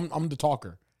talking. I'm the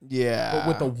talker. Yeah. But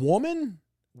with a woman,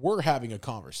 we're having a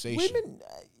conversation. women,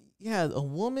 yeah, a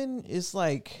woman is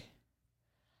like,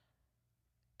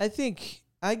 I think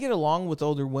I get along with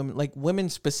older women, like women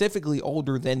specifically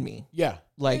older than me, Yeah.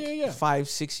 like yeah.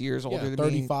 5-6 years older than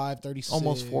 35, 36.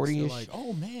 almost 40-ish. They're like,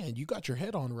 oh man, you got your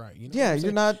head on right. You know me. what Yeah, I'm you're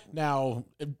saying? not. Now,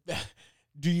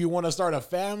 do you want to start a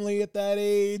family at that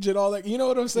age and all that? You know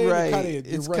what I'm saying? Right. It's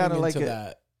It's kind kinda of like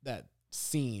like that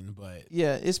scene, but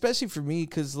Yeah, especially for me,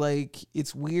 because like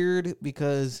it's weird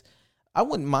because I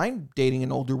wouldn't mind dating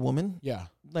an older woman. yeah,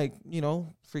 Like, you know,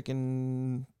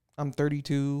 freaking, I'm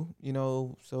 32, you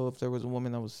know, so if there was a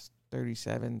woman that was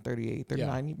 37, 38,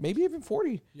 39, maybe even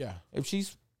 40, yeah. if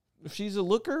she's a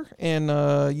looker and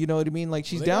you know what I mean, like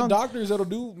she's Well, they got down. doctors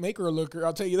that'll make her a looker.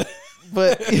 I'll tell you that.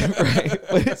 But right,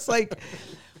 but it's like,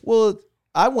 well,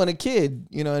 I want a kid,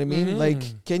 you know what I mean? Mhm.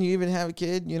 Like, can you even have a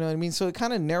kid? You know what I mean? So it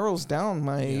kind of narrows down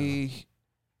my We're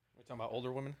talking about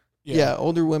older women. yeah,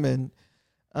 older women.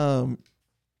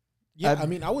 Yeah. I've- I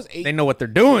mean, I was 8. They know what they're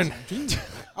doing. Dude,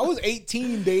 I was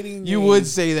 18 dating. You a- would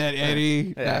say that,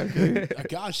 Eddie. Yeah. Nah, okay.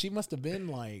 Gosh, she must have been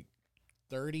like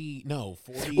 30. No,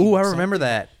 40. Ooh, I remember something.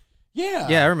 that. Yeah.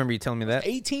 Yeah, I remember you telling me that.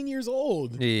 18 years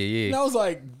old. Yeah, yeah. And I was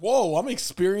like, whoa, I'm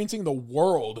experiencing the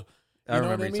world. You I know what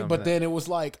remember I you mean? telling me But that. then it was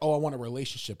like, oh, I want a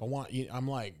relationship. I'm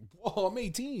like, whoa, I'm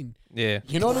 18. Yeah.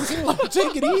 You know what I'm saying? Like,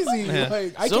 take it easy. Yeah.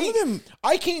 Like, Some of them,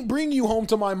 I can't bring you home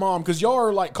to my mom because y'all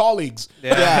are like colleagues.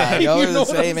 yeah, y'all You are know the what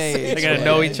I'm same saying? age. They gotta man.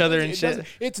 know each other and It shit. doesn't-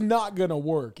 It's not gonna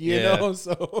work, you Yeah. know.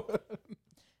 So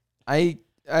I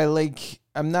like.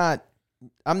 I'm not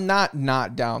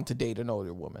down to date an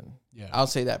older woman. yeah, I'll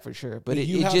say that for sure. But But it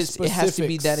you have just it has to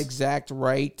be that specifics. exact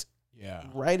right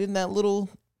in that little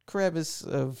crevice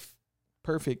of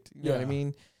perfect. You know what I Yeah.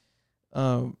 mean?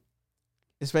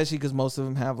 Especially because most of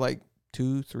them have like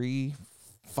 2, 3,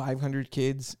 500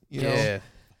 kids. You Yeah.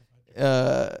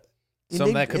 know. And Some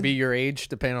they- that could and- be your age,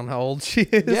 depending on how old she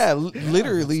is. Yeah,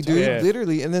 literally, it's dude, tough. Yeah.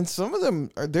 literally. And then some of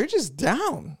them they're just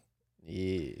down.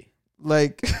 Yeah.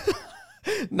 Like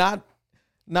not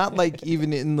like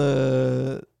even in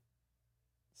the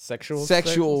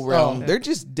Sexual realm. Oh. They're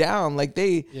just down. Like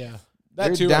yeah.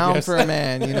 they're too, I down guess. for a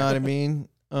man, you know what I mean?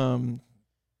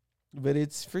 But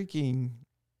it's freaking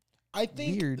I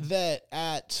think Weird.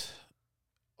 that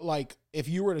like if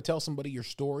you were to tell somebody your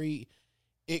story,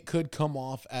 it could come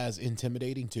off as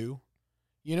intimidating too.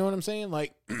 You know what I'm saying?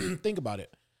 Like think about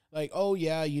it. Like, oh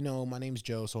yeah, you know, my name's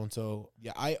Joe, so and so.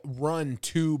 Yeah, I run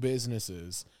 2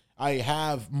 businesses. I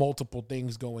have multiple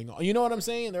things going on. You know what I'm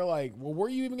saying? They're like, well, where are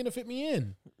you even gonna fit me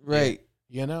in? right.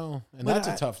 You know? And But that's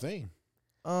a I- tough thing.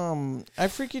 I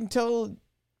freaking tell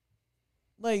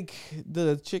like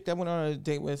the chick that I went on a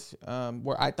date with,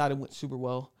 where I thought it went super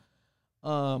well.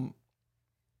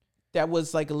 That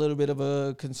was like a little bit of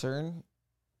a concern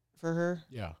for her.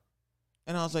 Yeah.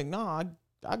 And I was like, no,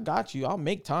 I got you. I'll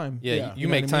make time. Yeah, Yeah. you You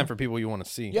know make what I time mean? for people you want to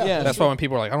see. Yeah, Yeah. That's sure. why when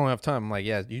people are like, I don't have time, I'm like,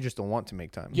 yeah, you just don't want to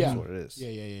make time. Yeah. That's what it is.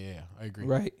 Yeah. I agree.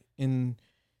 Right. And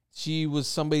she was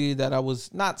somebody that I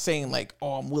was not saying like,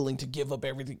 oh, I'm willing to give up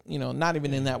everything, you know, not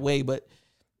even in that way, but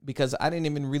because I didn't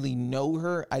even really know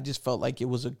her, I just felt like it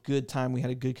was a good time. We had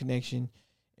a good connection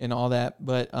and all that.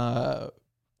 But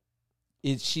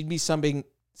she'd be somebody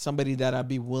that I'd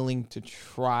be willing to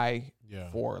try Yeah.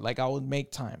 for. Like I would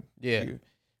make time. Yeah.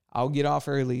 I'll get off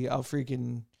early. I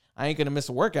ain't gonna miss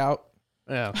a workout.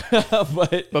 Yeah.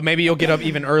 but But maybe you'll get up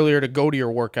even earlier to go to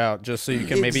your workout just so you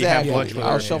can maybe have Exactly. lunch with her.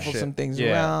 I'll and shuffle shit. some things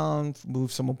Yeah. around,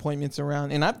 move some appointments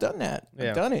around, and I've done that. Yeah.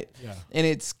 I've done it, Yeah. and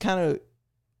it's kind of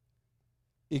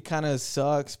it kind of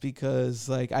sucks because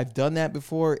like I've done that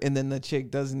before, and then the chick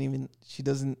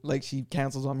she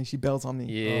cancels on me, she bails on me.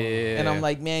 Yeah. And I'm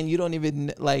like, man, you don't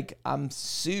even like, I'm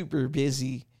super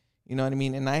busy. You know what I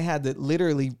mean? And I had to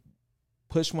literally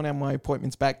push one of my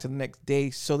appointments back to the next day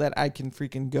so that I can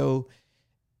freaking go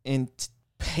and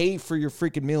pay for your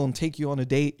freaking meal and take you on a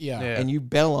date. Yeah. Yeah. And you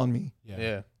bail on me.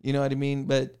 Yeah. You know what I mean?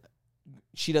 But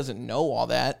she doesn't know all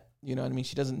that. You know what I mean?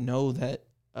 She doesn't know that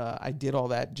I did all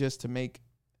that just to make.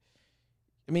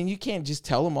 I mean, you can't just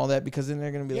tell them all that because then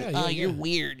they're going to be like, Oh, you're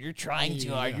weird. You're trying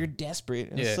too hard. Yeah. You're desperate.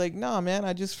 and Yeah. it's like, nah, man,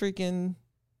 I just freaking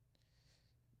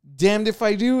damned if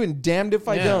I do and damned if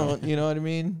I Yeah. don't. You know what I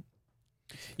mean?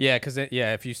 Yeah, because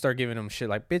if you start giving them shit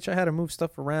like, bitch, I had to move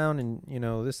stuff around and, you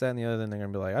know, this, that, and the other, then they're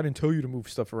going to be like, I didn't tell you to move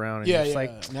stuff around. And Yeah, you're yeah.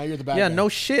 just like, Now you're the bad yeah, guy. no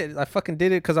shit. I fucking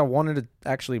did it because I wanted to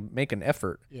actually make an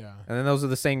effort. Yeah. And then those are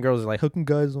the same girls that are like, how come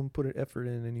guys don't put an effort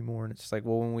in anymore? And it's just like,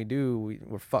 well, when we do,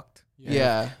 we're fucked.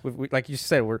 Yeah. We, like you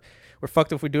said, we're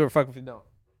fucked if we do, or fucked if we don't.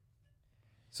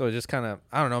 So it just kind of,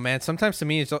 I don't know, man. Sometimes to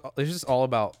me, it's just all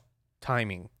about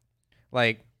timing.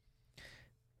 Like,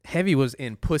 Heavy was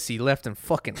in pussy left and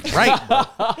fucking right,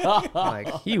 bro.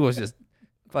 Like, he was just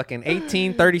fucking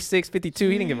 18, 36, 52.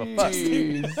 He didn't give a fuck.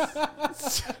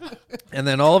 And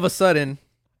then all of a sudden,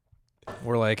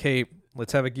 we're like, hey,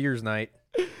 let's have a Gears night.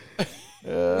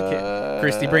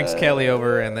 Christy brings Kelly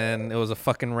over, and then it was a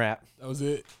fucking wrap. That was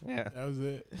it. Yeah. That was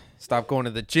it. Stop going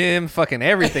to the gym, fucking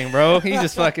everything, bro. He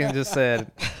just fucking just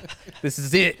said, this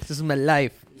is it. This is my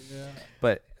life. Yeah.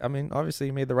 But, I mean, obviously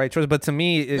he made the right choice. But to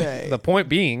me, Right. the point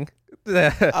being,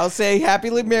 I'll say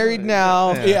happily married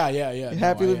now. Yeah. Yeah. No,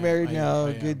 Happily I am. married I am. now. I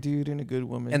A am. good dude and a good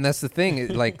woman. and that's the thing.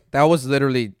 Like, that was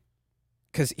literally,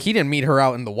 because he didn't meet her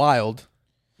out in the wild.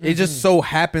 It just so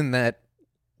happened that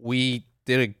we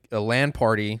did a LAN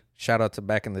party. Shout out to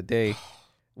back in the day.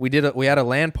 We had a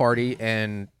LAN party,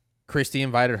 and Christy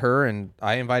invited her, and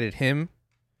I invited him,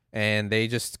 and they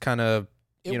just kind of,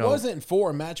 It you know, wasn't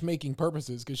for matchmaking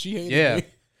purposes because she hated Yeah. me.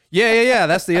 Yeah.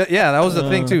 That's that was the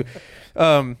thing too.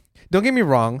 Don't get me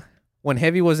wrong. When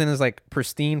Heavy was in his like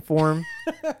pristine form,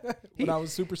 But I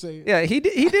was Super Saiyan. yeah, he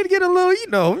did get a little, you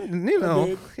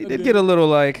know, he did get a little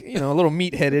like, you know, a little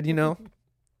meat headed, you know.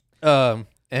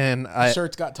 And I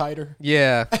Shirts got tighter.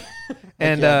 yeah,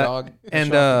 and yeah, dog. and,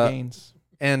 Show off the gains.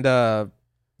 and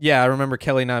yeah, I remember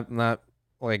Kelly not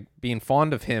like being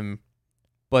fond of him,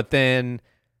 but then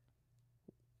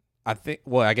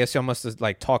I guess y'all must have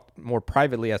like talked more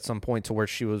privately at some point to where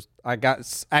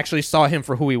actually saw him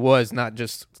for who he was, not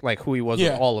just like who he was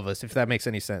Yeah. with all of us, if that makes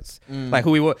any sense. Mm. Like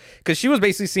who he was, because she was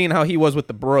basically seeing how he was with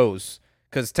the bros,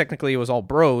 because technically it was all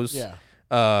bros. Yeah.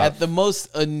 At the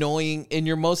most annoying, in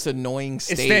your most annoying It's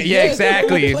state. yeah,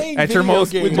 exactly. playing At your video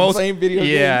most, games. most Playing video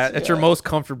yeah, games, at your most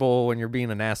comfortable when you're being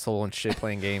an asshole and shit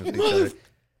playing games with each other.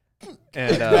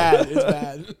 And Bad.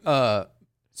 It's bad.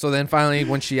 so then finally,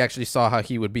 when she actually saw how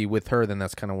he would be with her, then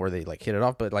that's kind of where they like hit it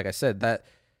off. But like I said,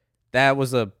 that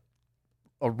was a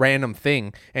random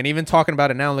thing. And even talking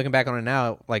about it now, looking back on it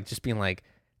now, like just being like,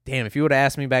 damn, if you would have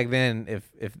asked me back then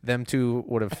if them two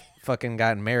would have fucking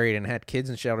gotten married and had kids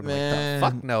and shit, I would have been like, Man. the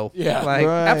fuck no. Yeah. Like,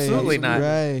 Right, absolutely not.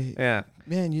 Right. Yeah.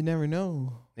 Man, you never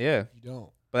know. Yeah. You don't.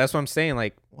 But that's what I'm saying.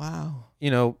 Like, Wow.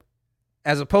 you know,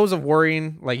 as opposed of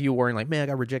worrying, like you worrying, like, man, I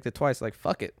got rejected twice. Like,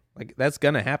 fuck it. Like, that's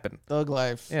going to happen. Thug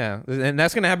life. Yeah. And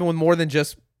that's going to happen with more than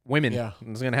just women. Yeah.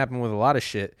 It's going to happen with a lot of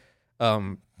shit.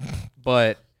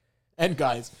 But, And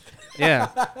guys. yeah.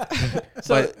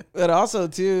 So, but also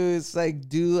too, it's like,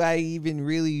 do I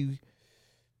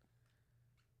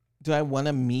want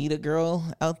to meet a girl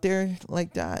out there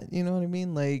like that? You know what I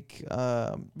mean? Like,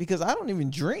 because I don't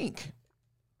even drink.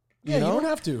 Yeah, you know? don't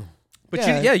have to. But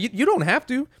Yeah. you don't have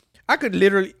to.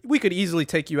 We could easily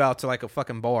take you out to like a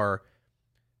fucking bar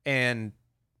and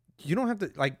you don't have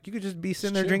to, like, you could just be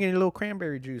sitting there chill. drinking a little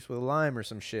cranberry juice with a lime or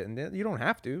some shit. And then you don't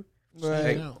have to. Right.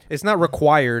 Hang out. It's not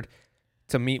required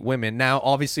to meet women. Now,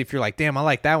 obviously, if you're like, damn, I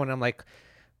like that one, I'm like,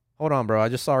 hold on, bro. I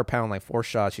just saw her pound like 4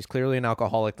 shots. She's clearly an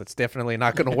alcoholic. That's definitely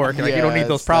not going to work. Like, you don't need Yeah,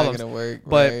 those it's not problems. gonna work,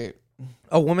 But- right.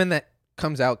 A woman that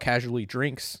comes out casually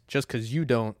drinks just because you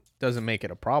don't doesn't make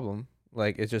it a problem.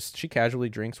 Like, it's just she casually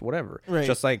drinks whatever. Right.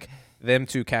 Just like them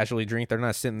two casually drink. They're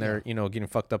not sitting there, you know, getting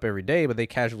fucked up every day, but they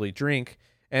casually drink.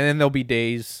 And then there'll be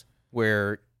days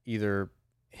where either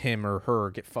him or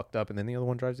her get fucked up and then the other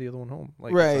one drives the other one home.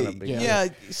 Like, it's not a Right. big Yeah. deal. Yeah.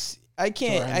 I our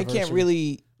can't anniversary.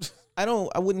 really,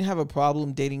 I wouldn't have a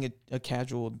problem dating a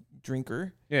casual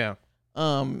drinker. Yeah.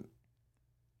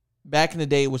 Back in the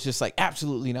day, it was just like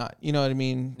absolutely not. You know what I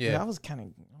mean? Yeah. I was kind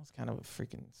of a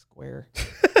freaking square.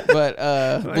 But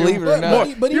believe it or But not,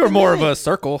 more- but you were even more of then- a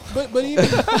circle. But even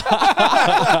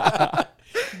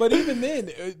but even even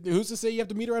then, who's to say you have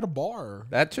to meet her at a bar?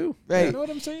 That too. Right. You know what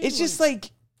I'm saying? It's just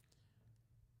like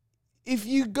if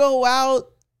you go out,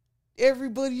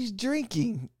 everybody's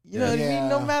drinking. You know what I mean?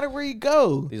 No Yeah. matter where you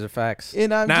go. These are facts.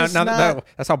 And I'm just not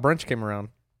that's how brunch came around.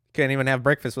 Can't even have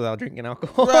breakfast without drinking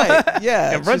alcohol. right.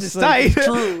 Yeah. And it's brunch just is like- tight.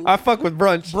 True. I fuck with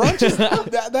brunch. brunch is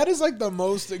that is like the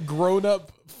most grown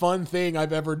up fun thing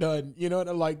I've ever done. You know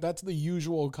what? Like that's the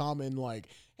usual common like,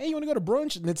 hey, you want to go to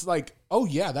brunch? And it's like, oh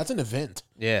yeah, that's an event.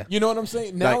 Yeah. You know what I'm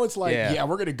saying? Now Like, it's like, yeah. yeah,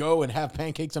 we're gonna go and have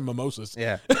pancakes and mimosas.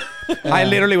 Yeah. I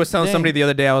literally was telling Dang. somebody the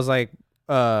other day, I was like,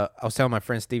 I was telling my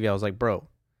friend Stevie, I was like, bro,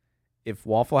 if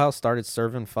Waffle House started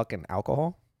serving fucking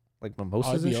alcohol, like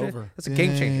mimosas it'd and be shit, over. that's a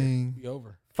game changer. Dang. Be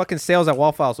over. Fucking sales at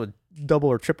Waffle House would double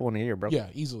or triple in a year, bro. Yeah,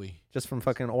 easily. Just from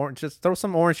fucking orange. Just throw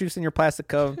some orange juice in your plastic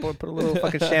cup, put a little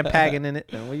fucking champagne in it,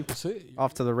 and we That's it.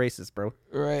 off to the races, bro.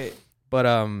 Right. But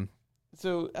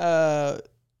So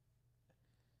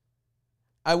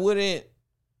I wouldn't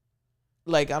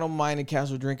like I don't mind a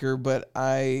casual drinker, but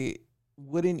I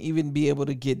wouldn't even be able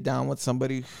to get down with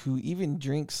somebody who even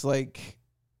drinks like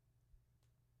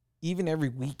even every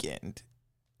weekend.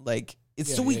 Like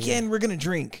it's Yeah, the yeah, weekend, we're gonna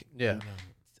drink. yeah.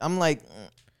 I'm like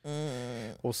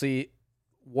We'll see.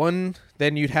 One,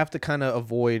 then you'd have to kind of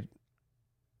avoid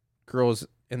girls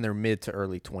in their mid to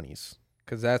early 20s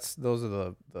because those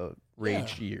are the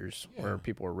rage years where Yeah.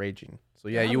 people are raging. So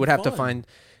They're yeah, you having would have to fun. find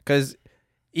because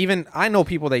even I know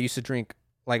people that used to drink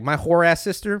like my whore ass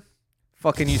sister,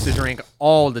 fucking used to drink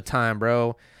all the time,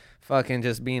 bro. Fucking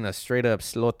just being a straight up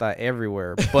slota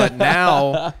everywhere. But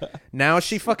now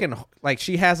she fucking like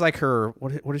she has like her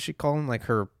what does she call them like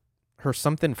her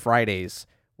something Fridays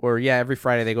where yeah every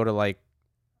Friday they go to like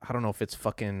I don't know if it's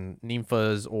fucking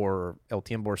Ninfas or El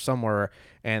Tiempo or somewhere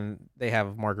and they have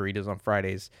margaritas on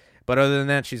Fridays. But other than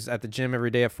that, she's at the gym every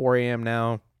day at 4 a.m.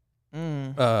 now.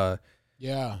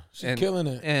 Yeah, she's And- killing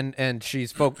it. And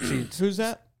she's who's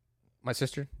that? my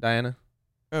sister Diana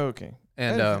Oh, okay.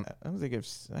 and I don't think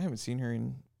I haven't seen her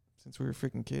since we were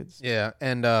freaking kids. yeah,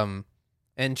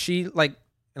 and she like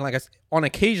on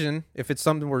occasion, if it's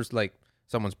something where it's like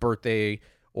someone's birthday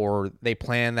or they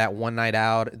plan that one night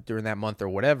out during that month or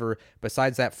whatever,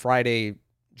 besides that Friday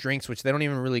drinks, which they don't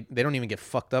even get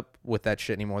fucked up with that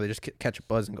shit anymore. They just catch a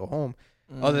buzz and go home.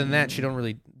 Other than that, she don't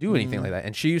really do anything like that.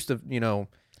 And she used to,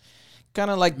 Kind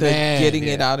of like the Man, getting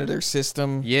it yeah. out of their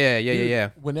system. yeah.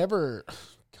 Whenever,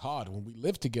 God, when we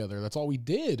lived together, that's all we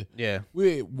did. Yeah.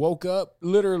 We woke up,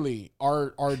 literally,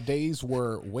 our days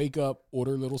were wake up,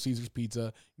 order Little Caesars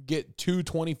pizza, get 2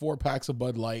 24-packs of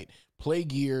Bud Light, play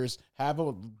Gears, have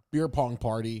a beer pong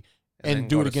party, And then and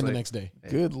do go it to again the sleep. next day.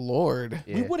 Good Lord.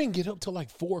 Yeah. We wouldn't get up till like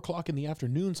 4 o'clock in the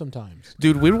afternoon sometimes.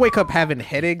 Dude, we'd wake up having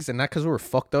headaches, and not because we were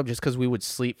fucked up, just because we would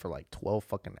sleep for like 12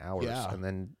 fucking hours. Yeah.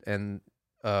 And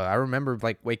I remember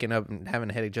like waking up and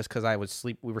having a headache just because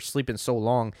we were sleeping so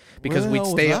long because Where the we'd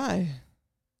hell stay was up. I?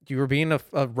 You were being a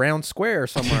round square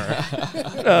somewhere.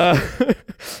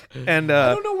 And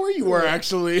I don't know where you were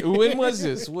actually. When was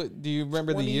this? What do you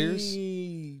remember the years?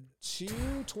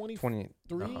 22, 23.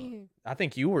 20. I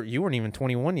think you weren't even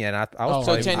 21 yet. I Oh, was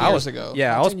So probably, 10 I years was, ago.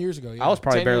 Yeah, About 10 years ago. Yeah. I was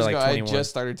probably 10 barely years like ago, 21. I just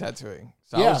started tattooing.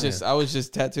 So Yeah. I was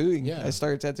just tattooing. Yeah. I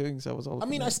started tattooing, so I was all. I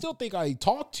mean, I still think I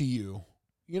talked to you.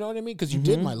 You know what I mean? Because you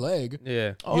did Mhm. my leg.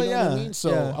 yeah, Oh You know yeah. what I mean? So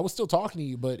yeah. I was still talking to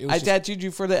you, but it was I just, tattooed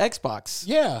you for the Xbox.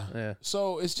 yeah. yeah,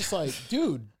 So it's just like,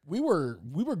 dude, we were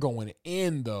going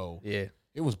in though. yeah,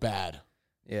 It was bad.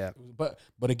 yeah. But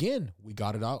again, we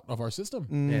got it out of our system.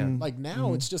 Mm. Like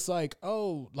now Mhm. it's just like,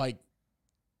 oh, like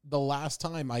the last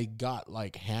time I got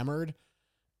like hammered,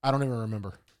 I don't even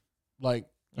remember. Like,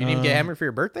 You didn't even get hammered for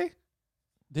your birthday?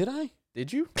 did I?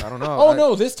 Did you? I don't know. Oh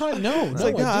no, this time no. It's no,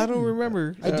 like, I I don't didn't.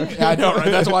 remember. I did. I know, right?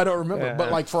 That's why I don't remember. Yeah.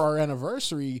 But like for our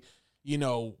anniversary, you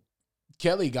know,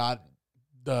 Kelly got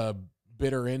the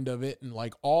bitter end of it, and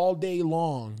like all day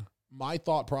long, my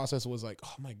thought process was like,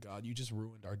 "Oh my god, you just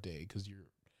ruined our day because you're,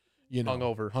 you know,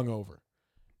 hungover."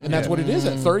 And that's what it is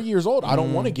at 30 years old. I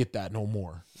don't want to get that no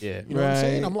more. Yeah. You know what I'm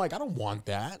saying? Right. I'm like, I don't want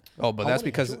that. Oh, but I that's wanna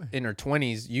because enjoy. in her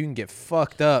 20s, you can get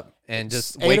fucked up and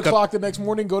just 8 wake up o'clock the next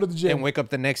morning, go to the gym. and wake up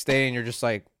the next day and you're just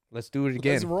like, let's do it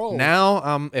again. Let's roll.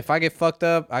 Now, if I get fucked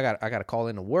up, I got to call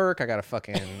into work. I got to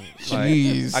fucking,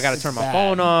 Jeez. I got to turn my Bad.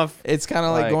 phone off. It's kind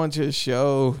of like Like- going to a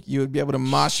show. You would be able to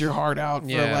mosh your heart out for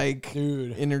Yeah. like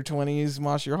Dude, in your 20s,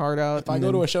 mosh your heart out. if I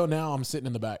go to a show now, I'm sitting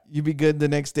in the back. you'd be good the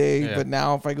next day. Yeah. But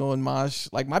now if I go and mosh,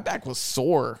 like my back was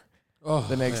sore Oh,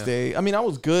 the next yeah. day. I mean, I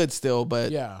was good still,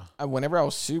 but yeah. whenever I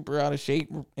was super out of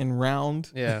shape and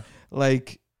round, Yeah.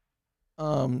 like,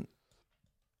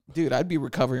 dude, I'd be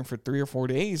recovering for 3 or 4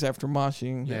 days after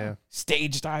moshing. Yeah.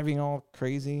 Stage diving all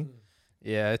crazy.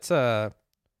 Yeah. It's,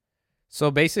 So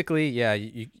basically, yeah,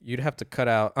 you'd have to cut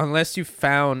out unless you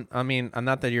found. I mean,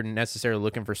 not that you're necessarily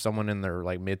looking for someone in their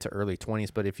like mid to early 20s,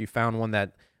 but if you found one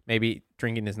that maybe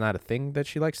drinking is not a thing that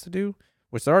she likes to do,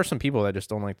 which there are some people that just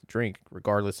don't like to drink,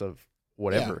 regardless of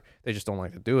whatever. They just don't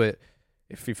like to do it.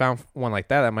 If you found one like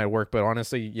that might work. But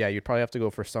honestly, yeah, you'd probably have to go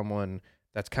for someone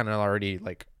that's kind of already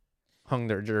like hung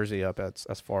their jersey up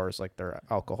as far as like their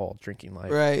alcohol drinking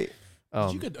life. Right.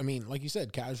 You could, I mean, like you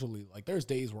said, casually. Like there's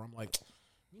days where I'm like,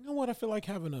 you know what? I feel like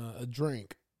having a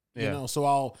drink. You know, so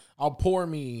I'll pour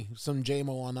me some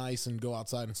JMO on ice and go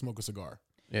outside and smoke a cigar.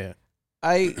 Yeah.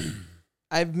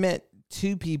 I've met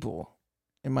 2 people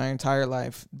in my entire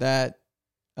life that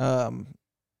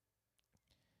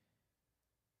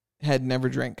had never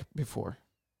drank before.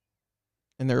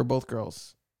 And they were both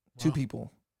girls. Wow. 2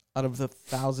 people. Out of the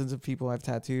thousands of people I've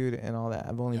tattooed and all that,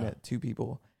 I've only Yeah. met 2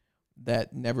 people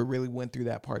that never really went through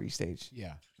that party stage.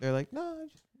 Yeah. They're like, no, I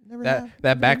just never That have,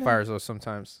 that never backfires though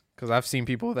sometimes because I've seen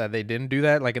people that they didn't do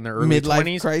that like in their early Midlife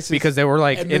 20s crisis. because they were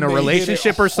like And in then a they hit it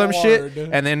relationship or some shit, hard.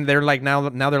 and then they're like now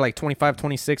they're like 25,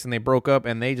 26 and they broke up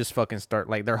and they just fucking start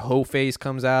like their hoe phase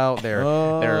comes out, their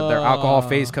alcohol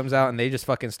phase comes out, and they just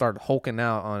fucking start hulking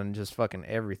out on just fucking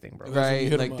everything, bro. That's when you Right,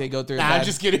 hit like 'em they up. go through. Nah, A bad,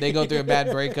 just kidding. They go through a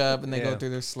bad breakup and they Yeah. go through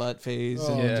their slut phase,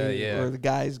 Oh, and yeah. or the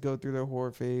guys go through their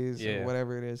whore phase, Yeah. or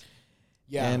whatever it is.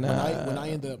 Yeah. And, when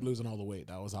I ended up losing all the weight,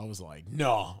 I was like,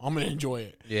 no, I'm gonna enjoy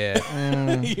it.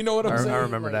 Yeah. You know what I'm I saying?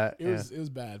 remember that, It was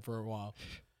bad for a while.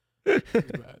 It was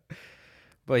bad.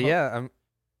 But yeah,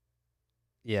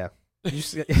 yeah.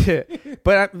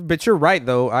 But you're right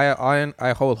though.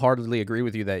 I wholeheartedly agree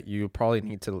with you that you probably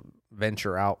need to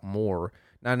venture out more,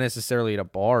 not necessarily to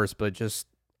bars, but just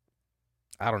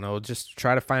I don't know, just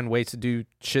try to find ways to do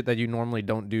shit that you normally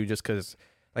don't do. Just because,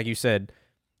 like you said,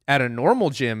 at a normal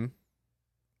gym,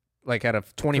 like at a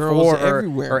 24 Girls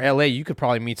everywhere. or LA, you could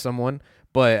probably meet someone.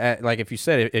 But at, like if you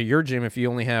said at your gym, if you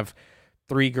only have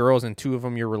 3 girls and 2 of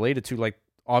them you're related to, like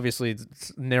obviously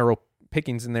it's narrow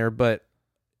pickings in there. But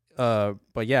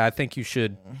yeah, I think you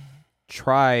should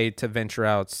try to venture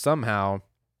out somehow.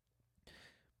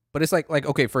 But it's like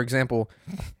okay, for example,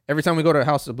 every time we go to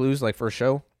House of Blues, like for a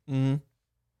show, Mm-hmm.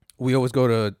 we always go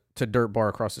to Dirt Bar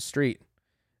across the street,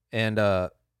 and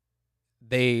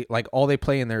they like all they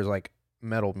play in there is like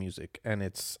metal music, and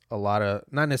it's a lot of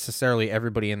not necessarily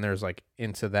everybody in there is like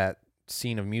into that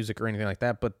scene of music or anything like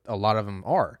that, but a lot of them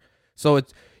are. So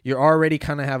it's you're already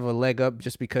kind of have a leg up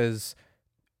just because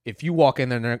if you walk in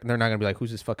there, they're not gonna be like,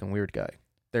 who's this fucking weird guy?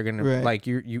 They're gonna Right. like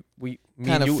me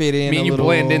Kinda and you, fit in me and a you little.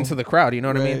 blend into the crowd. You know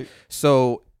what I mean? Right.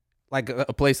 So like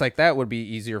a place like that would be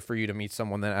easier for you to meet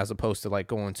someone than as opposed to like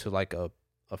going to like a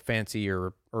fancy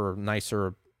or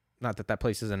nicer. Not that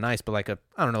place isn't nice, but like I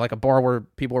don't know, like a bar where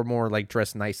people are more like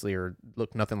dressed nicely or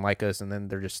look nothing like us, and then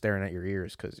they're just staring at your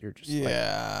ears because you're just like,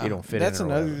 Yeah, you don't fit in That's or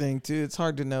another whatever. thing too. It's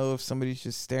hard to know if somebody's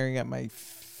just staring at my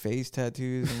face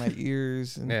tattoos and my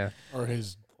ears, and yeah. Or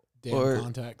his damn Or-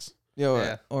 contacts.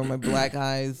 Yeah. or my black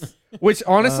eyes. Which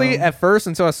honestly, Um, at first,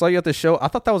 until I saw you at the show, I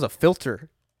thought that was a filter.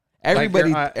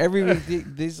 Everybody, eye-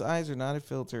 these eyes are not a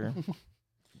filter.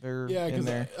 They're Yeah, in because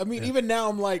there. I mean, even now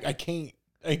I'm like, I can't.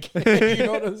 You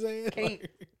know what I'm saying?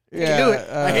 Like, Yeah, do it.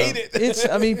 I hate it. It's.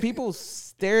 I mean, people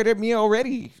stared at me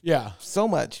already yeah. so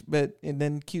much, and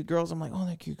then cute girls. I'm like, oh,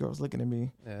 that cute girl's looking at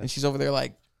me, Yeah. and she's over there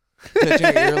like touching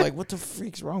her ear, like, what the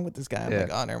freak's wrong with this guy? I'm Yeah.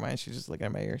 like, oh, never mind. She's just looking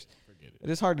at my ears. Forget It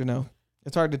is hard to know.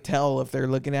 It's hard to tell if they're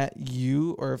looking at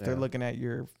you or if they're Yeah. looking at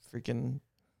your freaking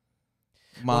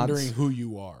mods. Wondering who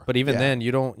you are. But even Yeah. then,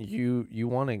 you don't you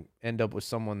want to end up with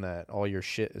someone that all your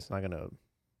shit is not gonna.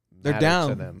 They're matter down.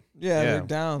 to them. Yeah, Yeah. they're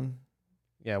down.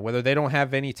 Yeah, whether they don't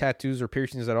have any tattoos or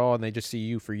piercings at all, and they just see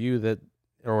you for you, that,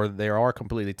 or they are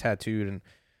completely tattooed and,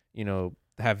 you know,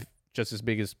 have just as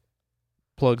big as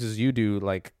plugs as you do.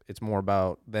 Like, it's more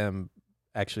about them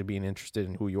actually being interested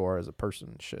in who you are as a person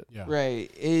and shit. Yeah.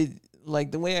 Right. It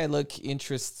like the way I look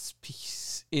interests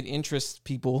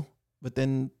people, but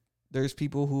then there's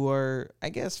people who are, I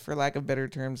guess, for lack of better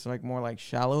terms, like more like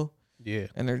shallow, Yeah.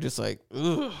 and they're just like,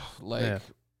 ugh, like, Yeah.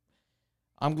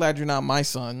 I'm glad you're not my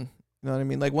son. You know what I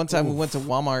mean? Like one time we went to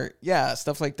Walmart, yeah,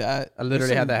 stuff like that. I literally There's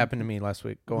had some that happen to me last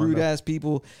week. Go on. rude though. ass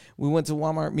people. We went to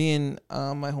Walmart. Me and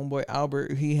my homeboy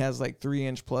Albert, he has like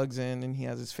 3-inch plugs in, and he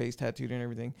has his face tattooed and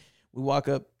everything. We walk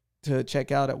up to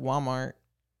check out at Walmart,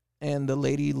 and the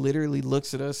lady literally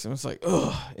looks at us and was like,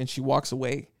 ugh, and she walks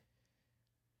away.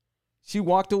 She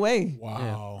walked away.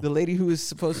 Wow. The lady who was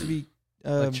supposed to be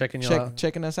Like checking you out?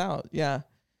 checking us out. Yeah.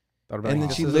 Thought about And it.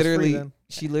 then she This is free then.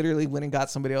 literally went and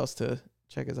got somebody else to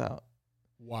check us out.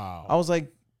 Wow. I was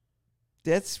like,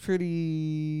 That's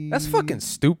pretty. That's fucking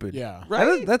stupid. Yeah.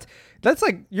 right. That's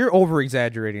like you're over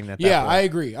exaggerating at that Yeah, point. I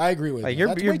agree. I agree with Like you. you're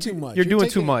That's way too much. You're doing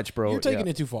taking too much, bro. You're taking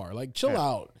Yeah. it too far. Like, chill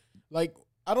out. Like,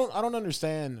 I don't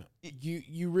understand.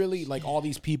 You really like all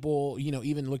these people. You know,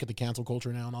 even look at the cancel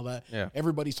culture now and all that. Yeah.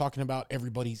 Everybody's talking about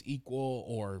everybody's equal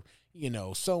or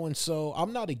so and so.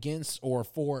 I'm not against or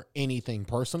for anything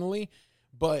personally,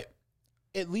 but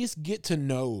at least get to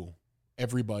know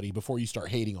everybody before you start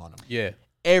hating on them. Yeah.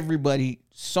 Everybody,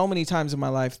 so many times in my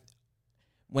life,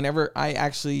 whenever I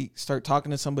actually start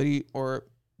talking to somebody or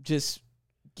just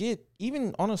get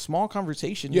even on a small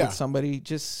conversation Yeah. with somebody,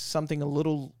 just something a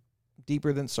little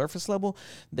deeper than surface level,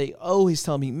 they always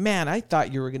tell me, man, I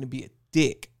thought you were going to be a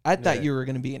dick. I thought Yeah. you were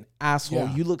going to be an asshole.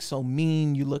 Yeah. You look so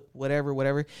mean. You look whatever.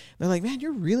 They're like, man,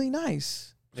 you're really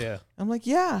nice. Yeah. I'm like,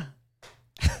 yeah.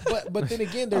 But then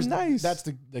again, there's nice. that's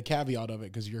the caveat of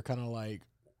it because you're kind of like,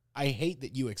 I hate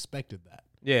that you expected that.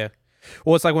 Yeah.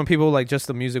 Well, it's like when people like just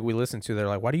the music we listen to, they're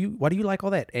like, why do you like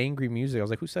all that angry music? I was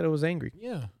like, who said it was angry?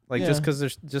 Yeah. Like Yeah. just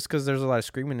because there's a lot of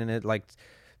screaming in it, like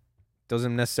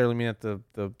doesn't necessarily mean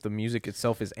that the music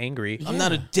itself is angry. I'm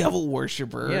not a devil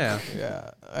worshiper. Yeah.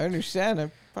 Yeah. I understand.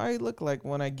 I probably look like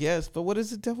one, I guess. But what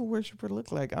does a devil worshiper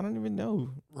look like? I don't even know.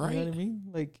 You know Right. what I mean?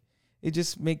 Like, it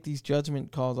just make these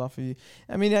judgment calls off of you.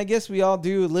 I mean, I guess we all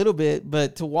do a little bit,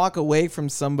 but to walk away from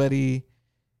somebody,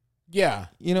 Yeah.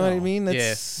 you know what I No. mean?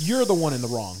 That's You're the one in the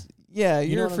wrong. Yeah, You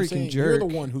know you're a what I'm freaking saying? jerk. You're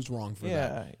the one who's wrong for that.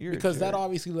 Yeah, you're a Because that jerk.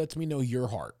 obviously lets me know your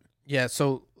heart. Yeah,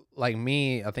 so like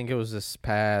me, I think it was this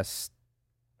past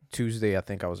Tuesday, I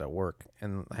think I was at work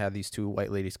and I had these two white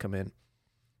ladies come in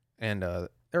and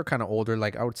they're kind of older,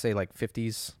 like I would say like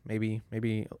 50s, maybe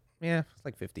yeah,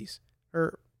 like 50s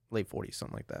or late 40s,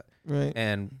 something like that. Right.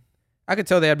 And I could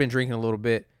tell they had been drinking a little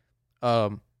bit.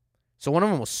 So one of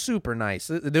them was super nice.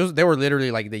 They were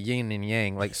literally like the yin and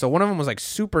yang. Like, so one of them was like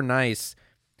super nice.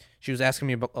 She was asking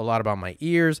me a lot about my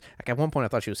ears. Like at one point I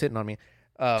thought she was hitting on me.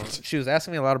 She was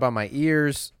asking me a lot about my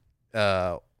ears.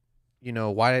 Why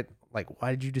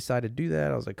did you decide to do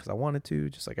that? I was like, because I wanted to.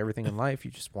 Just like everything in life,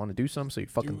 you just want to do something, so you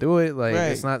fucking do it. Like Right,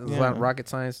 it's not yeah. rocket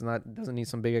science. It doesn't need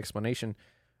some big explanation.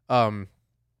 And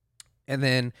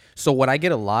then so what I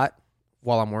get a lot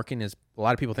while I'm working is a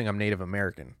lot of people think I'm Native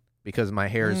American because my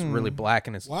hair is really black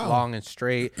and it's Wow. long and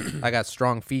straight. I got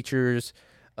strong features,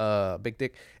 big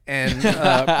dick, and Is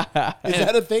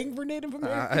that a thing for Native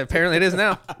Americans? apparently it is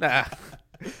now.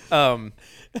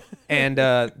 And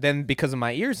then because of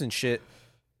my ears and shit,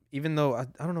 even though I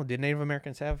don't know, did Native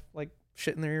Americans have like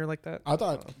shit in their ear like that? I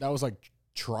thought that was like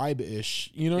tribe-ish.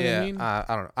 You know what Yeah, I mean? I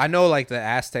don't know. I know like the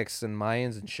Aztecs and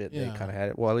Mayans and shit. They Yeah. kind of had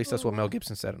it. Well, at least that's what Mel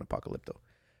Gibson said in Apocalypto.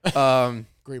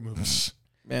 Great movie.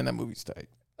 Man, that movie's tight.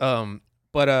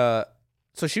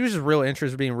 So she was just real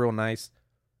interested, being real nice.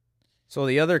 So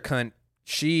the other cunt,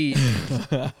 she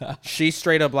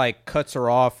straight up like cuts her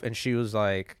off, and she was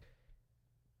like,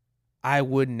 "I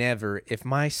would never. If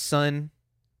my son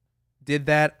did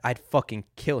that, I'd fucking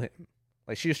kill him."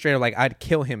 Like she was straight up like, "I'd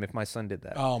kill him if my son did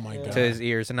that." Oh my god. To his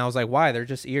ears. And I was like, why? They're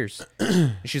just ears.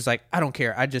 And she's like, I don't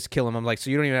care. I'd just kill him. I'm like, so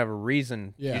you don't even have a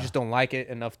reason. Yeah. You just don't like it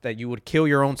enough that you would kill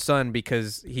your own son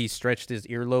because he stretched his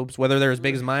earlobes, whether they're as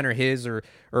big as mine or his or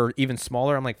even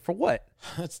smaller. I'm like, for what?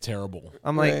 That's terrible.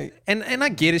 I'm like, Right. and I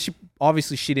get it.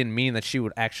 She didn't mean that she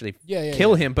would actually Yeah,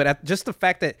 kill yeah. him. But just the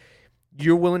fact that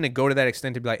you're willing to go to that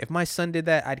extent to be like, if my son did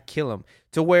that, I'd kill him.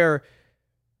 To where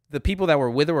the people that were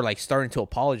with her were like starting to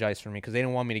apologize for me because they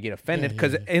didn't want me to get offended. Yeah,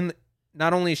 Because yeah.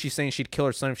 not only is she saying she'd kill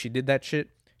her son if she did that shit,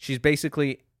 she's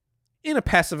basically in a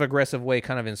passive aggressive way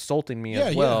kind of insulting me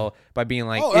as Yeah, well by being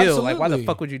like, Oh, ew, like why the absolutely.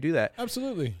 fuck would you do that?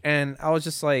 Absolutely. And I was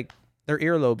just like, they're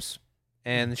earlobes.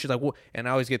 And she's like, well, and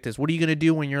I always get this, what are you going to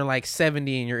do when you're like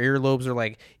 70 and your earlobes are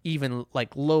like even like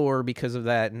lower because of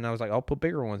that? And I was like, I'll put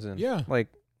bigger ones in. Yeah. Like,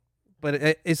 but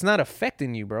it's not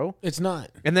affecting you, bro. It's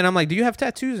not. And then I'm like, do you have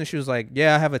tattoos? And she was like,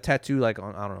 yeah, I have a tattoo like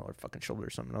on, I don't know, her fucking shoulder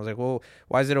or something. I was like, well,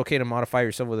 why is it okay to modify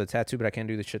yourself with a tattoo, but I can't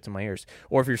do this shit to my ears?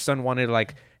 Or if your son wanted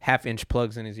like 1/2-inch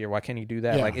plugs in his ear, why can't he do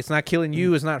that? Yeah. Like, it's not killing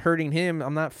you. It's not hurting him.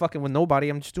 I'm not fucking with nobody.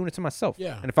 I'm just doing it to myself.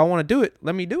 Yeah. And if I want to do it,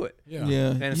 let me do it. Yeah.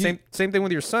 And same thing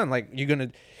with your son. Like, you're going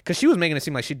to, because she was making it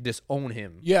seem like she'd disown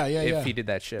him. Yeah, yeah, if yeah. he did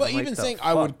that shit. But I'm like, even the saying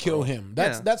I would fuck, kill bro? him.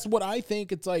 Yeah. That's what I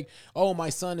think. It's like, oh, my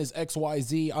son is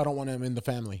XYZ. I don't want him in the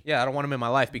family. Yeah, I don't want him in my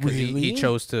life because he Really?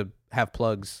 chose to have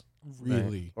plugs.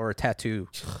 Really? Or a tattoo.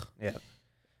 Yeah.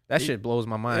 That shit blows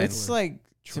my mind. It's like,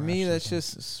 to me, Trash that's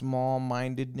just small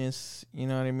mindedness. You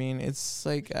know what I mean? It's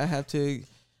like I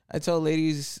tell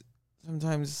ladies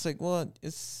sometimes, it's like, well,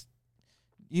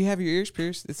 you have your ears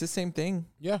pierced. It's the same thing.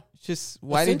 Yeah. It's just,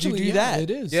 why did you Essentially, do yeah, that?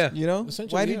 It is. Yeah. You know,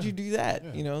 Essentially, why did yeah. you do that?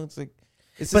 Yeah. You know, it's like,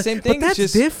 it's the same thing. But that's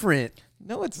it's just different.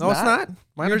 No, it's No, not. it's not.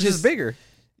 Mine You're are just bigger.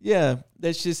 Yeah,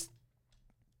 that's just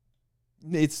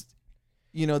it's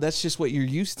that's just what you're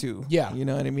used to. Yeah. You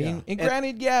know what I mean? Yeah. And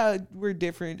granted, yeah, we're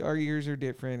different. Our ears are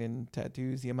different and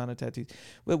tattoos, the amount of tattoos.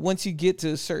 But once you get to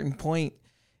a certain point,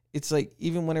 it's like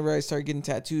even whenever I start getting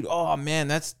tattooed, oh man,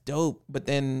 that's dope. But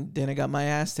then I got my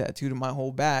ass tattooed and my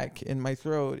whole back and my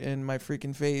throat and my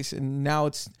freaking face. And now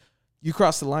it's you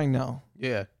cross the line now.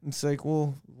 Yeah. It's like,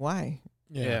 well, why?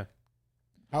 Yeah.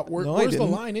 Where's No, I the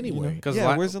didn't, line anyway? Because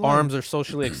Yeah, where's the line? arms are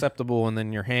socially acceptable, and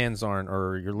then your hands aren't,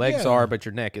 or your legs Yeah. are, but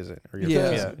your neck isn't. Or your,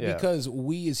 Yeah. Because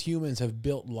we as humans have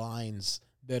built lines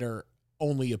that are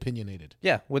only opinionated.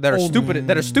 Yeah, well, that are stupid.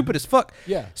 That are stupid as fuck.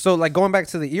 Yeah. So, like, going back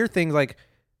to the ear thing, like,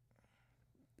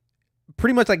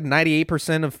 pretty much like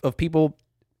 98% of people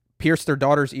pierce their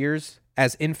daughter's ears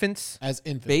as infants. As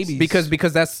infants. Babies.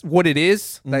 Because that's what it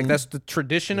is. Like, that's the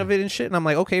tradition of it and shit. And I'm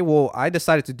like, okay, well, I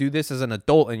decided to do this as an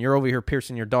adult, and you're over here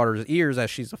piercing your daughter's ears as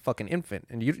she's a fucking infant,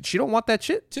 and she don't want that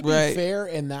shit. To be Right. fair,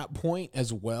 in that point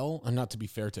as well, and not to be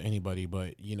fair to anybody,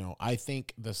 but I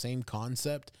think the same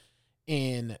concept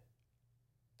and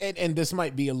this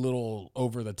might be a little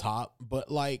over the top, but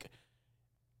like,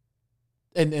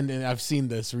 and I've seen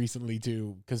this recently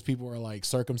too, because people are like,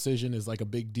 circumcision is like a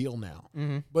big deal now,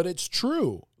 but it's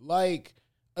true. Like,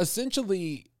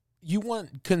 essentially, you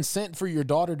want consent for your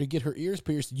daughter to get her ears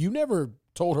pierced. You never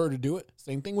told her to do it.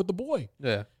 Same thing with the boy.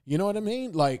 Yeah. You know what I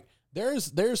mean? Like,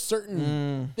 there's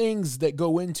certain things that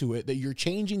go into it that you're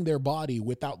changing their body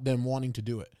without them wanting to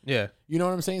do it. Yeah. You know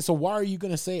what I'm saying? So why are you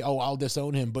going to say, oh, I'll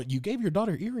disown him, but you gave your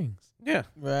daughter earrings? Yeah.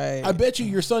 Right. I bet you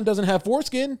your son doesn't have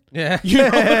foreskin. Yeah. You know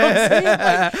what I'm saying?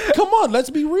 Like, come on, let's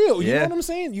be real. You Yeah. know what I'm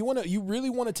saying? You really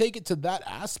want to take it to that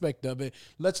aspect of it.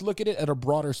 Let's look at it at a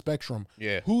broader spectrum.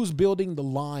 Yeah. Who's building the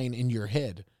line in your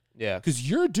head? Yeah. Because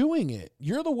you're doing it.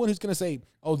 You're the one who's going to say,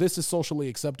 oh, this is socially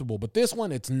acceptable, but this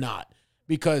one, it's not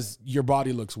because your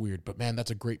body looks weird. But man,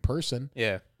 that's a great person.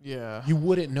 Yeah. Yeah. You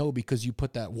wouldn't know because you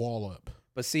put that wall up.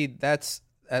 But see, that's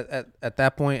at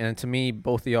that point, and to me,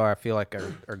 both of y'all, I feel like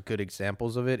are good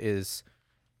examples of it. Is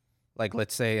like,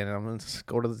 let's say, and I'm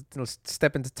gonna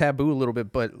step into taboo a little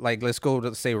bit, but like, let's go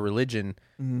to say religion.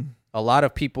 A lot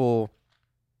of people,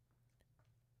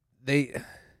 they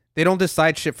don't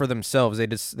decide shit for themselves.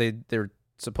 They're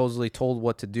supposedly told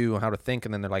what to do and how to think,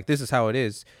 and then they're like, this is how it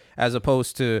is. As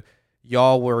opposed to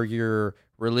y'all, where you're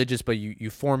religious, but you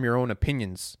form your own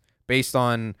opinions based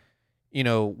on,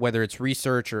 whether it's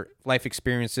research or life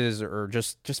experiences or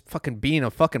just fucking being a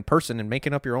fucking person and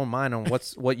making up your own mind on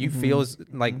what you feel is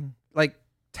like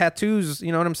tattoos.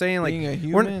 You know what I'm saying? Like, Being a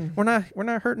human. we're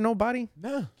not hurting nobody.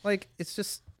 No. Like, it's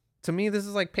just, to me, this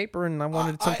is like paper, and I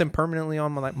wanted something permanently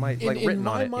on my like In written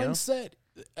my on it. mindset,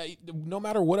 no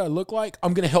matter what I look like,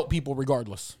 I'm going to help people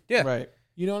regardless. Yeah. Right.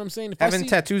 You know what I'm saying? If I Having see-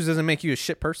 tattoos doesn't make you a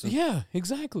shit person. Yeah,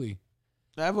 exactly.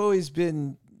 I've always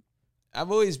been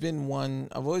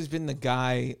the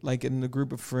guy, like, in the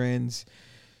group of friends,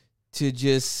 to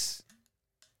just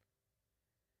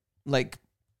like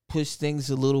push things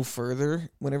a little further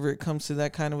whenever it comes to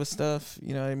that kind of a stuff.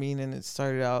 You know what I mean? And it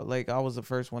started out like I was the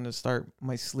first one to start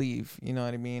my sleeve. You know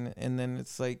what I mean? And then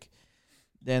it's like,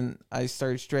 then I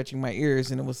started stretching my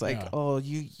ears, and it was like, Yeah. oh,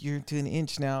 you're to an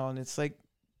inch now, and it's like,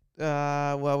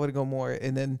 well, I would go more,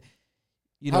 and then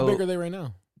How big are they right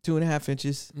now? 2.5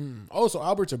 inches. Oh, so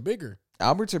Alberts are bigger.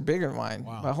 Alberts are bigger than mine.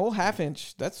 Wow. My whole ½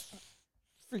 inch, that's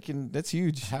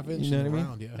huge. Half inch You know what I and mean?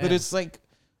 round, yeah. But it's like,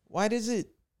 why does it,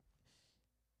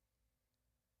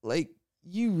 like,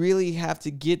 you really have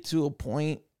to get to a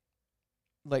point,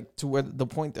 like, to where the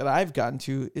point that I've gotten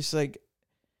to, it's like,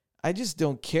 I just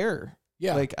don't care.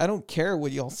 Yeah. Like, I don't care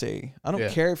what y'all say. I don't Yeah.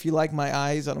 care if you like my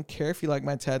eyes. I don't care if you like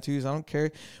my tattoos. I don't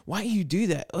care. Why you do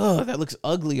that? Ugh, that looks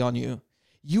ugly on you.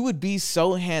 You would be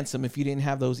so handsome if you didn't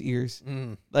have those ears.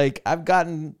 Like, I've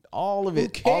gotten all of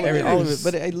it, all of it, all of it, cares?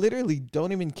 but I literally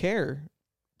don't even care.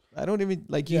 I don't even,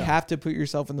 like, you Yeah. have to put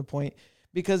yourself in the point,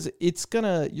 because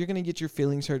you're gonna get your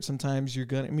feelings hurt sometimes.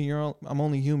 I'm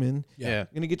only human. Yeah. You're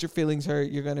gonna get your feelings hurt.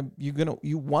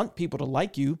 You want people to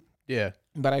like you, Yeah.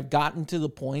 but I've gotten to the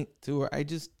point to where I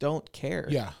just don't care.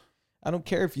 Yeah. I don't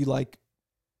care if you like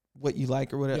what you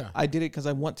like or whatever. Yeah. I did it because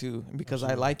I want to and because I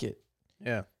Absolutely. like it.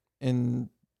 Yeah. And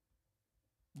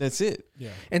that's it. Yeah.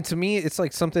 And to me, it's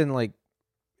like something like,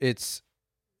 it's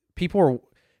people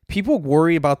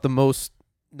worry about the most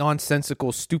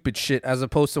nonsensical, stupid shit as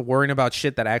opposed to worrying about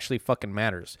shit that actually fucking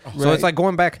matters. So Right. it's like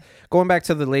going back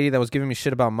to the lady that was giving me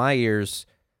shit about my ears.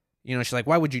 She's like,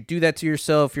 why would you do that to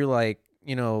yourself? You're like,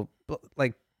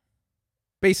 like,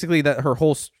 basically that her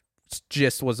whole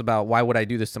gist was about, why would I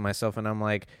do this to myself? And I'm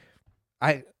like,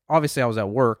 obviously I was at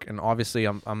work, and obviously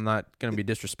I'm not gonna be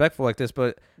disrespectful like this,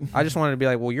 but I just wanted to be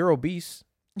like, well, you're obese.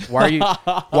 Why are you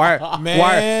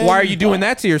why are you doing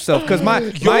that to yourself? Because my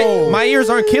ears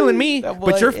aren't killing me, That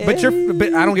but boy,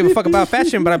 but I don't give a fuck about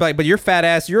fashion. But I'm like, but your fat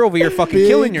ass, you're over here fucking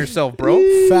killing yourself, bro.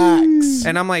 Facts.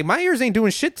 And I'm like, my ears ain't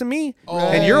doing shit to me,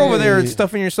 and you're over there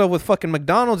stuffing yourself with fucking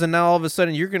McDonald's, and now all of a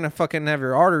sudden you're gonna fucking have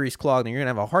your arteries clogged, and you're gonna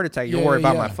have a heart attack. You're Yeah, worried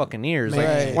about yeah. my fucking ears.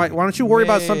 Man. Like, why don't you worry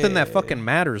about something that Man. fucking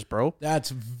matters, bro?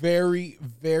 That's very,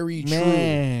 very true.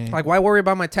 Man, Like, why worry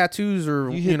about my tattoos or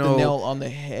you hit you the know nail on the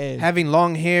head. having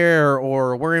long hair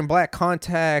or wearing black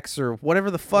contacts or whatever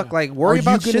the fuck? Like, worry Are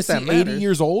about you gonna shit that see matters. 80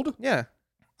 years old? Yeah.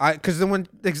 Because then when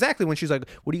she's like,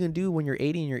 what are you gonna do when you're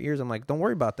 80 in your ears? I'm like, don't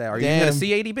worry about that. Are you gonna Damn.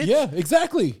 see 80, bitch? Yeah,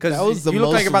 exactly. Because That was the you look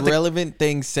most like you're about to relevant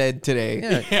thing said today.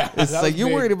 yeah, Yeah, It's that like was you're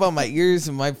big. worried about my ears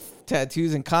and my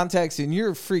tattoos and contacts, and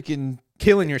you're freaking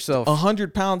killing yourself.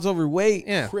 100 pounds overweight.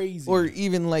 Yeah. Crazy. Or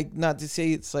even like, not to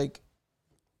say it's like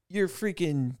you're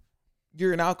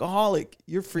an alcoholic.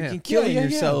 You're freaking killing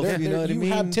yourself. There- You there- know what I you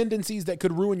mean? have tendencies that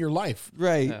could ruin your life,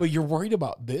 Right. but you're worried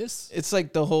about this. It's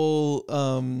like the whole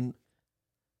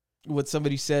what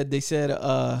somebody said. They said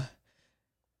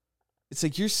it's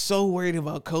like you're so worried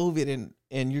about COVID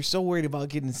and you're so worried about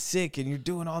getting sick and you're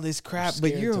doing all this crap, but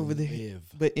Scared you're to over there. live.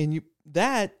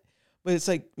 But it's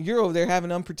like you're over there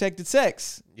having unprotected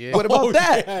sex. Yeah. What about Oh,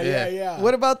 that? Yeah.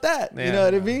 What about that? You Yeah. know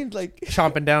what I mean? Like,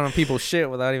 Chomping down on people's shit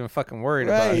without even fucking worried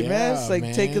about right, it. man. It's Yeah, like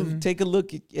man. take a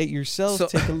look at yourself. So-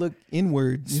 Take a look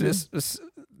inward. You know?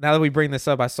 Now that we bring this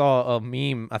up, I saw a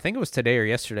meme. I think it was today or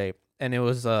yesterday, and it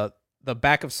was the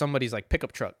back of somebody's like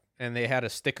pickup truck, and they had a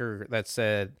sticker that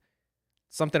said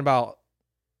something about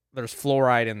there's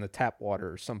fluoride in the tap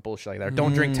water or some bullshit like that.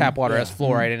 Don't drink tap water, yeah. has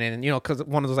fluoride in it, and you know, because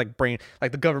one of those like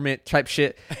the government type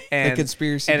shit. And The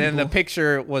conspiracy. and then the people.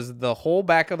 picture was the whole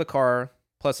back of the car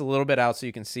plus a little bit out so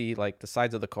you can see like the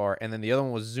sides of the car, and then the other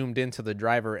one was zoomed into the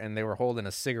driver, and they were holding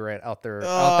a cigarette out their window.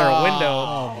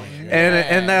 Oh my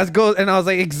God. And I was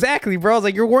like, exactly, bro. I was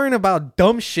like, you're worrying about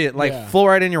dumb shit like Yeah.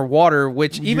 fluoride in your water,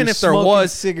 which even You're if there smoking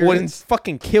was, cigarettes. wouldn't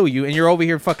fucking kill you, and you're over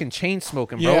here fucking chain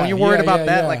smoking, bro. Yeah, and you're worried yeah, about yeah,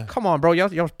 that. yeah. Like, come on, bro.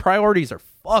 Y'all's priorities are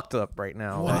fucked up right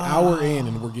now. An Like, hour in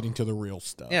and we're getting to the real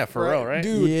stuff. yeah, for real, right?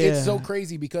 Dude, it's Yeah. so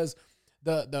crazy because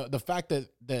the fact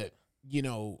that you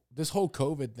know, this whole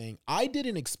COVID thing, I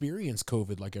didn't experience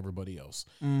COVID like everybody else.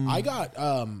 I got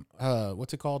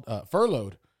what's it called?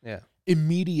 Furloughed Yeah.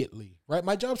 immediately. Right?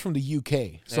 My job's from the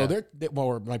UK. So Yeah.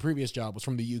 or my previous job was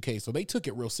from the UK. So they took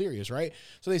it real serious, right?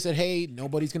 So they said, "Hey,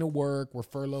 nobody's going to work. We're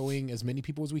furloughing as many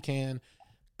people as we can."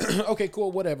 Okay,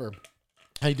 cool, whatever.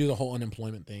 I do the whole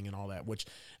unemployment thing and all that, which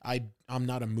I'm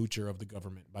not a moocher of the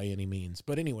government by any means.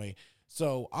 But anyway,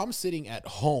 so I'm sitting at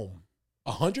home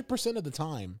 100% of the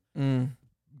time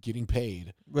getting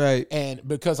paid. Right. And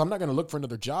because I'm not going to look for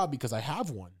another job because I have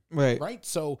one. Right. Right.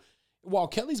 So while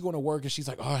Kelly's going to work and she's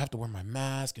like, oh, I have to wear my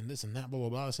mask and this and that, blah, blah,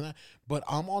 blah, this and that. But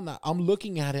I'm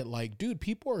looking at it like, dude,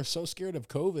 people are so scared of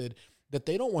COVID that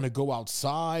they don't want to go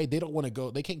outside. They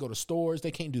can't go to stores.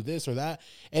 They can't do this or that.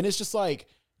 And it's just like,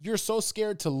 you're so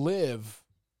scared to live.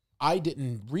 I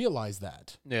didn't realize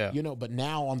that. Yeah. You know, but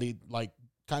now on the like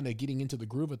kind of getting into the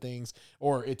groove of things,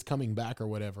 or it's coming back or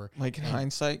whatever. Like in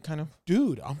hindsight, kind of.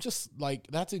 Dude, I'm just like,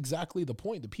 that's exactly the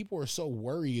point. The people are so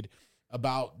worried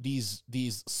about these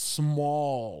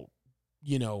small,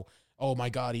 you know, oh my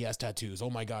God, he has tattoos. Oh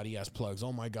my God, he has plugs.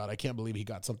 Oh my God, I can't believe he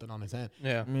got something on his hand.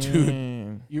 Yeah.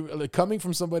 Dude, you like, coming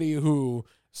from somebody who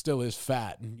still is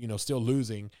fat and, you know, still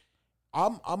losing,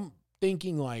 I'm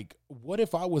thinking like, what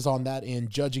if I was on that end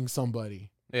judging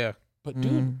somebody? Yeah. But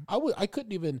dude, I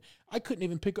couldn't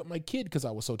even pick up my kid because I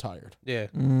was so tired. Yeah.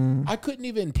 I couldn't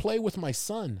even play with my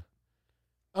son.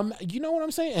 You know what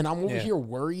I'm saying? And I'm over Yeah. here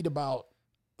worried about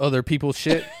Other people's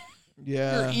shit.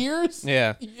 Yeah. your ears.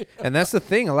 Yeah. And that's the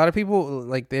thing. A lot of people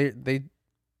like they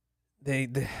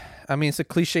I mean, it's a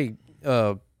cliche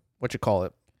what you call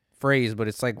it phrase, but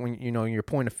it's like when you know you're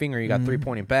pointing a finger, you got three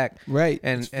pointing back. Right.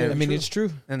 And I mean, true. it's true.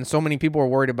 and so many people are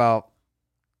worried about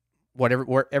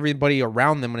where everybody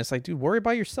around them, and it's like, dude, worry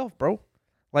about yourself, bro.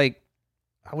 Like,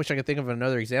 I wish I could think of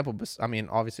another example, but I mean,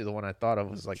 obviously the one I thought of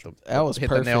was like That was hit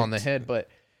the nail on the perfect. head. But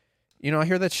you know, I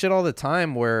hear that shit all the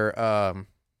time where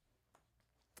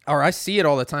or I see it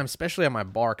all the time, especially at my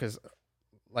bar, because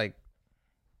like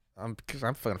I'm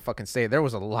gonna fucking say it, there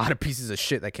was a lot of pieces of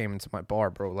shit that came into my bar,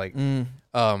 bro. Like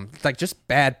like just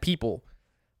bad people.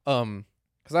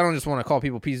 Because I don't just want to call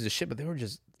people pieces of shit, but they were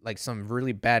just like some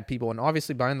really bad people. And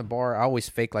obviously behind the bar, I always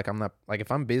fake like I'm not, like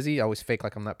if I'm busy, I always fake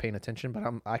like I'm not paying attention, but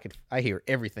I hear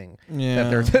everything Yeah.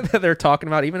 that they're talking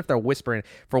about, even if they're whispering.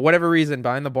 For whatever reason,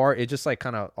 behind the bar, it just like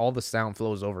kind of all the sound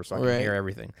flows over, so I can Right. hear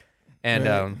everything. And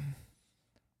Right.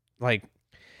 like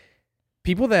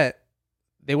people that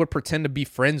they would pretend to be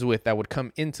friends with that would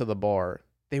come into the bar.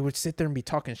 They would sit there and be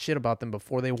talking shit about them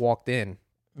before they walked in.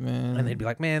 Man. And they'd be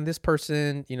like, man, this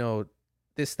person, you know,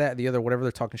 this, that, the other, whatever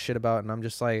they're talking shit about. And I'm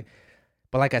just like,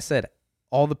 but like I said,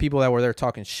 all the people that were there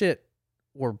talking shit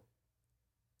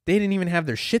they didn't even have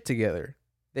their shit together.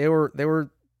 They were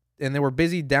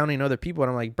busy downing other people. And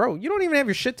I'm like, bro, you don't even have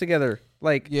your shit together.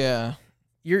 Like, yeah.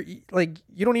 you're like,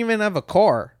 you don't even have a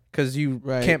car because you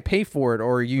Right. can't pay for it,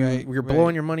 or you're Right.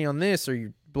 blowing your money on this, or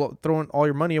you throwing all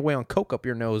your money away on coke up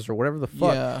your nose, or whatever the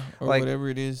fuck. Yeah. Or Like, whatever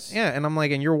it is. Yeah, and I'm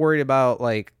like, and you're worried about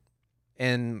like,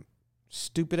 and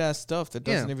Stupid ass stuff that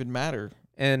doesn't even matter.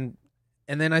 and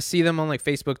then I see them on like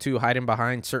Facebook too, hiding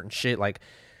behind certain shit, like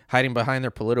hiding behind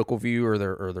their political view or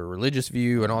their religious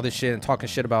view and all this shit, and talking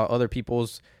shit about other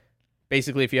people's.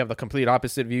 Basically, if you have the complete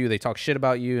opposite view, they talk shit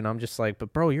about you, and I'm just like,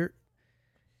 but bro, you're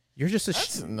just a.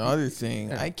 That's another thing.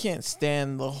 Yeah. I can't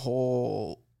stand the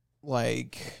whole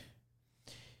like,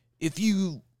 if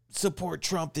you support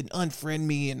Trump, then unfriend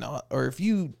me, or if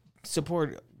you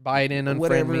support Biden, unfriend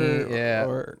whatever, me, yeah,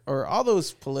 or all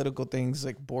those political things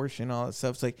like abortion, all that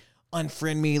stuff. It's like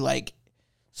unfriend me, like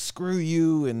screw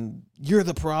you, and you're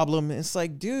the problem. It's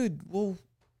like, dude, well,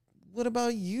 what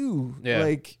about you? Yeah.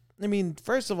 Like, I mean,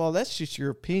 first of all, that's just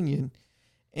your opinion,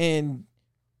 and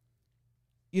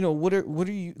you know what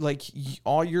are you like?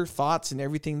 All your thoughts and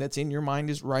everything that's in your mind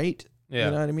is right. yeah,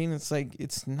 You know what I mean? It's like,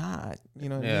 it's not. You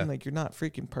know what I Yeah. mean? Like, you're not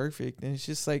freaking perfect, and it's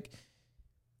just like,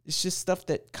 it's just stuff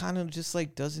that kind of just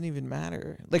like doesn't even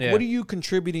matter. Like, Yeah. what are you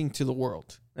contributing to the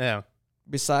world yeah,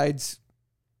 besides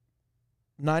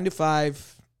 9 to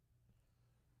 5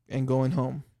 and going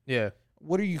home? yeah,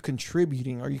 What are you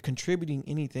contributing? Are you contributing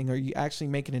anything? Are you actually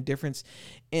making a difference?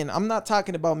 And I'm not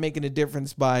talking about making a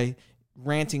difference by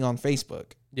ranting on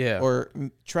Facebook yeah. or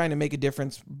trying to make a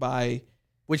difference by,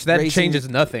 Which that raising- changes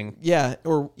nothing. yeah,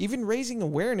 or even raising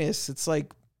awareness. It's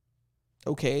like,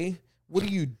 okay, what are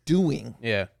you doing?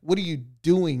 Yeah, What are you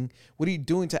doing? What are you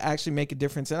doing to actually make a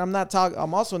difference? And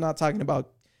I'm also not talking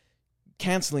about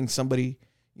canceling somebody.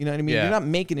 You know what I mean? Yeah. You're not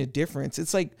making a difference.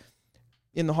 It's like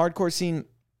in the hardcore scene,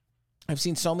 I've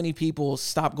seen so many people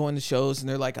stop going to shows and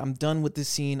they're like, I'm done with this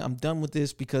scene. I'm done with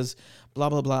this because blah,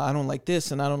 blah, blah. I don't like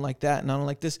this and I don't like that and I don't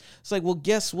like this. It's like, well,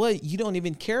 guess what? You don't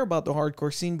even care about the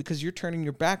hardcore scene because you're turning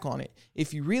your back on it.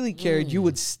 If you really cared, you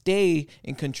would stay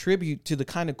and contribute to the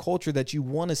kind of culture that you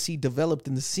want to see developed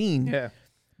in the scene. yeah.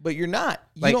 But you're not.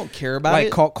 You Like- don't care about Like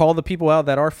it. call the people out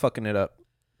that are fucking it up,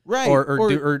 Right.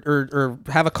 or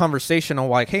have a conversation on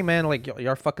like, hey man, like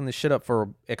y'all fucking this shit up for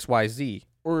XYZ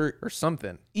or or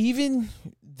something. even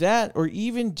that, or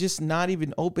even just not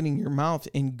even opening your mouth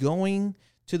and going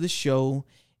to the show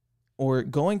or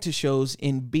going to shows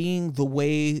and being the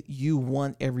way you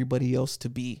want everybody else to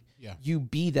be. Yeah. You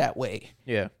be that way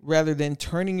Yeah, rather than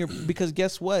turning your, because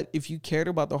guess what? If you cared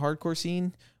about the hardcore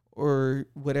scene or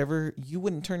whatever, you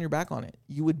wouldn't turn your back on it.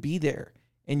 You would be there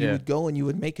and you Yeah. would go and you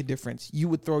would make a difference. You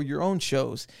would throw your own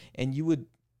shows and you would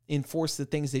enforce the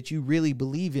things that you really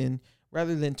believe in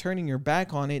rather than turning your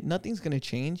back on it. Nothing's going to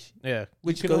change. yeah,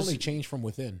 Which Which can goes only change from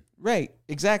within. right,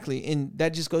 exactly, and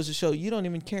that just goes to show you don't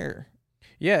even care.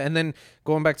 yeah. And then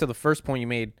going back to the first point you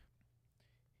made,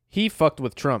 he fucked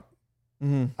with Trump.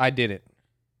 Mm-hmm. I didn't.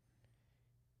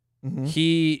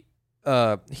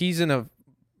 Mm-hmm. He's in a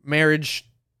marriage,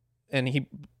 and he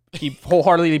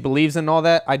wholeheartedly believes in all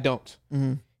that. I don't.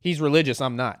 Mm-hmm. He's religious.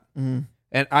 I'm not. Mm-hmm.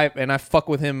 And I fuck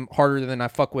with him harder than I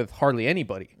fuck with hardly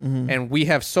anybody. Mm-hmm. And we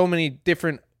have so many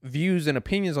different views and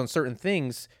opinions on certain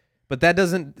things, but that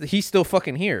doesn't. He's still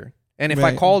fucking here. And if I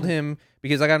Right. called him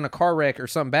because I got in a car wreck or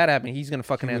something bad happened, he's gonna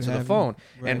fucking He would answer the have phone,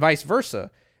 you. and Right. vice versa.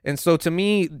 And so to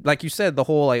me, like you said, the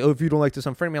whole like, oh, if you don't like this,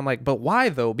 unfriend me. I'm like, but why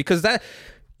though? Because that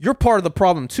you're part of the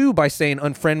problem too by saying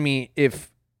unfriend me if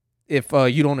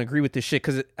you don't agree with this shit.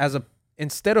 Because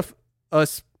instead of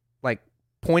us like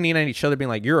pointing at each other, being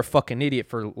like, you're a fucking idiot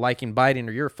for liking Biden,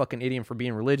 or you're a fucking idiot for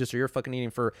being religious, or you're a fucking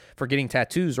idiot for getting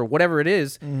tattoos, or whatever it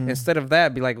is. Mm-hmm. Instead of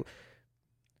that, be like,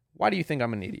 why do you think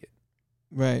I'm an idiot?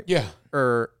 Right. Yeah.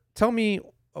 Or tell me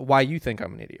why you think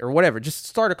I'm an idiot, or whatever. Just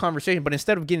start a conversation. But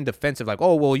instead of getting defensive, like,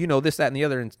 oh, well, you know, this, that, and the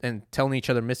other, and telling each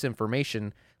other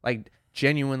misinformation, like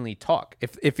genuinely talk.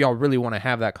 If y'all really want to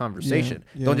have that conversation,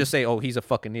 Yeah, don't yeah. just say, oh, he's a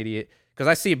fucking idiot. Because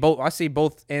I see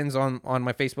both ends on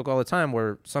my Facebook all the time,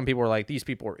 where some people are like, these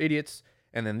people are idiots,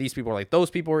 and then these people are like, those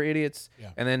people are idiots, Yeah.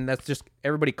 and then that's just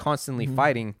everybody constantly Mm-hmm.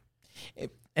 fighting.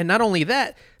 And not only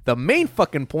that, the main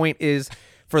fucking point is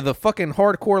for the fucking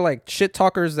hardcore like shit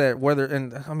talkers that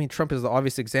and I mean Trump is the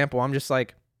obvious example. I'm just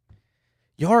like,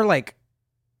 y'all are like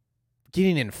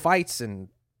getting in fights and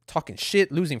talking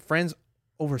shit, losing friends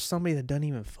over somebody that doesn't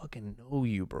even fucking know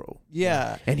you, bro.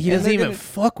 Yeah. And he doesn't they're even gonna-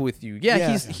 fuck with you. Yeah,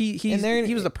 Yeah.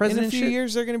 he was the president. In a few shit.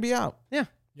 years, they're gonna be out. Yeah.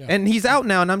 Yeah. And he's out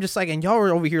now, and I'm just like, and y'all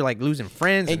are over here like losing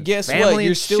friends. And guess family what? and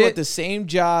You're still shit. at the same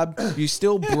job. You're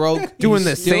still broke. Doing you're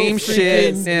the still same freaking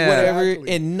shit. Yeah. Whatever.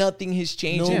 Exactly. And nothing has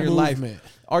changed No in your life. movement.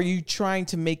 Are you trying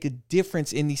to make a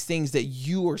difference in these things that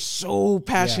you are so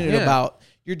passionate Yeah. about?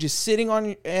 You're just sitting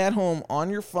at home on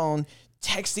your phone,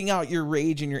 texting out your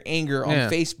rage and your anger on Yeah.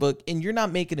 Facebook, and you're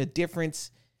not making a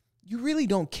difference. You really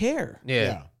don't care.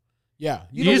 Yeah. Yeah.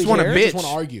 You don't just wanna care, you just bitch. want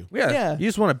to argue. Yeah. Yeah. You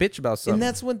just want to bitch about something. And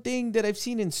that's one thing that I've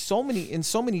seen in so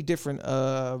many different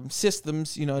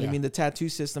systems. You know what I Yeah. mean? The tattoo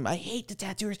system. I hate the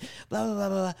tattooers. Blah blah blah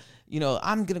blah. You know,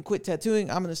 I'm gonna quit tattooing.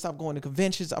 I'm gonna stop going to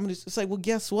conventions. It's like, well,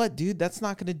 guess what, dude? That's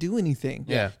not gonna do anything.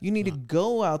 Yeah. You need to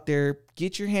go out there,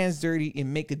 get your hands dirty,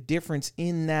 and make a difference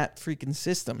in that freaking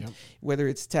system. Yep. Whether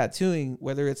it's tattooing,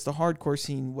 whether it's the hardcore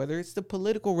scene, whether it's the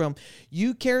political realm,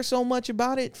 you care so much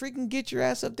about it. Freaking get your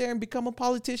ass up there and become a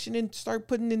politician and start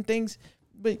putting in things.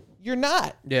 But you're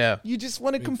not. yeah. You just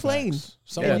want to Big complain. facts.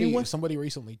 Somebody, You want- somebody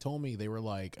recently told me, they were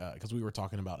like, because we were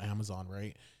talking about Amazon,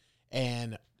 right?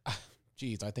 And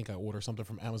geez, I think I order something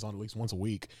from Amazon at least once a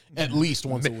week. At least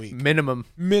once a week. Minimum.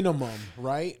 Minimum,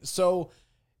 right? So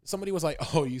somebody was like,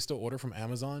 "Oh, you still order from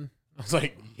Amazon?" I was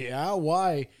like, "Yeah,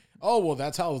 why?" "Oh, well,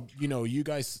 that's how, you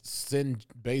guys send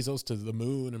Bezos to the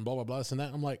moon and blah blah blah this and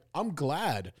that." I'm like, I'm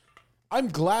glad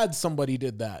somebody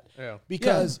did that. Yeah.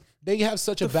 Because they have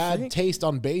such a bad freak? taste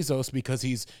on Bezos because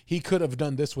he could have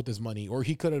done this with his money, or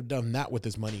he could have done that with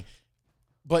his money.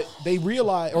 But they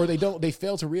realize, or they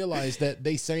fail to realize that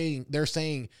they're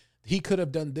saying he could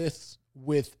have done this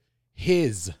with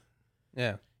his.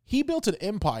 Yeah. He built an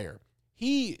empire.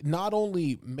 He not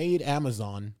only made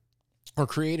Amazon or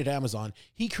created Amazon,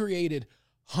 he created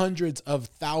hundreds of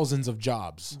thousands of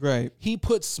jobs. Right. He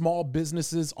put small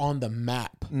businesses on the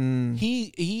map.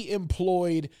 He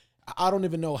employed, I don't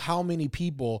even know how many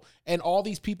people, and all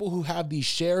these people who have these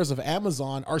shares of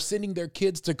Amazon are sending their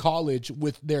kids to college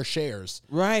with their shares.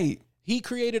 Right. He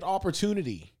created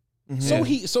opportunity.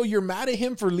 So you're mad at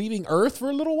him for leaving Earth for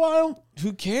a little while?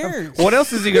 Who cares? What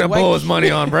else is he gonna blow his money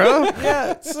on, bro?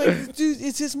 Yeah, it's like, dude,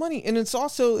 it's his money, and it's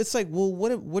like, well,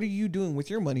 what are you doing with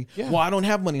your money? Yeah. Well, I don't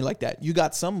have money like that. You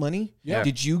got some money. Yeah.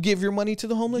 Did you give your money to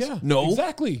the homeless? Yeah, No.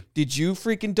 exactly. Did you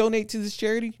freaking donate to this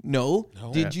charity? No.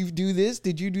 No. Did you do this?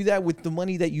 Did you do that with the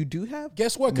money that you do have?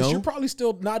 Guess what? Because No. you're probably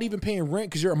still not even paying rent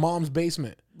because you're a mom's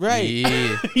basement. Right.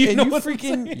 Yeah. You and know you what I'm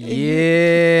freaking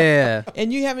Yeah.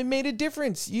 and you haven't made a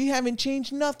difference. You haven't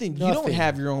changed nothing. You don't Nothing.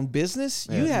 have your own business.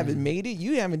 You haven't made it.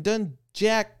 You haven't done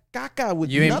jack caca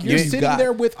with You ain't- nothing. You're You- you sitting got.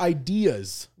 there with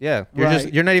ideas. Yeah.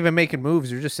 Right. You're not even making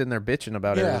moves. You're just sitting there bitching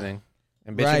about Yeah. everything.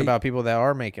 And bitching Right. about people that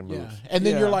are making Yeah. moves. And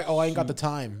then Yeah. you're like, oh, I ain't got the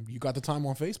time. You got the time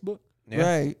on Facebook? Yeah.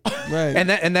 Right. Right.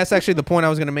 And that's actually the point I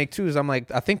was gonna make too. Is I'm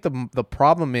like, I think the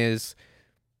problem is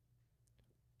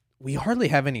we hardly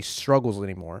have any struggles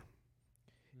anymore.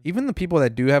 Even the people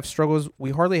that do have struggles, we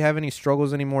hardly have any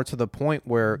struggles anymore, to the point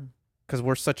where, because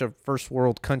we're such a first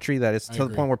world country, that it's I to the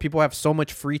agree. point where people have so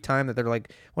much free time that they're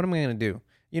like, what am I gonna do?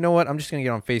 You know what? I'm just gonna get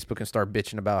on Facebook and start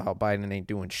bitching about how Biden ain't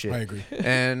doing shit. I agree.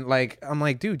 And like, I'm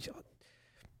like, dude,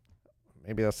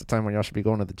 maybe that's the time when y'all should be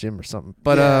going to the gym or something.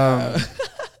 But Yeah.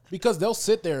 Because they'll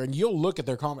sit there and you'll look at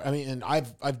their comment. I mean, and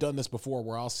I've done this before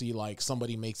where I'll see like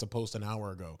somebody makes a post an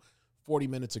hour ago, 40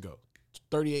 minutes ago,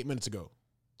 38 minutes ago,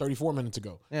 34 minutes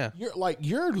ago. Yeah.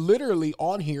 You're literally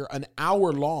on here an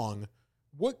hour long.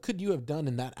 What could you have done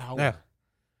in that hour? Yeah.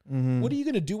 Mhm. What are you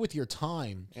going to do with your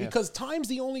time? Yeah. Because time's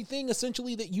the only thing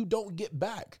essentially that you don't get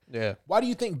back. Yeah. Why do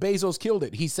you think Bezos killed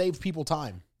it? He saved people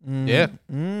time. Yeah.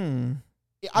 Mm.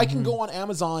 I can go on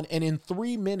Amazon and in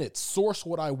 3 minutes source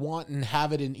what I want and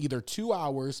have it in either 2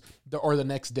 hours or the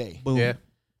next day. Boom. Yeah.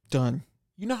 Done.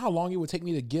 You know how long it would take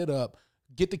me to get up,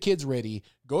 get the kids ready,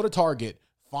 go to Target,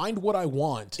 find what I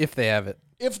want, If they have it.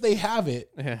 if they have it,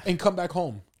 Yeah. and come back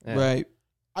home. Yeah. Right.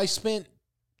 I spent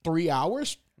 3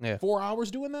 hours, Yeah. 4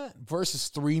 hours doing that versus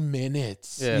 3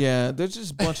 minutes. Yeah. Yeah. There's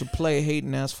just a bunch of play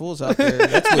hating ass fools out there.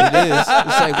 That's what it is. It's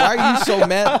like, why are you so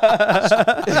mad?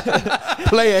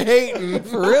 Play a hating.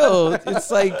 For real.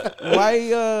 It's like,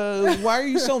 why are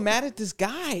you so mad at this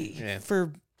guy Yeah.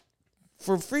 for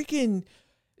freaking?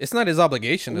 It's not his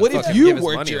obligation. To What if fucking you give his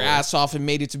worked money your away. ass off and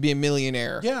made it to be a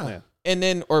millionaire? Yeah. Yeah. And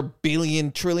then, or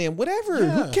billion, trillion, whatever.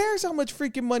 Yeah. Who cares how much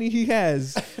freaking money he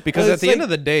has? Because But at it's the end like- of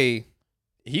the day,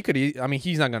 he could. I mean,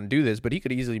 he's not gonna do this, but he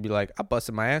could easily be like, "I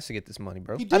busted my ass to get this money,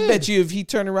 bro." He I did. bet you if he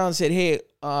turned around and said, "Hey,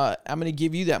 I'm gonna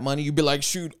give you that money," you'd be like,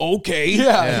 "Shoot, okay." Yeah,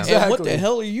 Yeah. exactly. And what the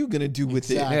hell are you gonna do with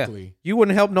it? Exactly. You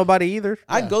wouldn't help nobody either.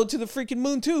 I'd go to the freaking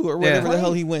moon too, or whatever the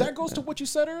hell he went. That goes to what you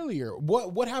said earlier.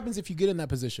 What happens if you get in that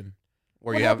position?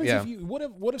 Where What you have, happens yeah, if you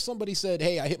what if somebody said,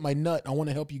 "Hey, I hit my nut. I want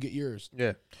to help you get yours."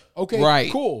 yeah. Okay,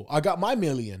 Right. cool. I got my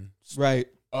million. Right.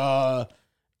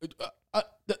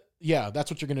 Yeah, that's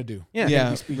what you're gonna do. Yeah. You're gonna Yeah,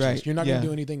 be speechless. right, You're not yeah. gonna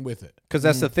do anything with it. Because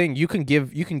that's the thing. You can give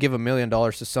 $1 million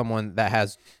to someone that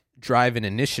has drive and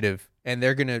initiative, and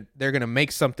they're gonna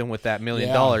make something with that $1 million.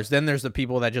 Yeah. Then there's the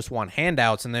people that just want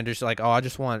handouts, and they're just like, oh, I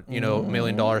just want $1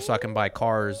 million so I can buy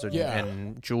cars and, Yeah.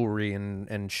 and jewelry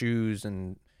and shoes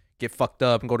and get fucked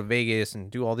up and go to Vegas and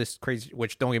do all this crazy.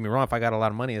 Which don't get me wrong, if I got a lot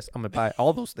of money, I'm gonna buy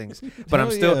all those things. But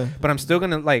Hell I'm still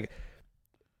gonna like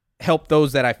help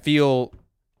those that I feel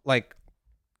like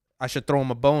I should throw them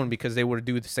a bone because they would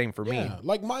do the same for me. Yeah,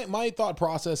 like my thought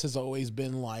process has always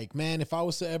been like, man, if I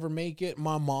was to ever make it,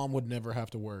 my mom would never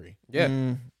have to worry.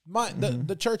 Yeah.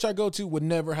 The church I go to would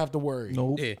never have to worry.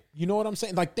 Nope. Yeah. You know what I'm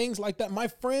saying? Like things like that. My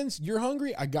friends, you're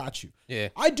hungry, I got you. Yeah.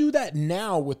 I do that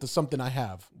now with something I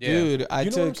have. Yeah. Dude, I You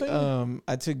know what I'm took saying?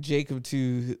 I took Jacob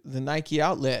to the Nike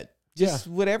outlet. Just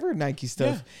whatever Nike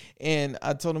stuff. And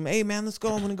I told him, "Hey man, let's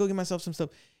go. I'm gonna go get myself some stuff."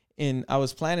 And I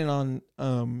was planning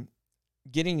on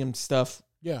getting him stuff,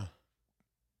 Yeah.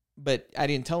 but I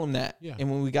didn't tell him that. Yeah. And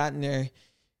when we got in there,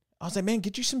 I was like, "Man,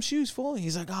 get you some shoes, fool." And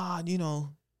he's like, you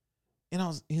know.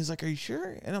 And he was like, "Are you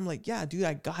sure?" And I'm like, "Yeah, dude,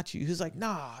 I got you." He's like,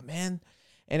 "Nah, man."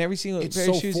 And every single It's pair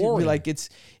so of shoes, he'd foreign. be like, it's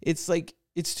like,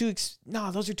 it's too,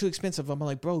 those are too expensive. I'm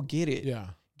like, "Bro, get it. Yeah.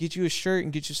 Get you a shirt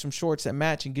and get you some shorts that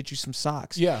match and get you some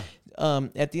socks." Yeah.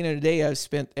 At the end of the day, I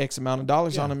spent X amount of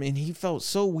dollars Yeah. on him, and he felt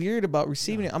so weird about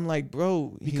receiving it. I'm like,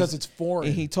 "Bro," Because it's foreign.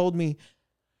 and he told me,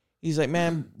 he's like,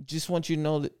 "Man, just want you to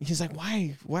know that." He's like,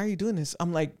 why are you doing this?"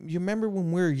 I'm like, "You remember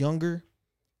when we were younger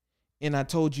and I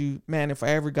told you, man, if I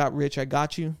ever got rich, I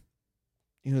got you?"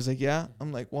 He was like, "Yeah."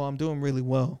 I'm like, "Well, I'm doing really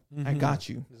well. I Mhm. got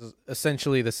you." This is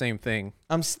essentially the same thing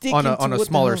I'm sticking on to a what the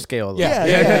smaller hell- scale. Though. Yeah,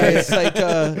 Yeah. yeah. It's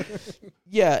like,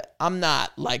 yeah, I'm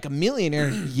not like a millionaire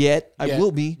yet. I Yeah.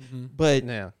 will be, Mhm. but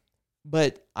Yeah.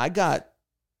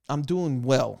 I'm doing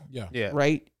well. Yeah. Yeah.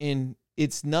 Right? And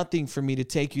it's nothing for me to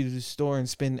take you to the store and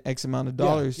spend X amount of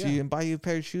dollars yeah. to you and buy you a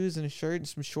pair of shoes and a shirt and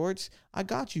some shorts. I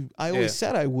got you. I Yeah. always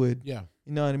said I would. Yeah.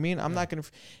 You know what I mean? I'm Yeah. not gonna.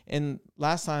 And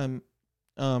last time,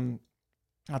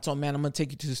 I told him, "Man, I'm gonna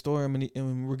take you to the store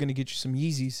and we're gonna get you some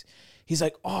Yeezys." He's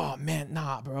like, "Oh man,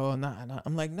 nah, bro, nah."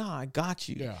 I'm like, "Nah, I got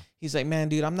you." Yeah. He's like, "Man,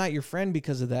 dude, I'm not your friend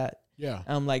because of that." Yeah.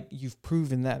 I'm like, "You've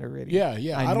proven that already." Yeah.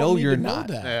 Yeah. I don't know need you're to know not.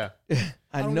 that. Yeah.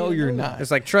 I don't know even you're know not. that.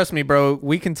 It's like, trust me, bro.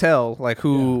 We can tell like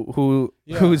who's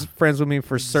Yeah. friends with me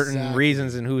for certain Exactly.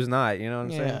 reasons and who's not. You know what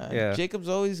I'm Yeah. saying? Yeah. Jacob's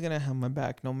always gonna have my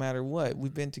back no matter what.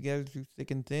 We've been together through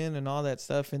thick and thin and all that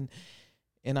stuff, and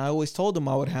I always told him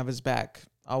I would have his back.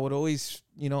 I would always,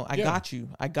 I Yeah. got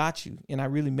you, and I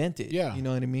really meant it. Yeah. You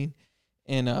know what I mean?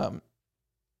 And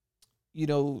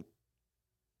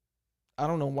I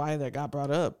don't know why that got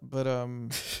brought up, but I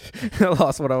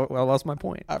lost my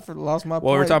point. I lost my.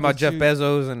 Well, we're point, talking about but Jeff you-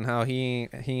 Bezos and how he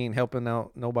ain't helping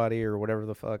out nobody or whatever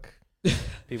the fuck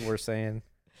people were saying.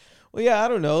 Well, yeah, I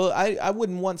don't know. I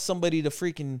wouldn't want somebody to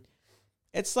freaking.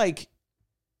 It's like,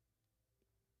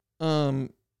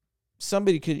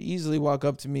 somebody could easily walk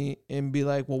up to me and be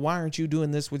like, "Well, why aren't you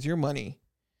doing this with your money?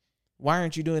 Why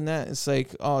aren't you doing that?" It's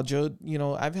like, "Oh, Joe,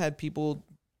 I've had people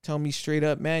tell me straight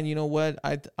up, man, you know what?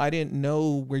 I didn't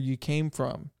know where you came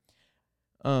from."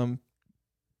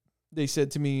 They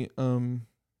said to me,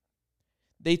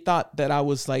 they thought that I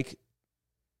was like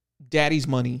daddy's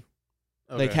money.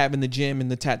 Like having the gym and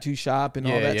the tattoo shop and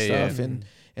all that stuff and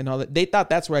all that. They thought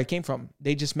that's where I came from.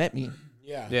 They just met me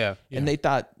Yeah. Yeah. and they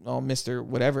thought, "Oh, Mr.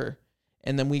 Whatever."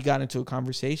 And then we got into a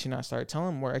conversation. I started telling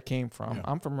them where I came from. Yeah.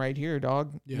 I'm from right here,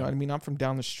 dog. You know Yeah. what I mean? I'm from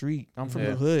down the street. I'm from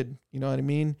Yeah. the hood. You know what I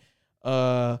mean?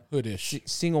 Hoodish.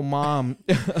 Single mom.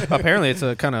 Apparently, it's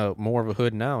a kind of more of a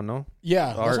hood now. No, Yeah.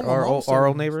 that's what my our mom old, said. our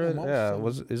old That's what my neighborhood. mom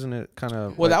Yeah, said. isn't it kind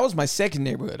of? Well, that was my second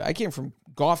neighborhood. I came from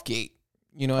Golfgate.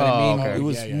 You know what I Oh, mean? okay. It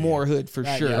was Yeah, yeah, more hood for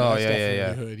That- sure. Yeah, Oh, that's yeah, yeah,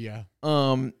 definitely hood.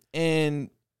 Yeah. And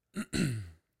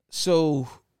so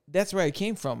that's where I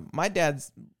came from. My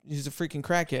he's a freaking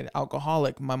crackhead,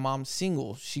 alcoholic. My mom's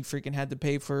single. She freaking had to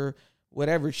pay for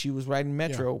whatever. She was riding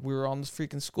Metro. We were on this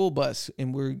freaking school bus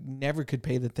and we never could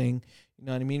pay the thing. You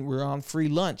know what I mean? We were on free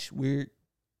lunch. We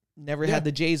never Yeah. had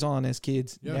the J's on as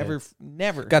kids. Yeah.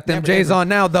 Never. got them never, J's ever. on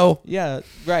now though. Yeah,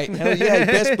 right. Hell yeah. You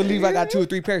best believe I got 2 or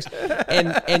 3 pairs.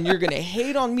 And you're going to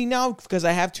hate on me now because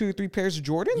I have 2 or 3 pairs of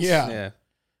Jordans? Yeah. Yeah,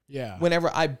 Yeah. Whenever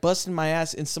I busted my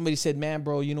ass and somebody said, man,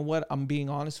 bro, you know what? I'm being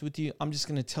honest with you. I'm just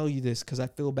going to tell you this because I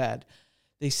feel bad.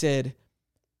 They said,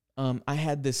 I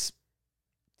had this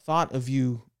thought of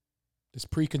you This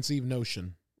preconceived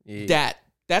notion. Yeah.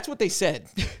 that's what they said.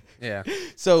 Yeah.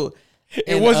 So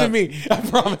It wasn't me. I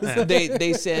promise.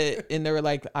 they said, and they were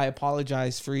like, I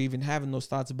apologize for even having those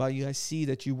thoughts about you. I see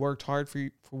that you worked hard for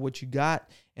what you got,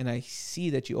 and I see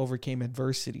that you overcame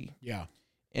adversity. Yeah.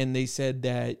 And they said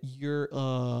that you're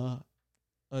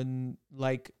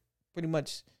like pretty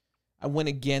much, I went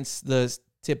against the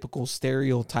typical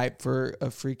stereotype for a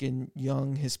freaking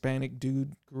young Hispanic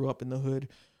dude, grew up in the hood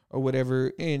or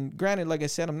whatever. And granted, like I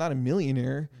said, I'm not a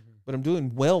millionaire, but I'm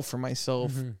doing well for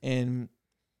myself. And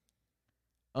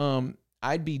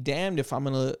I'd be damned if I'm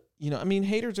gonna, I mean,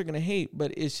 haters are gonna hate,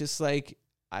 but it's just like,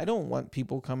 I don't want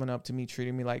people coming up to me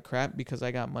treating me like crap because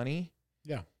I got money.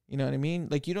 Yeah. You know what I mean?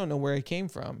 Like, you don't know where I came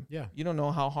from. Yeah. You don't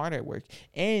know how hard I worked.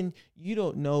 And you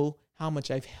don't know how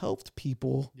much I've helped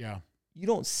people. Yeah. You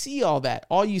don't see all that.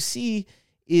 All you see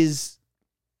is,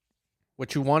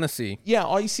 What you want to see. yeah,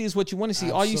 all you see is what you want to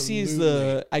see. All you see is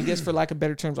the, I guess for lack of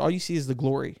better terms, all you see is the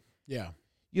glory. Yeah.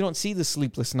 You don't see the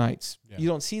sleepless nights. Yeah. You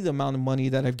don't see the amount of money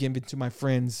that I've given to my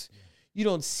friends. You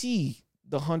don't see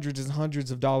the hundreds and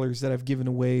hundreds of dollars that I've given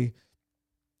away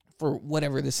for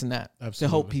whatever, this and that, to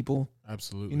help Absolutely. people.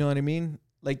 Absolutely. You know what I mean?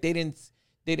 Like they didn't,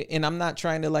 and I'm not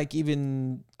trying to like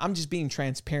even, I'm just being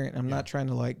transparent. I'm not trying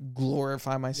to like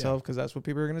glorify myself because that's what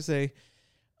people are going to say.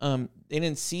 They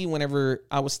didn't see whenever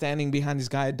I was standing behind this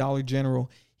guy at Dollar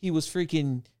General. He was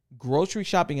freaking grocery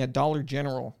shopping at Dollar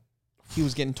General. He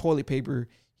was getting toilet paper.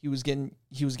 He was getting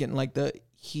like the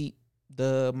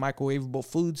microwavable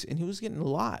foods, and he was getting a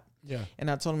lot. Yeah. And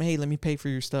I told him, hey, let me pay for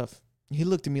your stuff. He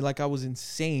looked at me like I was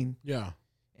insane. Yeah.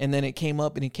 And then it came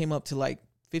up to like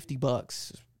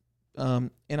 $50. And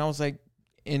I was like,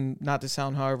 and not to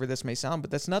sound however this may sound,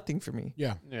 but that's nothing for me.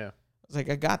 Yeah. Yeah. I was like,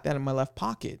 I got that in my left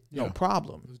pocket. No Yeah.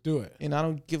 problem. Let's do it. And I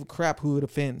don't give a crap who it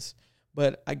offends.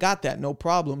 But I got that, no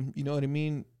problem. You know what I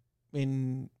mean?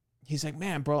 And he's like,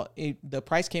 man, bro, the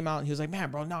price came out, and he was like,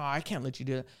 man, bro, no, I can't let you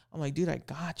do it. I'm like, dude, I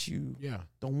got you. Yeah.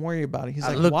 Don't worry about it. He's I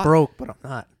like, look "Why?" broke, but I'm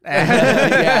not.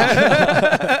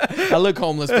 Yeah. I look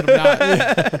homeless, but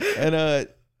I'm not.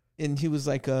 And he was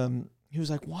like,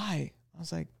 why? I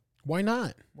was like, Why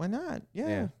not? why not? Yeah.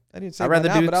 Yeah. I didn't say I'd why rather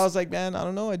not, do but I was like, man, I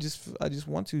don't know. I just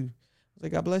want to. I was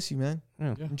like, God bless you, man.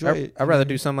 Yeah. Enjoy it. I'd rather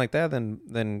do something like that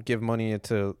than give money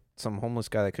to some homeless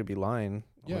guy that could be lying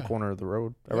on Yeah. the corner of the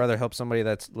road. I'd Yeah. rather help somebody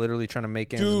that's literally trying to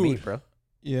make ends Dude. meet, bro.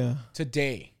 Yeah.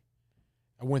 Today,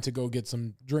 I went to go get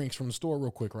some drinks from the store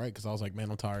real quick, right? Because I was like, man,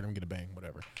 I'm tired. I'm going to get a bang,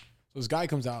 whatever. So this guy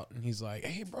comes out, and he's like,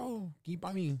 hey, bro, can you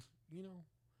buy me,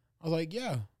 I was like,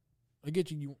 yeah, I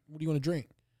get you. What do you want to drink?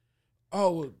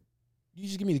 Oh, well, you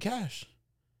just give me the cash.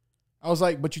 I was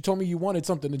like, but you told me you wanted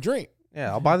something to drink. Yeah,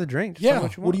 I'll buy the drink. Just tell Yeah.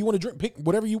 me What do you want to drink? Pick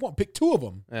whatever you want. Pick two of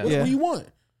them. Yeah. What Yeah. do you want?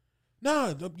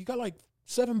 Nah, you got like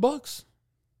 $7.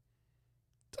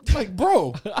 I'm like,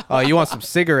 bro. Oh, you want some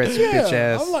cigarettes, Yeah. bitch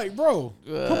ass? I'm like, bro,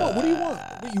 come on. What do you want?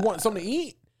 What, you want something to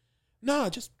eat? Nah,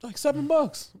 just like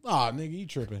 $7. Ah, nigga, you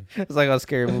tripping. It's like a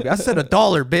scary movie. I said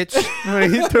 $1,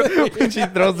 bitch. When she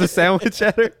throws the sandwich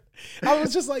at her. I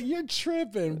was just like, you're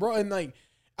tripping, bro. And like,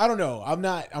 I don't know. I'm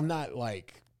not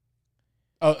like,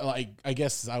 I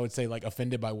guess I would say like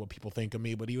offended by what people think of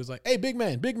me. But he was like, hey, big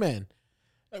man.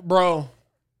 Like, bro,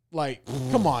 like,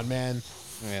 come on, man.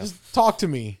 Yeah. Just talk to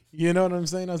me. You know what I'm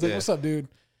saying? I was like, Yeah. what's up, dude?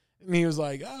 And he was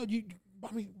like, oh, you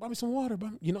buy me some water.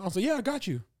 I was like, yeah, I got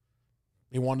you.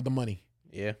 They wanted the money.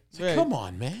 Yeah. It's like, come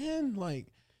on, man. Like,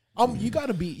 you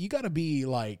gotta be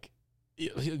like,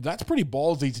 that's pretty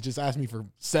ballsy to just ask me for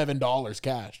 $7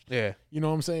 cash. Yeah. You know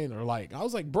what I'm saying? Or like, I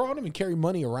was like, bro, I don't even carry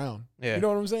money around. Yeah. You know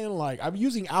what I'm saying? Like, I'm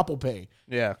using Apple Pay.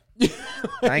 Yeah.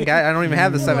 I don't even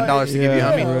have the $7 to give you. Yeah.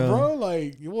 I mean, bro.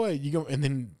 Like, what you go? And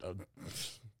then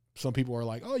some people are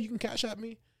like, oh, you can cash at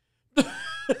me.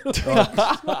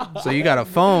 so you got a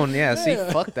phone. Yeah. See,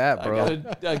 Yeah. fuck that, bro. I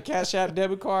got a Cash App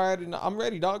debit card, and I'm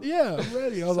ready, dog. Yeah, I'm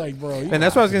ready. I was like, bro. And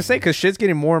that's what I was gonna say, because shit's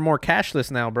getting more and more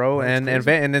cashless now, bro. And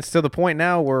it's to the point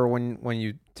now where when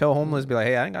you tell homeless, be like,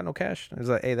 hey, I ain't got no cash. It's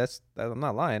like, hey, I'm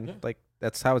not lying. Yeah. Like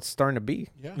that's how it's starting to be.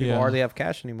 Yeah. People Yeah. hardly have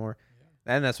cash anymore.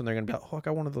 And that's when they're gonna be like, oh, I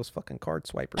got one of those fucking card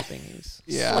swiper thingies.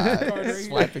 Yeah.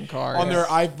 Swiping cards. on their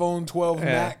iPhone 12 Yeah.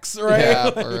 Max, right?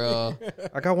 Yeah, for real.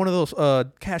 I got one of those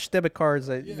cash debit cards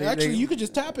that Yeah, actually, you could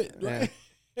just tap it. Yeah.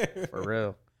 Right? for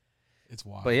real. It's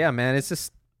wild. But yeah, man, it's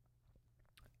just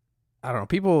I don't know.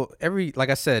 People like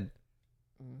I said,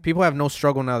 people have no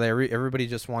struggle now. That everybody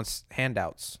just wants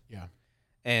handouts. Yeah.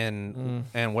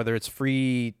 And whether it's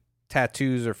free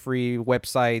tattoos or free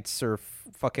websites or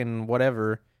fucking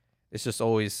whatever, it's just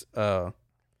always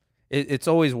it's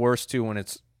always worse too when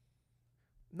it's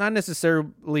not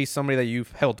necessarily somebody that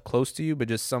you've held close to you, but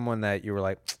just someone that you were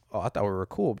like, oh, I thought we were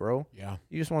cool, bro. Yeah.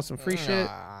 You just want some free shit?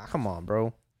 Come on,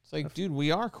 bro. It's like, dude,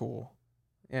 we are cool.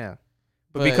 Yeah.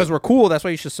 But because we're cool, that's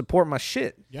why you should support my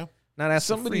shit. Yeah. Not ask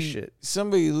for free shit.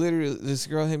 Somebody literally, this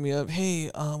girl hit me up. Hey,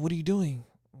 what are you doing?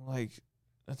 I'm like,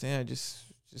 nothing. I just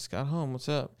got home. What's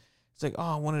up? It's like, oh,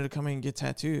 I wanted to come in and get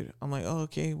tattooed. I'm like, oh,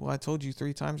 okay. Well, I told you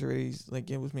 3 times already. Like,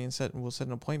 get with me and we'll set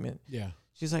an appointment. Yeah.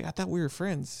 She's like, I thought we were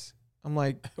friends. I'm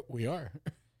like, We are.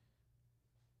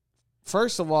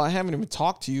 first of all, I haven't even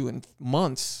talked to you in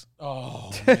months.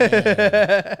 Oh,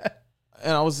 man.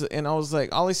 And I was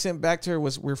like, all I sent back to her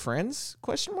was, we're friends?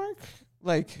 Question mark.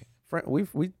 Like, We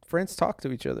friends talk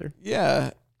to each other.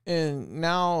 yeah. And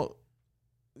now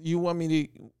you want me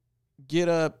to get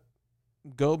up,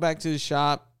 go back to the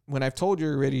shop when I've told you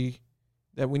already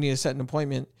that we need to set an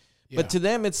appointment. Yeah. But to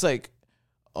them, it's like,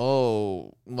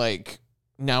 oh, like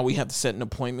now we have to set an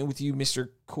appointment with you, Mr.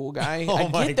 Cool Guy. Oh I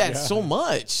my get that God. so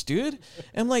much, dude.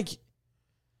 I'm like,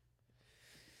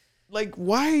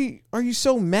 why are you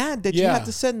so mad that you Yeah. have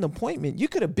to set an appointment? You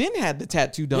could have been had the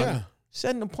tattoo done. Yeah.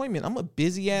 Set an appointment. I'm a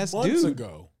busy ass Months dude.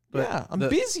 ago. But Yeah, I'm the-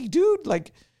 busy, dude.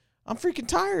 Like, I'm freaking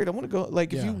tired. I want to go.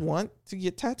 Like, if Yeah. you want to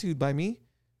get tattooed by me,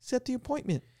 set the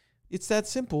appointment. It's that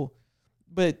simple.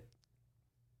 But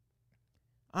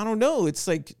I don't know. It's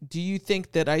like, do you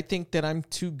think that I think that I'm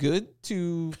too good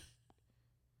to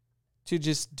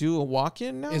just do a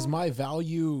walk-in now? Is my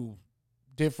value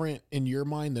different in your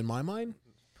mind than my mind?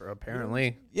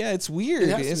 Apparently. Yeah, it's weird. It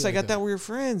has to It's be like, like I thought that. we were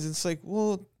friends. It's like,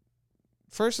 well,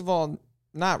 first of all,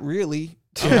 not really.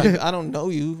 I don't know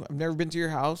you. I've never been to your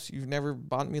house. You've never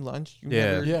bought me lunch. You've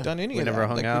Yeah. never Yeah. done any We of never that.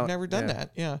 hung Like, out. we've never done Yeah.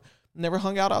 that. Yeah. Never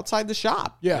hung out outside the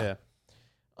shop. Yeah.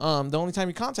 The only time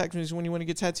you contact me is when you want to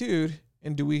get tattooed.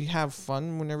 And do we have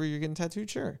fun whenever you're getting tattooed?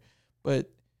 Sure. But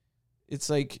it's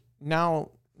like now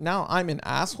I'm an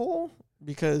asshole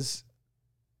because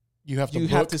You have to you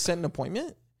book. have to set an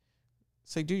appointment.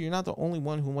 It's like, dude, you're not the only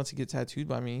one who wants to get tattooed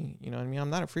by me. You know what I mean? I'm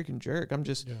not a freaking jerk. I'm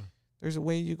just, Yeah. there's a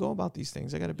way you go about these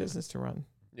things. I got a business to run.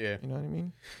 Yeah. You know what I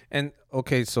mean? And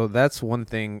okay, so that's one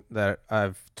thing that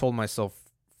I've told myself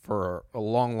for a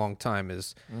long, long time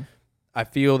is Mm. I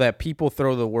feel that people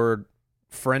throw the word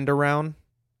friend around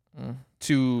Mm.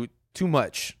 too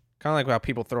much. Kind of like how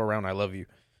people throw around I love you.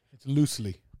 It's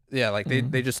loosely. Yeah, like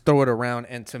Mhm. they just throw it around,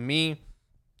 and to me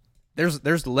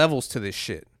there's levels to this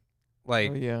shit.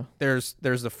 Like Oh, yeah. there's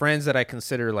the friends that I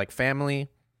consider like family,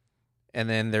 and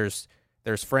then there's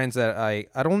friends that I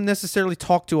don't necessarily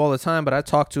talk to all the time, but I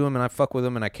talk to them and I fuck with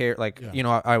them and I care. Like, Yeah. you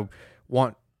know, I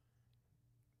want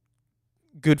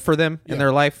good for them in Yeah.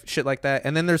 their life, shit like that.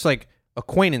 And then there's like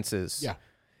acquaintances. Yeah.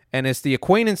 And it's the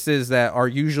acquaintances that are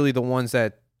usually the ones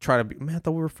that try to be, man, I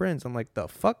thought we were friends. I'm like, the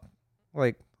fuck?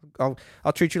 Like,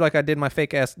 I'll treat you like I did my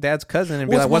fake ass dad's cousin and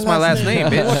be like, what's my last name,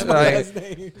 bitch? What's my Like, last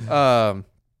name?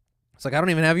 It's like, I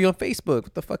don't even have you on Facebook.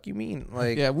 What the fuck you mean?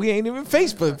 Like, Yeah, we ain't even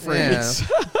Facebook friends.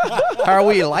 how are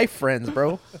we life friends,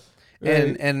 bro?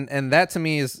 Right. And that to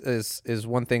me is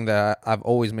one thing that I've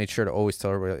always made sure to always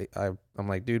tell everybody. I'm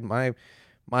like, dude, my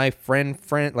friend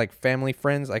like family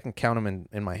friends, I can count them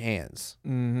in my hands.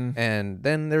 Mm-hmm. And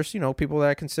then there's, you know, people that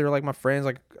I consider like my friends,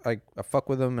 like I fuck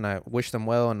with them and I wish them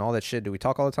well and all that shit. Do we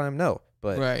talk all the time? No,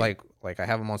 but Right. like I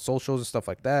have them on socials and stuff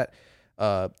like that.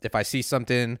 If I see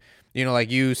something, you know,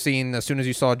 like you seen as soon as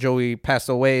you saw Joey pass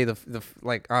away, the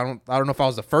like I don't know if I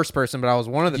was the first person, but I was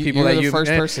one of the people you're that the you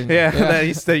first person. yeah,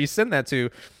 Yeah. that you send that to,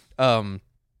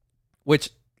 which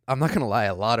I'm not gonna lie,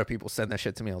 a lot of people send that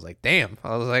shit to me. I was like, damn.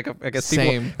 I was like, I guess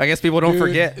Same. people don't Dude,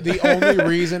 forget. The only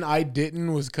reason I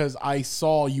didn't was because I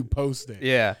saw you post it.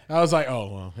 Yeah. I was like,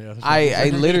 oh, well, yeah. that's I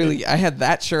right. literally I had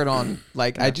that shirt on.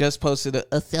 Like I just posted a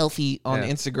selfie on Yeah.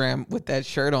 Instagram with that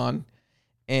shirt on,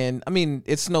 and I mean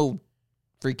it's no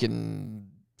freaking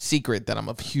secret that I'm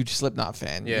a huge Slipknot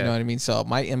fan. Yeah. You know what I mean? So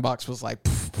my inbox was like,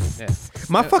 Yeah.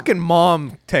 My fucking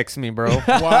mom texted me, bro.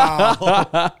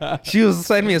 Wow. She was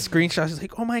sending me a screenshot. She's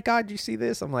like, "Oh my god, you see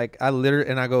this?" I'm like, I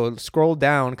go scroll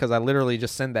down because I literally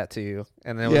just sent that to you,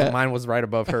 and then Yeah. mine was right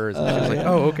above hers. And she was like, yeah.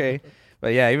 "Oh, okay."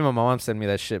 But yeah, even my mom sent me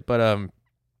that shit. But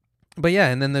yeah,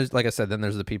 and then there's, like I said, then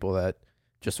there's the people that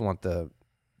just want the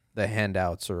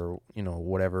handouts or, you know,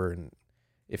 whatever. And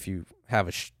if you have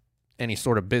any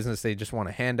sort of business they just want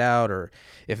to hand out, or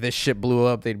if this shit blew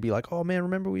up, they'd be like, "Oh man,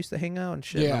 remember we used to hang out and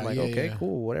shit." And Yeah, I'm like, yeah, okay, yeah.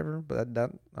 cool, whatever. But that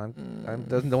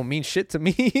don't mean shit to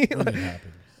me. When it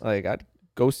happens. Like, I'd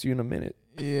ghost you in a minute.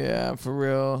 yeah, for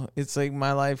real. It's like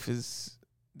my life is.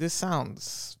 This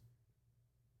sounds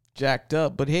jacked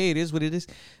up, but hey, it is what it is.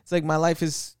 It's like my life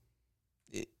is.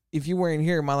 if you weren't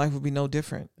here, my life would be no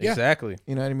different. Yeah. Exactly.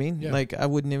 You know what I mean? Yeah. Like I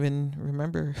wouldn't even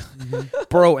remember.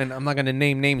 Bro, and I'm not gonna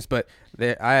name names, but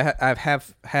I've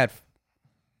had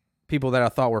people that I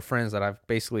thought were friends that I've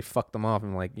basically fucked them off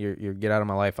and like you're get out of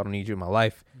my life. I don't need you in my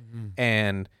life.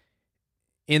 And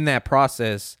in that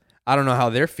process, I don't know how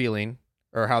they're feeling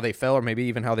or how they felt or maybe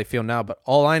even how they feel now. But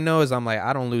all I know is I'm like,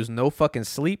 I don't lose no fucking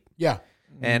sleep Yeah.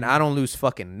 and I don't lose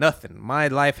fucking nothing. My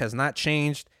life has not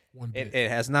changed. One bit. It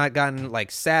has not gotten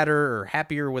like sadder or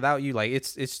happier without you. Like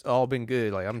it's all been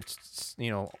good. Like I'm,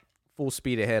 full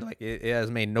speed ahead. Like it has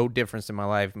made no difference in my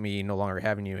life. Me no longer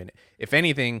having you in it. If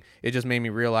anything, it just made me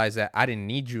realize that I didn't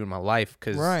need you in my life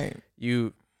because Right.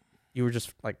 you were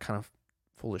just like kind of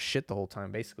full of shit the whole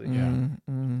time, basically. Yeah.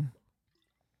 Mm-hmm.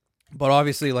 But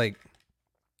obviously, like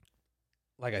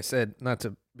I said, not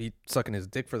to be sucking his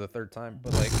dick for the third time,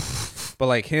 but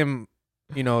like him.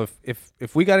 You know,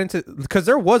 if we got into, because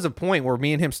there was a point where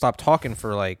me and him stopped talking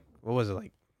for like, what was it,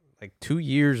 like 2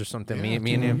 years or something. Yeah,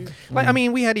 me and him, 2 years. like, I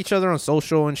mean, we had each other on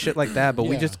social and shit like that, but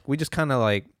Yeah. we just kind of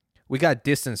like, we got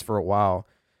distance for a while,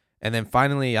 and then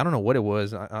finally, I don't know what it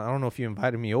was. I don't know if you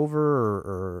invited me over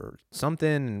or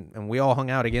something, and we all hung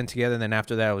out again together. And then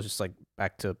after that, it was just like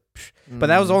back to, but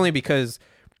that was only because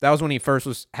that was when he first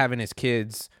was having his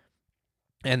kids,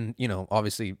 and you know,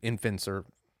 obviously, infants are.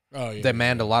 Oh, yeah.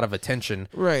 Demand a lot of attention,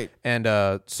 Right. and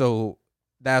so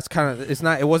that's kind of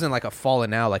it wasn't like a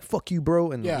falling out like fuck you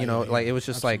bro, and Yeah, you know yeah, like yeah. it was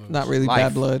just Absolutely. like Not really life.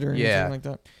 bad blood or anything Yeah. like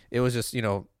that. it was just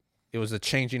it was a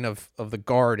changing of the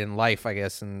guard in life, I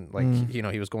guess, and like he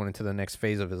was going into the next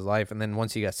phase of his life, and then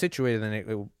once he got situated, then it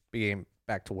became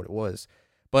back to what it was.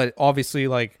 But obviously,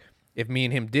 like if me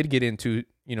and him did get into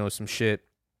some shit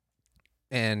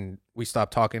and we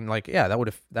stopped talking, like that would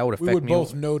affect We would me.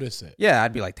 both notice it. Yeah,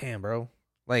 I'd be like, damn, bro.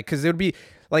 Like, because it would be,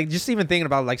 like, just even thinking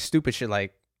about, like, stupid shit,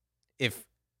 like, if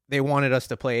they wanted us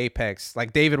to play Apex,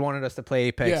 like, David wanted us to play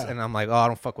Apex, Yeah. and I'm like, oh, I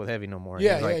don't fuck with Heavy no more. And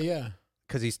Yeah, he's like, yeah.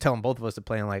 Because he's telling both of us to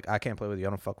play, and, like, I can't play with you.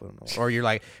 I don't fuck with him no more. Or you're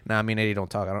like, nah, me and Eddie don't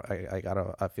talk.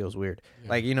 I feels weird. Yeah.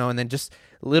 Like, and then just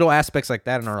little aspects like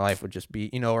that in our life would just be,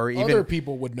 or even. Other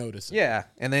people would notice it. Yeah.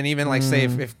 And then even, like, say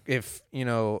if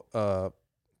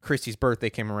Christy's birthday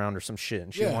came around or some shit,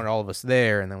 and she Yeah. wanted all of us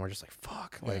there, and then we're just like,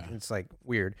 fuck. Like, Yeah. it's, like,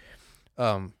 weird.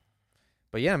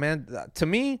 But yeah, man, to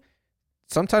me,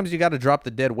 sometimes you got to drop the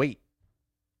dead weight,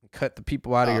 cut the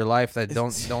people out of your life that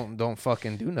don't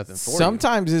fucking do nothing for you.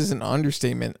 Sometimes is an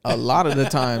understatement. A lot of the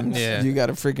times, Yeah. you got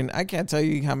to freaking. I can't tell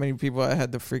you how many people I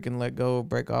had to freaking let go,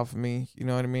 break off of me. You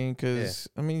know what I mean? Because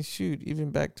I mean, shoot, even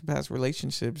back to past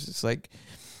relationships, it's like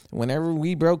whenever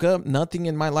we broke up, nothing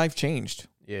in my life changed.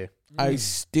 Yeah,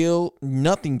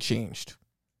 Nothing changed.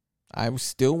 I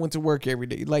still went to work every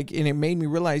day. Like, and it made me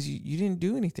realize you didn't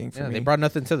do anything for me. they brought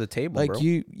nothing to the table, Like bro.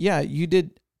 you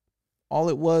did. All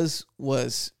it was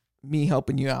me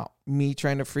helping you out, me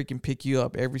trying to freaking pick you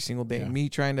up every single day, Yeah. me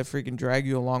trying to freaking drag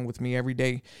you along with me every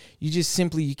day. You just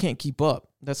you can't keep up.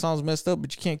 That sounds messed up,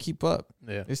 but you can't keep up.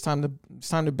 Yeah, It's time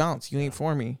to bounce. You ain't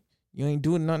for me. You ain't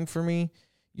doing nothing for me.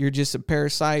 You're just a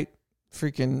parasite,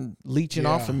 freaking leeching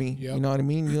off of me. Yep. You know what I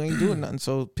mean? You ain't doing nothing.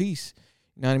 So peace.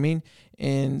 You know what I mean?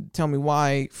 And tell me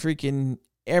why freaking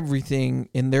everything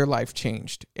in their life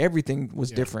changed. Everything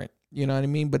was different. You know what I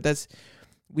mean? But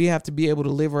we have to be able to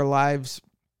live our lives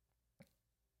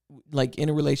like in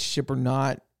a relationship or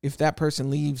not. If that person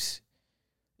leaves,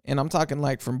 and I'm talking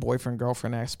like from boyfriend,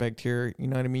 girlfriend aspect here, you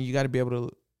know what I mean? You got to be able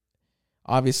to,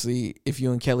 obviously, if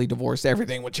you and Kelly divorced,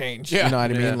 everything would change. Yeah. You know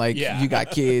what I Yeah. mean? Like Yeah. you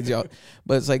got kids,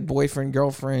 but it's like boyfriend,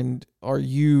 girlfriend, are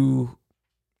you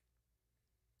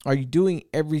doing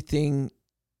everything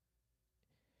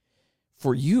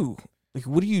for you? Like,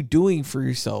 what are you doing for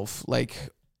yourself? Like,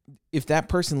 if that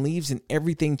person leaves and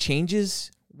everything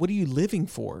changes, what are you living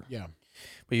for? Yeah.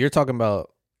 but you're talking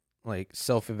about like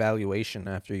self-evaluation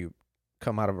after you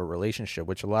come out of a relationship,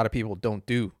 which a lot of people don't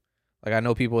do. Like I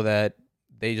know people that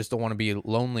they just don't want to be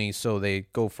lonely, so they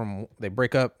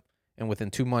break up, and within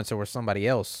 2 months they're with somebody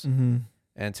else. Mm-hmm.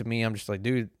 And to me, I'm just like,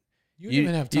 dude, You didn't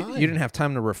even have time. You didn't have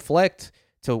time to reflect,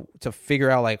 to figure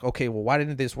out like, okay, well, why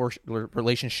didn't this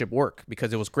relationship work?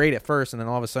 Because it was great at first, and then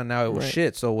all of a sudden now it was Right.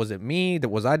 shit. So was it me?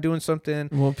 Was I doing something?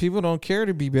 Well, people don't care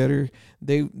to be better.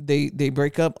 They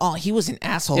break up. Oh, he was an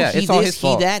asshole. Yeah, he it's all this, his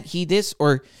fault. he that, he this,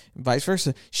 or vice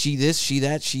versa. She this, she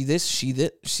that, she this,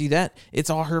 she that.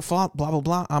 It's all her fault. Blah blah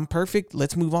blah. I'm perfect.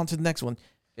 Let's move on to the next one.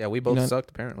 Yeah, we both know- sucked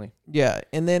apparently. Yeah,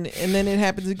 and then it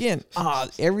happens again.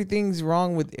 Everything's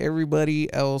wrong with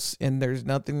everybody else, and there's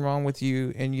nothing wrong with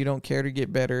you, and you don't care to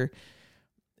get better.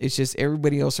 It's just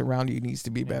everybody else around you needs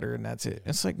to be better, and that's it.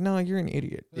 It's like, no, you're an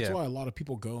idiot. That's Yeah. why a lot of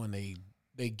people go and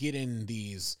they get in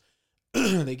these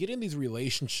they get in these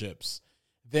relationships,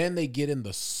 then they get in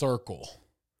the circle,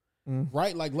 Mm.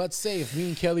 right? Like, let's say if me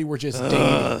and Kelly were just dating,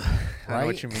 I know right?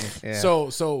 what you mean. Yeah.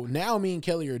 So now me and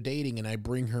Kelly are dating, and I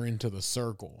bring her into the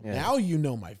circle. Yeah. Now you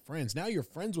know my friends. Now you're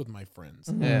friends with my friends.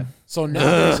 yeah. So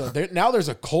now there's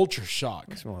a culture shock.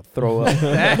 I just want to throw up.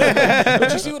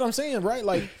 But you see what I'm saying, right?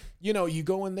 Like, you know, you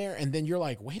go in there and then you're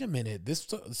like, wait a minute, this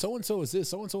so and so is this,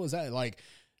 so and so is that. Like,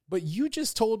 but you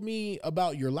just told me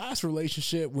about your last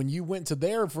relationship when you went to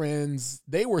their friends.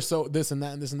 They were so this and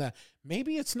that and this and that.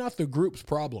 Maybe it's not the group's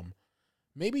problem.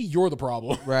 Maybe you're the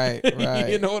problem. Right, right.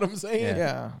 You know what I'm saying?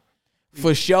 Yeah.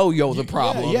 For sure, you're the You-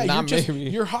 problem. Yeah, not maybe.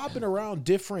 you're hopping around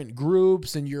different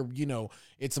groups, and you know,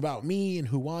 it's about me and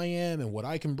who I am and what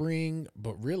I can bring.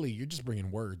 But really, you're just bringing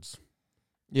words.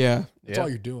 Yeah. That's all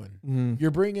you're doing. Mhm.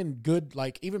 You're bringing good,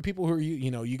 like even people who are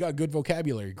you know, you got good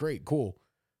vocabulary. Great, cool.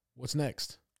 What's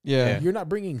next? Yeah. You're not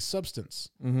bringing substance.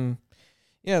 Mm-hmm.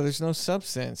 Yeah, there's no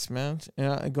substance, man.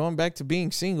 Going back to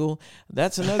being single,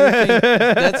 that's another thing.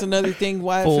 That's another thing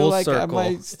why I feel Full like I circle.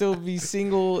 might still be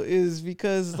single is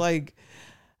because like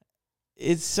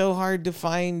it's so hard to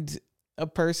find a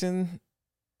person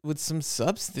with some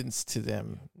substance to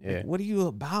them. Like, Yeah. what are you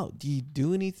about? Do you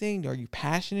do anything? Are you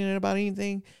passionate about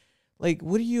anything? Like,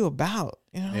 what are you about?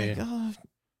 You know,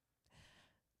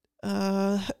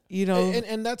 like, you know,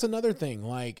 And that's another thing.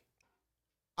 Like,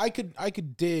 I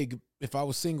could dig if I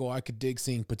was single. I could dig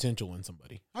seeing potential in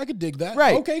somebody. I could dig that.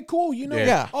 Right. Okay. Cool. You know. Yeah.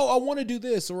 Yeah. Oh, I want to do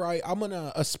this, or I'm an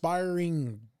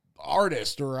aspiring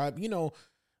artist, or I, you know.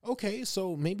 Okay,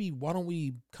 so maybe why don't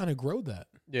we kind of grow that?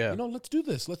 Yeah. You know, let's do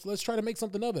this. Let's try to make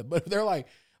something of it. But if they're like,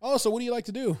 oh, so what do you like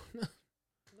to do? I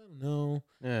don't know.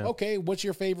 Yeah. Okay, what's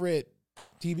your favorite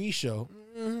TV show?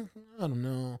 I don't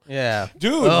know. Yeah.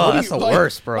 Dude, Oh, what do that's you- the like-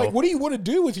 worst, bro. Like, what do you want to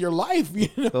do with your life? You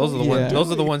know? Those are the Yeah. ones.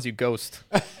 Those are the ones you ghost.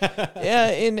 yeah,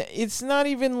 and it's not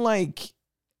even like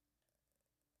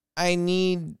I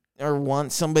need or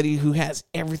want somebody who has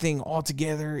everything all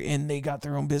together and they got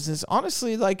their own business.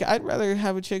 Honestly, like I'd rather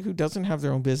have a chick who doesn't have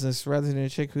their own business rather than a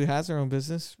chick who has their own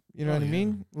business. You know Oh, what I yeah.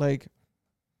 mean? Like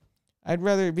I'd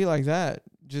rather it be like that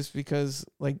just because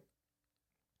like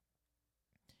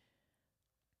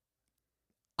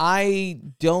I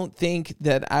don't think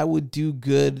that I would do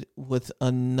good with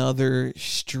another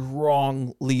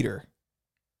strong leader.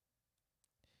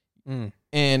 Mm.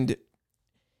 And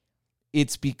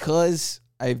it's because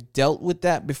I've dealt with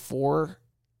that before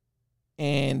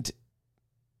and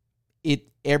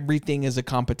everything is a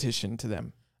competition to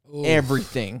them. Oof.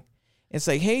 Everything. It's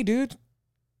like, hey dude,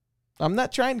 I'm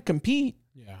not trying to compete.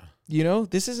 Yeah. You know,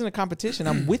 this isn't a competition.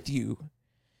 I'm with you.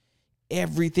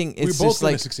 Everything We're it's both just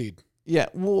going like to succeed. yeah,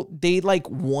 well, they like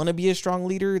want to be a strong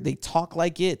leader. They talk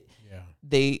like it. Yeah.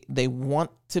 They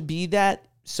want to be that,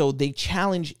 so they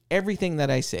challenge everything that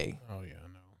I say. Oh, yeah,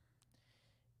 no.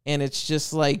 And it's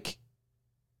just like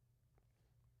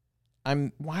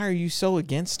why are you so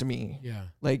against me? Yeah.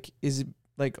 Like is it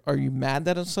like are you mad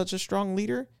that I'm such a strong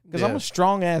leader? Cuz I'm Yeah. a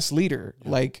strong ass leader. Yeah.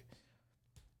 Like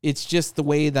it's just the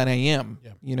way that I am,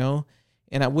 Yeah. you know?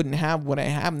 And I wouldn't have what I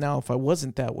have now if I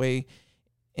wasn't that way.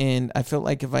 And I felt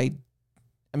like if I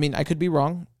mean, I could be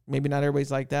wrong. Maybe not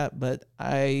everybody's like that, but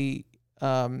I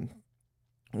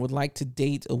would like to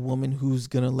date a woman who's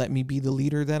going to let me be the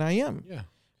leader that I am Yeah.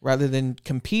 rather than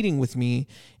competing with me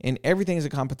and everything is a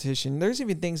competition. There's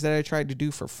even things that I tried to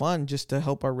do for fun just to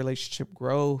help our relationship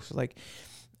grow. So like,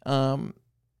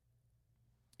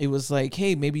 it was like,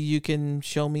 hey, maybe you can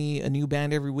show me a new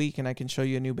band every week and I can show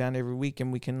you a new band every week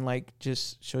and we can like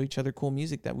just show each other cool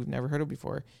music that we've never heard of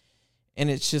before. And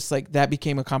it's just like that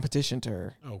became a competition to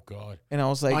her. Oh, God. And I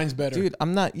was like, Mine's better. dude,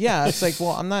 I'm not, yeah. It's like,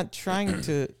 well, I'm not trying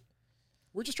to,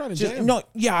 We're just trying to just, jam. no,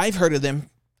 yeah, I've heard of them.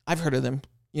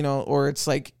 You know, or it's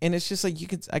like, and it's just like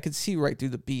I could see right through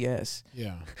the BS.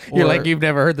 Yeah. You're Or- like you've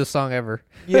never heard the song ever.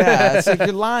 yeah, it's like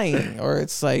you're lying, or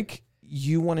it's like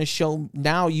you want to show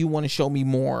me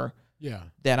more Yeah.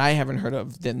 that I haven't heard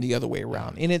of than the other way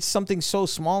around, and it's something so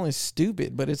small and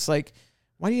stupid, but it's like,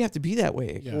 why do you have to be that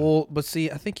way? Yeah. Well, but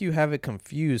see, I think you have it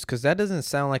confused because that doesn't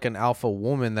sound like an alpha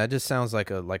woman. That just sounds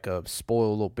like a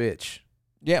spoiled little bitch.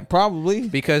 Yeah, probably.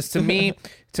 Because to me,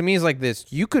 it's like this.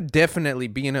 You could definitely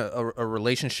be in a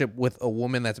relationship with a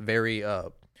woman that's very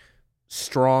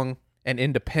strong and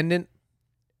independent,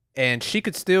 and she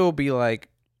could still be like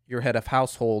your head of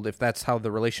household if that's how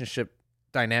the relationship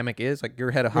dynamic is. Like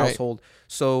your head of Right. household.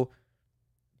 So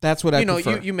That's what I you know,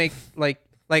 prefer. you make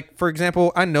like for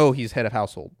example, I know he's head of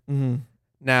household. Mm-hmm.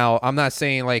 Now, I'm not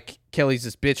saying like Kelly's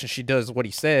this bitch and she does what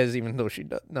he says, even though she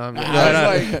does. No, I'm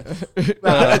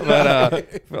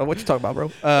what you talking about,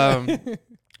 bro?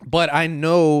 But I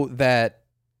know that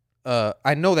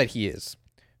he is,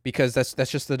 because that's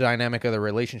just the dynamic of the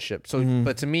relationship. So,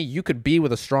 but to me, you could be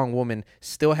with a strong woman,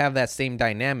 still have that same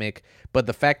dynamic, but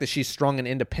the fact that she's strong and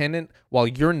independent while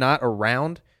you're not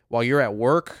around, while you're at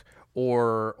work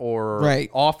or Right.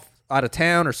 off out of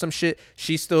town or some shit,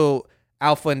 she's still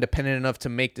alpha independent enough to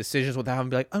make decisions without having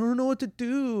to be like, I don't know what to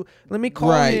do. Let me call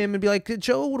Right. him and be like,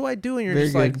 Joe, what do I do? And you're Very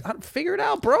just good. like, figure it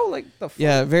out, bro. Like the fuck?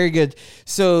 Yeah, very good.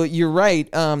 So you're right.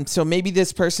 So maybe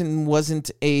this person wasn't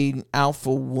an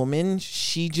alpha woman.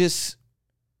 She just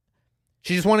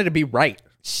wanted to be right.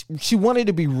 she wanted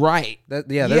to be right. There's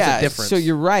a difference. So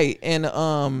you're right.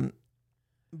 And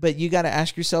but you got to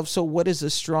ask yourself, so what does a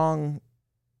strong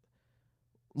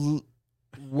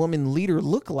woman leader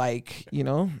look like, you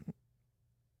know?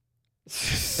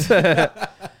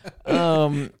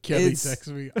 Kelly it's- texts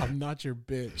me, I'm not your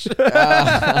bitch.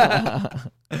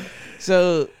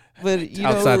 So, but you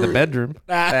outside know, the bedroom.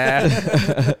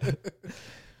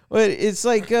 but it's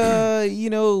like you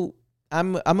know,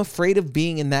 I'm afraid of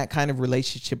being in that kind of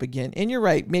relationship again. And you're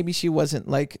right, maybe she wasn't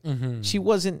like she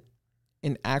wasn't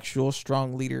an actual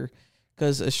strong leader,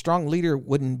 because a strong leader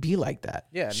wouldn't be like that.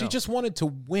 Yeah, She no. just wanted to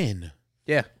win.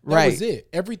 yeah. That Right. was it.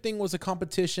 Everything was a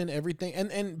competition. Everything,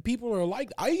 and people are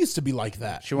like, I used to be like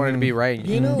that. She wanted to be right and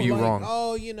You know, be like, wrong.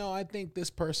 oh, you know, I think this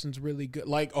person's really good.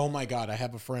 Like, oh my God, I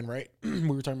have a friend, right? We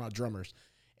were talking about drummers.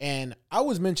 And I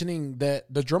was mentioning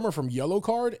that the drummer from Yellow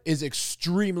Card is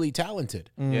extremely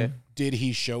talented. Yeah. Did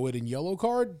he show it in Yellow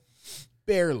Card?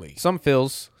 Barely. Some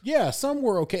feels. Yeah, some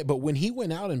were okay. But when he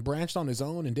went out and branched on his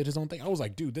own and did his own thing, I was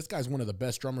like, dude, this guy's one of the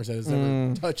best drummers that has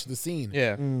ever touched the scene.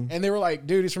 Yeah. And they were like,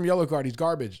 dude, he's from Yellow Card. He's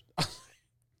garbage.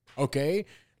 Okay.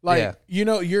 Like, Yeah. you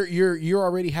know, you're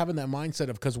already having that mindset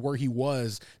of, because where he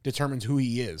was determines who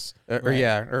he is.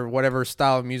 Or whatever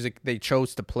style of music they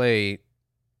chose to play.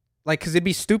 Like, because it'd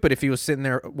be stupid if he was sitting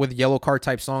there with Yellow Card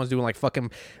type songs doing like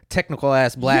fucking technical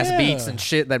ass blast Yeah. beats and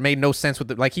shit that made no sense with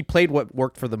it. Like, he played what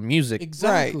worked for the music.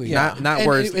 Exactly. yeah. Not and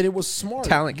where it, and it was smart.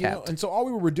 talent you know? capped. And so all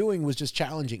we were doing was just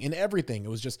challenging in everything. It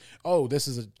was just, oh, this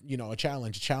is a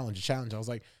challenge. I was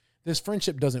like, this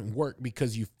friendship doesn't work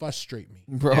because you frustrate me.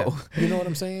 Bro. You know what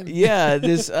I'm saying? Yeah,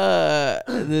 this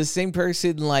the same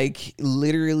person, like,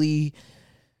 literally,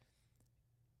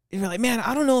 you're like, man,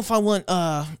 I don't know if I want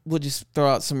we'll just throw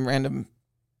out some random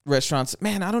restaurants.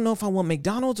 Man, I don't know if I want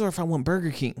McDonald's or if I want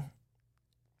Burger King.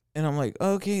 And I'm like,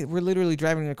 okay, we're literally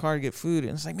driving in a car to get food.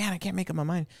 And it's like, man, I can't make up my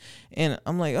mind. And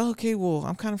I'm like, oh, okay, well,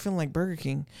 I'm kind of feeling like Burger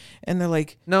King. And they're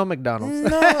like, No, McDonald's. no,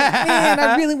 man,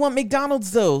 I really want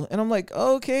McDonald's though. And I'm like,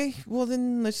 oh, okay, well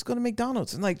then let's go to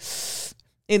McDonald's. And like,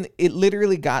 and it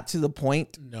literally got to the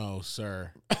point No,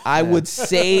 sir. I would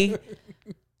say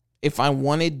if I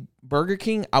wanted Burger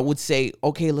King, I would say,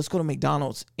 okay, let's go to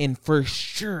McDonald's. And for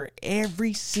sure,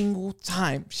 every single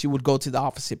time she would go to the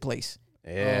opposite place.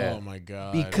 Yeah. Oh my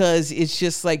God. Because it's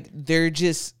just like, they're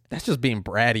just, That's just being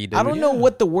bratty, dude. I don't know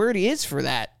what the word is for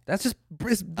that. That's just,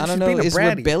 I don't know. being a Is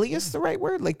bratty. rebellious the right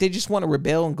word? Like, they just want to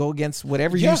rebel and go against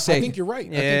whatever Yeah, you say. I think you're right. I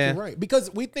Yeah. think you're right.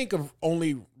 Because we think of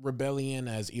only rebellion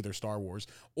as either Star Wars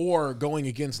or going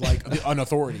against like an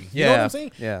authority. You know what Yeah. I'm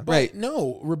saying? Yeah. But Right.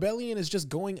 no, rebellion is just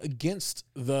going against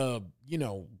the, you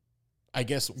know, I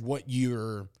guess what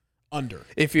you're under.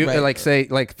 If you Right. like say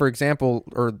like for example,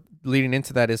 or leading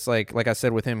into that is like I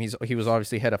said with him, he was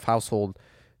obviously head of household.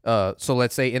 So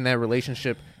let's say in that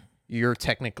relationship, you're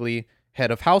technically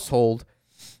head of household,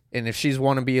 and if she's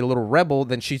want to be a little rebel,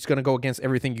 then she's gonna go against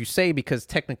everything you say because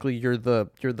technically you're the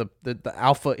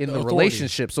alpha in the authority.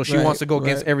 relationship. So she Right, wants to go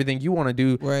against right. everything you want to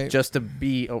do Right. just to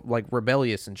be like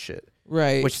rebellious and shit.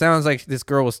 Right. Which sounds like this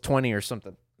girl was 20 or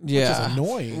something. yeah. is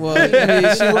annoying. Well, I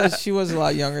mean, she was a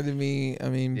lot younger than me. I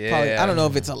mean, probably, Yeah. I don't know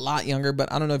if it's a lot younger,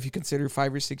 but I don't know if you consider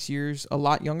 5 or 6 years a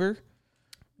lot younger.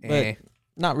 But Eh.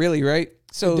 not really, right? It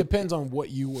So depends on what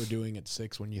you were doing at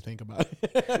 6 when you think about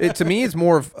it. To me it's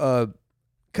more of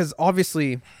because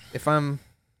obviously if I'm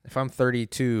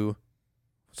 32,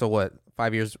 so what,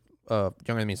 5 years younger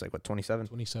than me is like what, 27?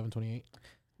 27, 28.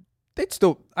 They'd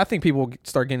still, I think people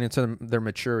start getting into their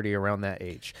maturity around that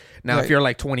age. Now Right. if you're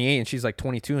like 28 and she's like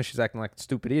 22 and she's acting like a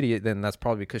stupid idiot, then that's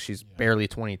probably because she's barely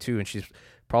 22 and she's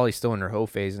probably still in her hoe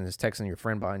phase and is texting your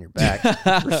friend behind your back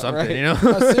or something, Right. you know.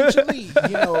 Essentially, you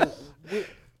know,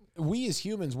 we as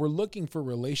humans, we're looking for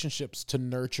relationships to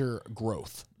nurture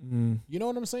growth. You know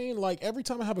what I'm saying? Like every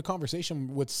time I have a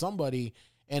conversation with somebody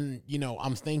and, you know,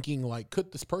 I'm thinking like,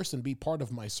 could this person be part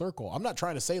of my circle? I'm not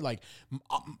trying to say like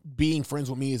being friends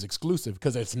with me is exclusive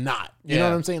because it's not. You know Yeah.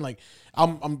 what I'm saying? Like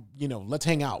I'm, you know, let's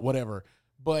hang out, whatever.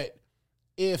 But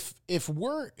if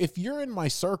you're in my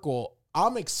circle,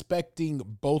 I'm expecting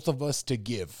both of us to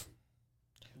give.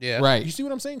 Yeah. right. You see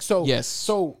what I'm saying? So Yes.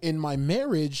 So in my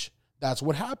marriage, that's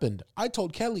what happened. I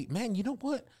told Kelly, man, you know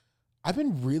what? I've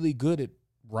been really good at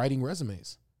writing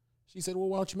resumes. She said, well,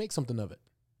 why don't you make something of it?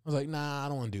 I was like, nah, I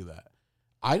don't want to do that.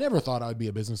 I never thought I'd be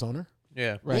a business owner.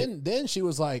 Yeah. Right. Then she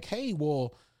was like, hey,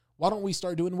 well, why don't we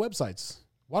start doing websites?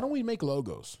 Why don't we make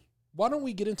logos? Why don't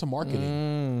we get into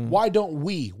marketing? Why don't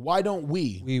we? Why don't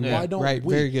we? Why don't right,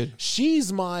 we? very good.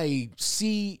 She's my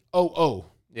COO,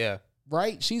 Yeah.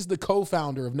 right? She's the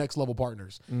co-founder of Next Level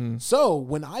Partners. So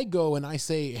when I go and I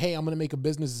say, hey, I'm going to make a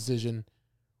business decision,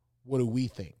 what do we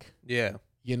think? Yeah.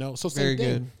 You know, so Very same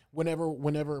thing. good.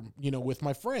 Whenever, you know, with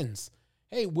my friends,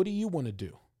 hey, what do you want to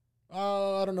do?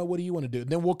 I don't know. What do you want to do?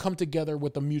 Then we'll come together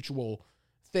with a mutual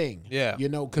thing. Yeah. You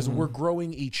know, because we're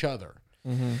growing each other.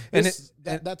 And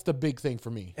That's the big thing for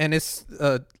me. And it's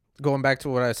going back to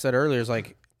what I said earlier, is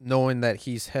like knowing that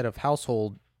he's head of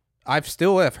household. I've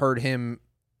still have heard him,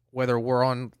 whether we're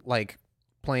on like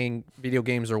playing video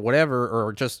games or whatever,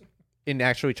 or just in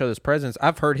actual each other's presence,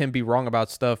 I've heard him be wrong about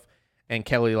stuff, and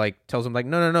Kelly like tells him like,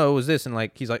 no, it was this, and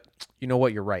like he's like, you know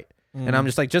what, you're right. And I'm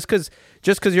just like, just because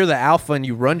you're the alpha and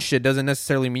you run shit doesn't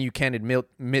necessarily mean you can't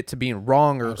admit to being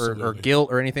wrong or guilt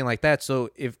or anything like that. So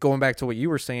if going back to what you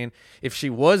were saying, if she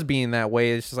was being that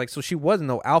way, it's just like, so she wasn't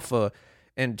no alpha,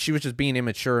 and she was just being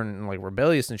immature and like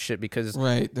rebellious and shit. Because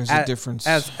Right, there's a difference.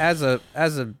 As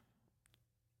a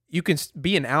you can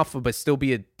be an alpha but still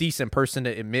be a decent person to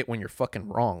admit when you're fucking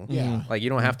wrong. Yeah. Like you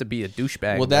don't have to be a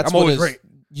douchebag. Well, that's I'm what always is, right.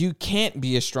 you can't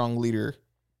be a strong leader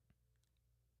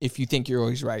if you think you're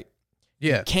always right.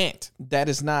 Yeah. Can't. That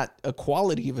is not a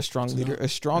quality of a strong leader. A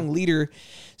strong leader.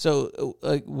 So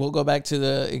we'll go back to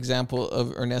the example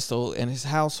of Ernesto and his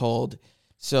household.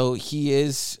 So he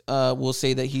is, we'll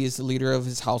say that he is the leader of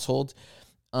his household.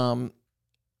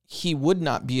 He would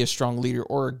not be a strong leader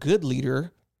or a good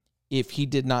leader if he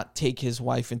did not take his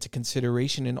wife into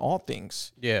consideration in all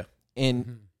things. Yeah.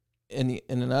 And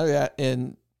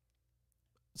and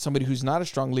somebody who's not a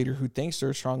strong leader, who thinks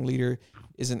they're a strong leader,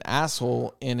 is an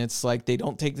asshole. And it's like I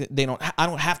don't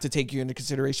have to take you into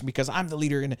consideration because I'm the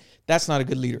leader, and that's not a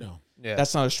good leader. No. Yeah.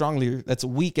 That's not a strong leader. That's a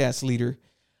weak ass leader.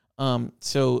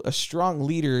 So a strong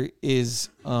leader is,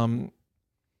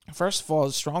 first of all,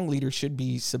 a strong leader should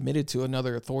be submitted to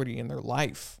another authority in their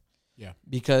life. Yeah.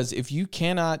 Because if you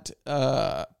cannot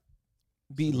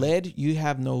be led, you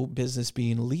have no business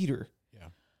being a leader. Yeah.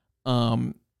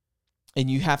 And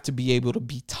you have to be able to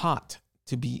be taught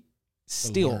to be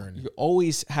still. learn. You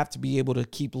always have to be able to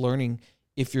keep learning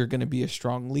if you're going to be a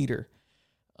strong leader.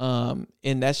 And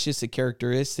that's just a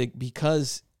characteristic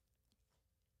because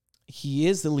he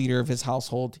is the leader of his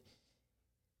household.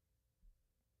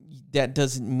 That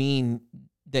doesn't mean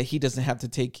that he doesn't have to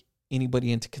take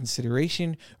anybody into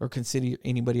consideration or consider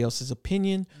anybody else's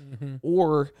opinion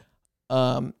or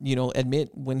admit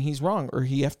when he's wrong or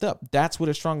he effed up. That's what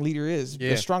a strong leader is.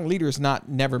 Yeah. A strong leader is not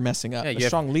never messing up. Yeah, A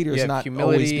strong leader is not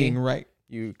humility. always being right.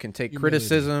 You can take Humility.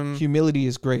 criticism. Humility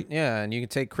is great. Yeah, and you can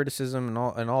take criticism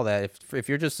and all that. If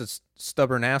you're just a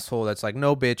stubborn asshole that's like,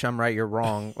 no, bitch, I'm right, you're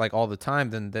wrong, like all the time,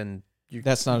 then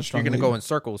That's not a strong you're gonna leader. go in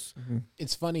circles.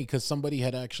 It's funny because somebody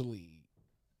had actually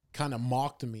kind of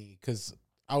mocked me because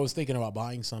I was thinking about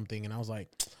buying something and I was like,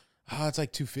 it's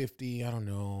like $250. I don't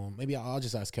know. Maybe I'll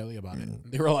just ask Kelly about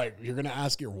it. They were like, you're going to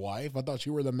ask your wife? I thought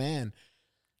you were the man.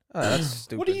 Oh, that's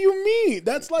stupid. What do you mean?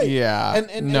 That's like, Yeah,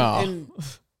 no. And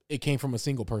it came from a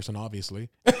single person, obviously.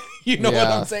 You know what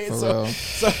Yeah, I'm saying? for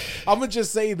So real. I'm going to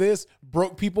just say this.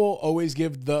 Broke people always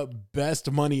give the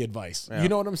best money advice. Yeah. You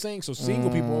know what I'm saying? So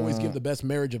single people always give the best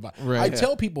marriage advice. Right. I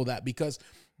tell people that because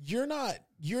you're not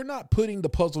putting the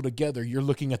puzzle together. You're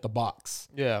looking at the box.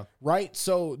 Yeah. Right?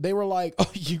 So they were like, oh,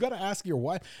 you got to ask your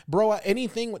wife. Bro,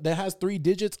 anything that has 3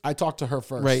 digits, I talk to her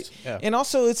first. Right. Yeah. And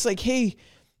also it's like, hey,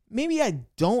 maybe I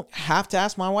don't have to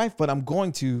ask my wife, but I'm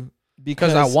going to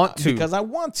because I want to. Because I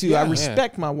want to. Yeah. I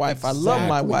respect my wife. I love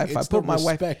my Exactly. wife. It's I put the my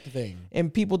wife. respect thing.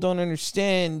 And people don't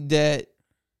understand that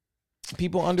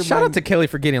people undermine. Shout out to Kelly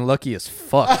for getting lucky as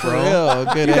fuck, For bro.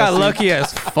 real, good You got ass. lucky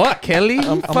as fuck, Kelly.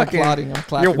 I'm Fucking- applauding. I'm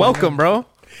clapping. You're welcome, bro.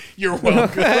 You're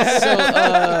welcome. So,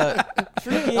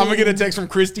 I'm gonna get a text from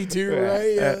Christy too,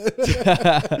 right?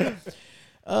 Yeah.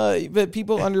 but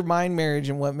people undermine marriage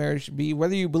and what marriage should be.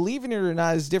 Whether you believe in it or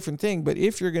not is a different thing. But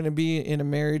if you're going to be in a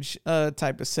marriage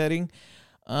type of setting,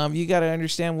 you got to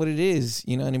understand what it is.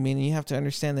 You know what I mean? You have to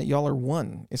understand that y'all are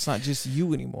one. It's not just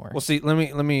you anymore. Well, see, let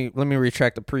me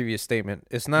retract the previous statement.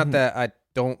 It's not that I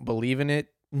don't believe in it.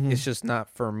 It's just not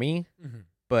for me.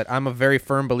 But I'm a very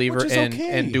firm believer Which is in okay.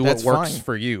 and do That's what works fine.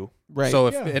 for you. Right. So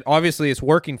if Yeah. it obviously it's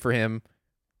working for him,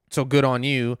 so good on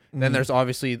you. Then Mhm. there's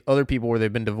obviously other people where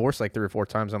they've been divorced like 3 or 4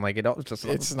 times. I'm like,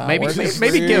 It's not maybe working for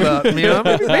maybe you. give up. You know,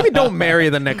 maybe don't marry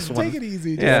the next one. Take it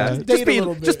easy. Yeah, Just just date be a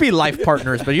little bit. just be life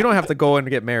partners, but you don't have to go and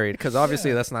get married because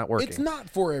obviously that's not working. It's not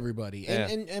for everybody. Yeah.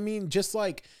 And I mean, just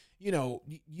like, you know,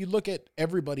 you look at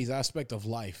everybody's aspect of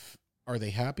life. Are they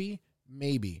happy?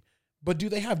 Maybe. But do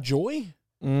they have joy?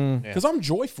 Mm, Yeah. Because I'm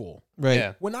joyful. right.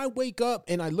 Yeah. When I wake up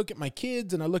and I look at my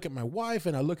kids and I look at my wife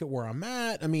and I look at where I'm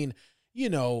at, I mean, you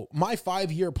know, my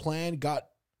 5-year plan got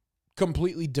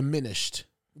completely diminished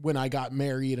when I got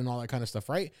married and all that kind of stuff,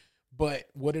 right? But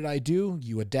what did I do?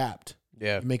 You adapt.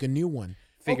 Yeah, You make a new one.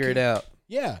 figure it Okay. out.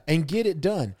 Yeah, and get it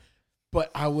done.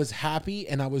 But I was happy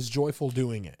and I was joyful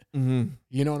doing it. Mm-hmm.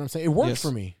 You know what I'm saying? It worked Yes.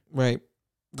 for me. Right.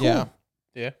 Cool. Yeah.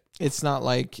 Yeah, It's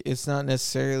not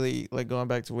necessarily like going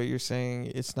back to what you're saying.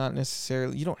 It's not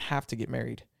necessarily, you don't have to get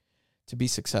married to be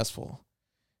successful.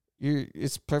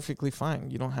 It's perfectly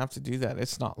fine. You don't have to do that.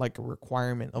 It's not like a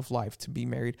requirement of life to be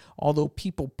married. Although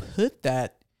people put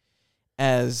that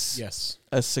as Yes,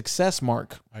 a success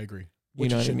mark. I agree. You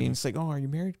Which know it what I should mean? be. It's like, oh, are you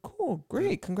married? Cool,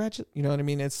 great, congratulations. You know what I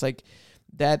mean? It's like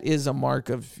that is a mark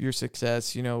of your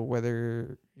success. You know,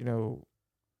 whether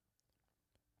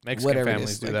Mexican Whatever it families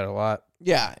is, do like- that a lot.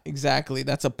 yeah, exactly.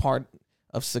 That's a part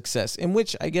of success, in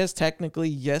which I guess technically,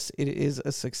 yes, it is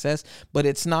a success, but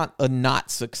it's not a not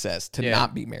success to Yeah.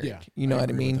 not be married. Yeah, You know I what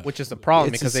I agree with mean? that. Which is the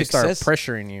problem It's a because they start success.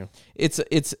 pressuring you. It's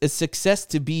a success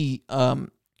to be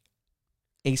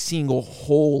a single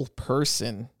whole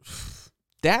person.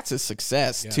 That's a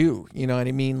success Yeah. too. You know what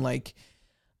I mean? Like,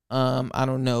 I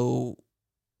don't know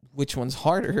which one's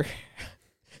harder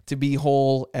to be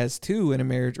whole as two in a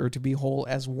marriage or to be whole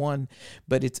as one.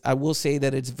 But I will say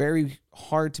that it's very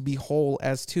hard to be whole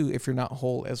as two if you're not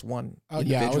whole as one. Yeah, I was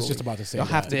individually. just about to say You'll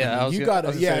that. have to- Yeah, I was you gonna- gotta,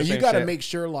 I was gonna say yeah, the you same gotta shit. make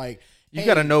sure, like, You hey,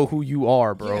 got to know who you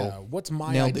are, bro. yeah, what's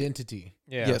my Nailed it. identity?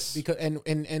 Yeah. Yes. Because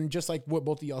and just like what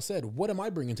both of y'all said, what am I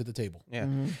bringing to the table? Yeah.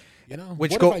 Mhm. You know,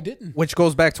 Which what go- if I didn't? Which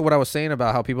goes back to what I was saying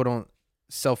about how people don't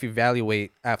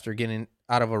self-evaluate after getting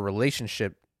out of a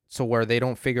relationship, so where they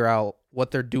don't figure out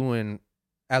what they're doing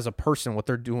as a person, what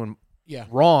they're doing Yeah,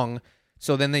 wrong.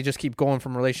 So then they just keep going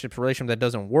from relationship to relationship that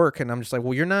doesn't work. And I'm just like,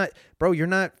 well, you're not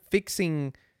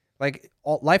fixing. Like,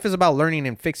 life is about learning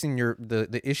and fixing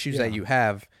the issues that Yeah. you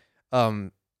have.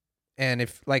 And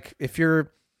if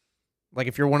you're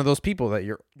one of those people that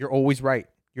you're always right,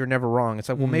 you're never wrong. It's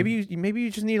like, well, maybe you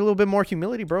just need a little bit more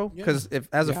humility, bro. Because if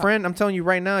as a Yeah. friend, I'm telling you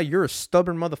right now, you're a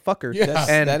stubborn motherfucker. Yeah.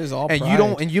 That is all And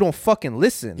pride. you don't fucking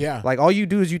listen. Yeah. Like, all you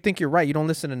do is you think you're right. You don't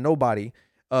listen to nobody.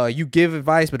 You give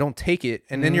advice but don't take it,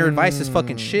 and then your advice is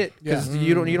fucking shit because Yeah.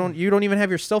 you don't even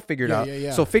have yourself figured Yeah, out. yeah,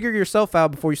 yeah. So figure yourself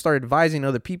out before you start advising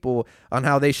other people on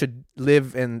how they should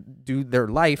live and do their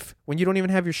life when you don't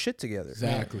even have your shit together.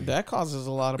 exactly. That causes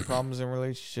a lot of problems in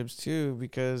relationships too,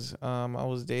 because I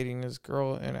was dating this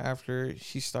girl, and after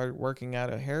she started working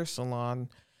at a hair salon,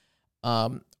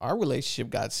 our relationship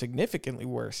got significantly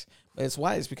worse. But it's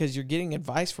why? It's because you're getting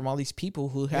advice from all these people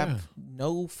who have Yeah.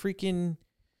 no freaking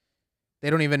They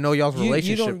don't even know y'all's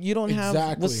relationship. You don't have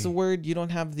what's Exactly. the word? You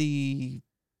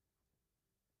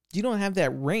don't have that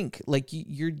rank. Like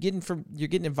you're getting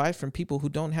advice from people who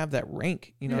don't have that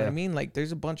rank. You know what I Yeah. mean? Like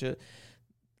there's a bunch of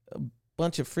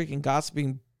freaking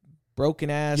gossiping,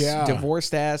 broken ass, Yeah.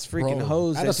 divorced ass freaking Bro,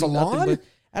 hoes at that a do nothing salon? but-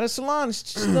 at a salon. It's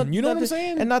just not, You know what I'm nothing-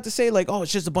 saying? And not to say like, oh,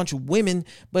 it's just a bunch of women,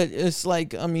 but it's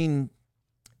like, I mean,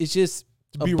 it's just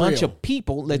To a be bunch real, of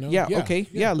people that you know?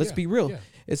 yeah, let's yeah, be real. yeah.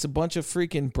 It's a bunch of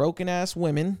freaking broken ass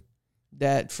women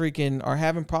that freaking are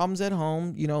having problems at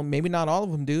home. You know, maybe not all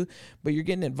of them do, but you're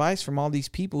getting advice from all these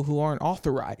people who aren't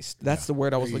authorized. That's the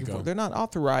word I was there you looking for. go. They're not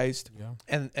authorized.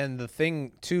 Yeah. And the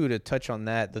thing too, to touch on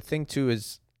that, the thing too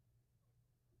is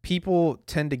people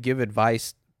tend to give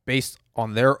advice based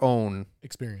on their own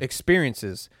Experience.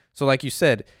 experiences. So like you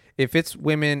said, if it's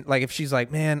women, like if she's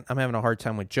like, man, I'm having a hard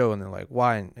time with Joe, and they're like,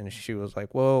 why? And she was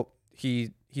like, well,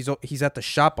 he's at the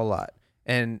shop a lot,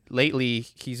 and lately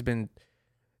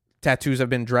tattoos have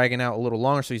been dragging out a little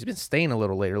longer, so he's been staying a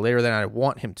little later than I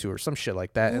want him to, or some shit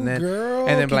like that. And then girl,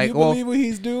 and then can like, you well, believe what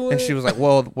he's doing? and she was like,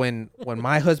 well, when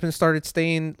my husband started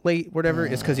staying late, whatever,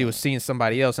 it's because he was seeing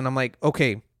somebody else. And I'm like,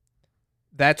 okay,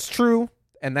 that's true,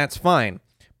 and that's fine.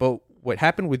 But what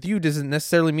happened with you doesn't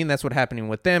necessarily mean that's what happening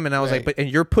with them. And I was like, Right. and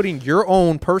you're putting your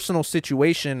own personal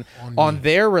situation on me.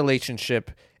 their relationship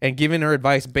and giving her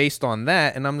advice based on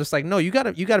that. And I'm just like, no, you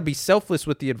gotta be selfless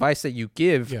with the advice that you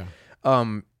give. Yeah.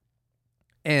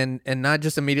 And not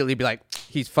just immediately be like,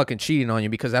 he's fucking cheating on you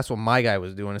because that's what my guy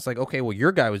was doing. It's like, okay, well,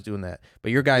 your guy was doing that,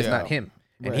 but your guy's not him,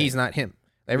 and he's not him.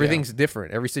 Everything's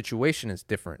different. Every situation is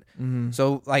different.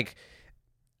 So like,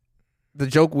 the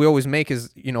joke we always make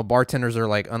is, you know, bartenders are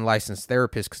like unlicensed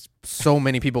therapists because so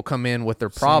many people come in with their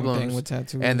Same thing problems with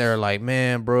tattoos. and they're like,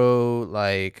 man, bro,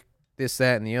 like this,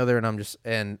 that, and the other. And I'm just,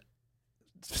 and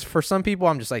for some people,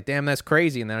 I'm just like, damn, that's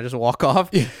crazy. And then I just walk off.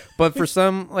 But for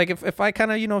some, like if I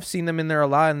kind of, you know, have seen them in there a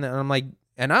lot and I'm like,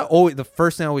 and I always, the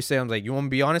first thing I always say, I'm like, you want me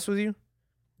to be honest with you?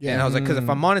 Yeah. And I was like, because if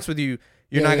I'm honest with you,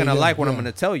 you're Yeah, not going to yeah, like what I'm yeah.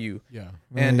 going to tell you. Yeah.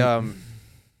 And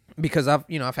because I've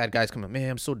had guys come up, man,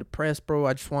 I'm so depressed, bro.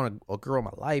 I just want a girl in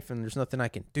my life, and there's nothing I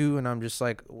can do. And I'm just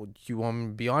like, well, do you want me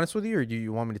to be honest with you, or do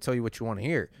you want me to tell you what you want to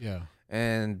hear? Yeah.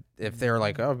 And if they're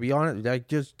like, oh, be honest, like,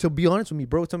 just to be honest with me,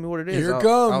 bro, tell me what it is. Here it I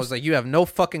comes. was like, you have no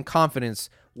fucking confidence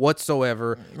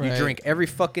whatsoever. You Right. drink every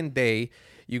fucking day.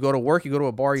 You go to work, you go to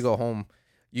a bar, you go home.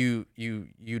 You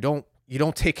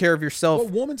don't take care of yourself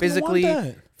What woman's gonna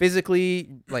want physically,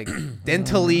 like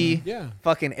dentally, Yeah.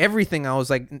 fucking everything. I was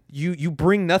like, you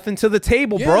bring nothing to the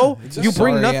table, Yeah, bro. exactly. You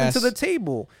bring Sorry nothing ass. to the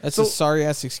table. That's so a sorry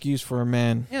ass excuse for a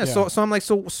man. yeah, Yeah. So I'm like,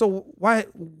 so why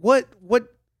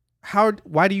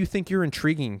why do you think you're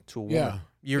intriguing to a woman? Yeah.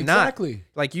 You're Exactly. not.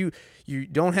 Like you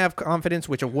don't have confidence,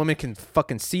 which a woman can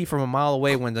fucking see from a mile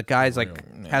away when the guy's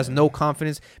like has no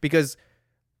confidence, because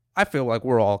I feel like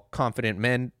we're all confident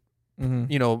men,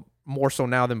 Mm-hmm. you know, more so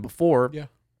now than before. Yeah.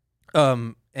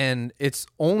 And it's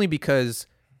only because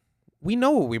we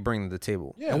know what we bring to the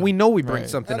table, Yeah. and we know we bring Right.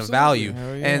 something Absolutely. of value.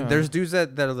 Hell yeah. And there's dudes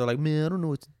that are like, man, I don't know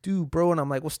what to do, bro. And I'm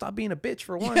like, well, stop being a bitch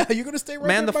for one. Yeah, you're gonna stay right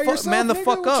Man there the by fuck, yourself, man the nigga.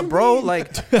 fuck What up, you bro. mean?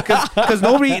 Like, because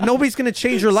nobody's gonna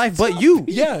change your life but you.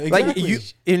 Yeah, Like exactly. you,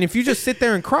 and if you just sit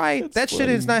there and cry, that shit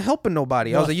is not helping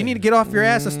nobody. I was like, you need to get off your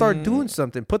ass and start doing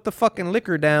something. Put the fucking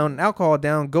liquor down, alcohol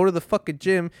down, go to the fucking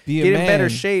gym, Be a get in better man.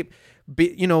 shape.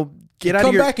 Get out Come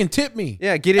of your back and tip me.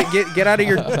 yeah, get out of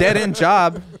your dead end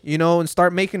job, and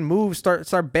start making moves,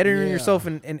 start bettering Yeah. yourself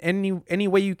in any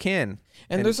way you can.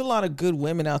 And there's a lot of good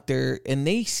women out there, and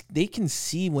they can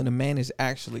see when a man is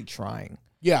actually trying.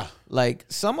 Yeah. Like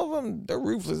some of them, they're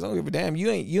ruthless. Don't give a damn.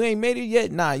 You ain't made it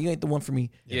yet. Nah, you ain't the one for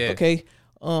me. Yeah. Okay.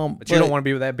 But you don't want to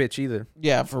be with that bitch either.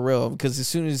 Yeah, for real. Because as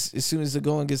soon as the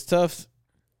going gets tough,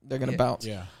 they're gonna bounce.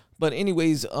 Yeah. But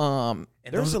anyways, And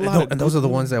there's those, a lot of and those good are the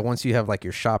ones women. that once you have like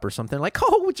your shop or something, like,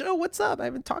 oh Joe, what's up? I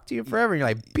haven't talked to you forever. And you're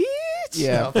like, bitch,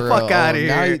 Yeah, the for fuck real. out of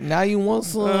Now, here. now you want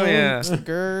some? Oh, yeah.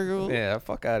 Girl. Yeah,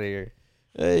 fuck out of here.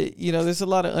 There's a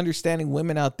lot of understanding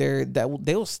women out there that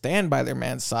they'll stand by their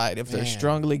man's side if they're Man.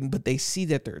 struggling, but they see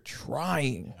that they're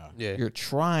trying. Yeah. You're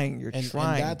trying. You're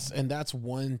trying. And that's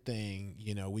one thing,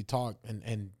 we talk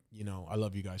and I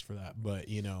love you guys for that, but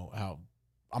how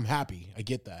I'm happy. I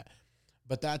get that.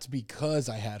 But that's because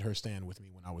I had her stand with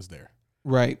me when I was there.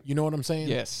 right. You know what I'm saying?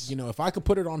 Yes. If I could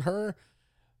put it on her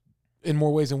in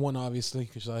more ways than one, obviously,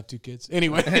 because I have 2 kids.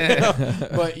 Anyway,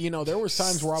 but there was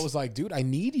times where I was like, dude, I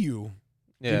need you.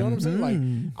 Yeah. You know what I'm saying?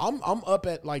 Mm. Like, I'm up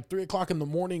at like 3:00 in the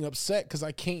morning, upset because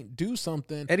I can't do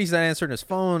something. Eddie's not answering his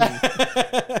phone.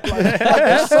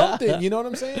 like something. You know what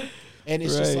I'm saying? And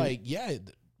it's just Right. like, yeah,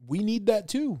 we need that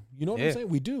too. You know what Yeah. I'm saying?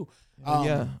 We do.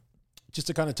 Yeah. Just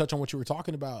to kind of touch on what you were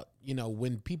talking about,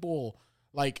 when people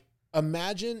like,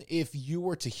 imagine if you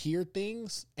were to hear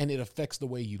things and it affects the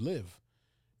way you live,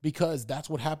 because that's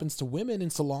what happens to women in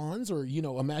salons, or,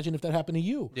 imagine if that happened to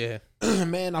you. Yeah.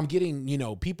 Man, I'm getting,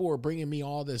 people are bringing me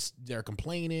all this. They're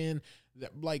complaining.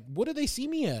 Like, what do they see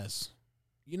me as?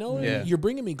 Yeah. You're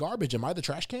bringing me garbage. Am I the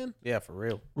trash can? Yeah, for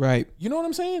real. Right. You know what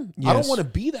I'm saying? I don't Yes. want to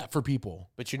be that for people.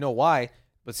 But you know why?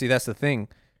 But see, that's the thing.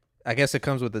 I guess it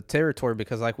comes with the territory,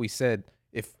 because like we said,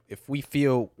 if we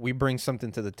feel we bring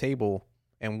something to the table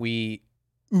and we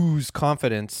ooze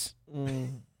confidence,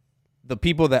 the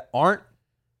people that aren't,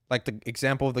 like the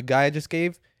example of the guy I just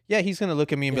gave, yeah, he's going to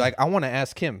look at me and be Yeah. like, I want to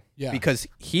ask him. Yeah. Because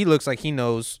he looks like he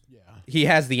knows, Yeah. he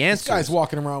has the This answers. guy's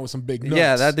walking around with some big nuts.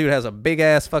 Yeah, that dude has a big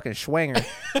ass fucking schwanger.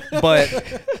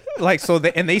 But like, so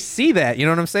they see that, you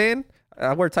know what I'm saying?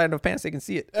 I wear tight enough pants, they can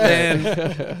see it.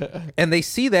 And they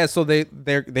see that, so they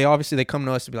obviously they come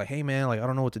to us to be like, hey man, like I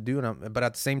don't know what to do. But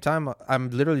at the same time, I'm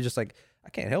literally just like, I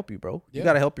can't help you, bro. You Yeah.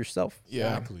 gotta help yourself.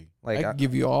 Exactly. Like, I can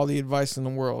give you all the advice in the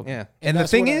world. yeah. And And the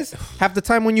that's thing what is, half the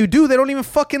time when you do, they don't even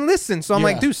fucking listen. So I'm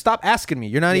like, Yeah. dude, stop asking me.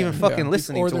 You're not Yeah. even fucking Yeah.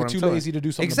 listening Or to they're what I'm too telling lazy you. to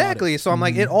do something about Exactly. it. So I'm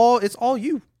like, it's all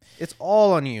you. It's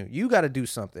all on you. You got to do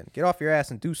something. Get off your ass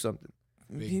and do something.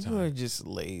 Big People time. are just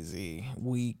lazy,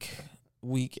 weak,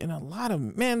 and a lot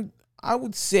of men. I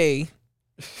would say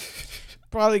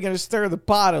probably gonna stir the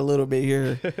pot a little bit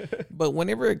here, but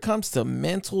whenever it comes to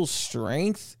mental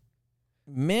strength,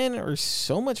 men are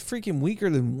so much freaking weaker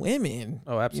than women.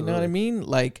 Oh, absolutely. You know what I mean?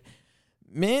 Like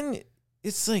men,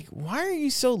 it's like, why are you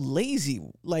so lazy?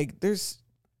 Like there's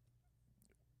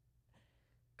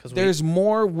Because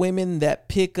more women that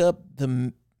pick up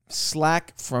the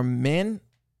slack from men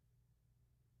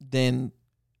than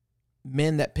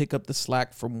men that pick up the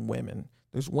slack from women.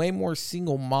 There's way more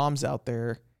single moms out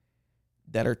there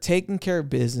that are taking care of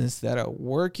business, that are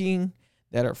working,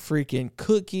 that are freaking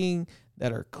cooking,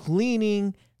 that are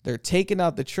cleaning, they're taking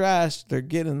out the trash, they're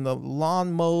getting the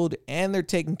lawn mowed, and they're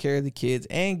taking care of the kids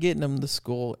and getting them to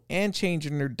school and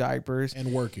changing their diapers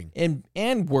And working.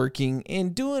 and working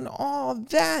and doing all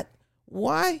that.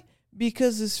 Why?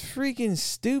 Because this freaking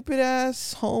stupid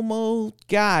ass homo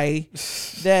guy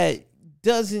that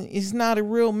is not a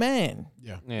real man.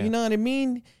 Yeah. Yeah. You know what I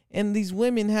mean? And these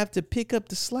women have to pick up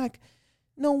the slack.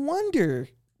 No wonder.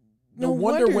 No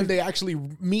wonder when they actually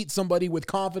meet somebody with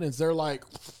confidence, they're like,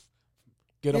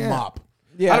 get a Yeah. mop.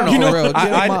 Yeah, I don't know. you know, bro, get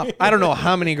 'em up. I don't know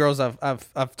how many girls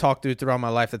I've talked to throughout my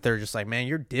life that they're just like, man,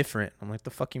 you're different. I'm like, the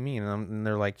fuck you mean? And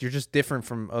they're like, you're just different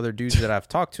from other dudes that I've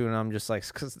talked to. And I'm just like,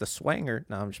 because the swanger.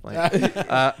 No, I'm just playing.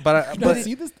 But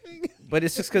See this thing? but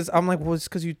it's just because I'm like, well, it's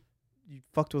because you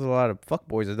fucked with a lot of fuck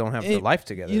boys that don't have their It- life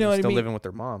together. you know They're what I still mean? living with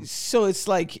their mom. So it's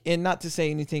like, and not to say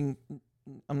anything,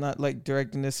 I'm not like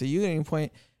directing this at you at any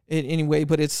point in any way,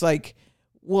 but it's like,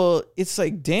 well, it's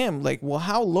like, damn, like, well,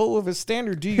 how low of a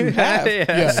standard do you have? Yeah.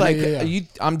 It's like, Yeah.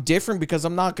 I'm different because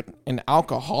I'm not an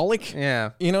alcoholic.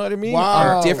 Yeah. You know what I mean?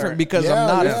 Wow. I'm different because I'm Yeah,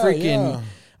 not yeah, a freaking, yeah.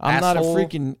 I'm not a Asshole.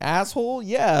 freaking asshole.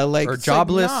 Yeah, like Or it's like,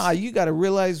 jobless. nah, you got to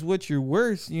realize what you're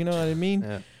worth. You know what I mean?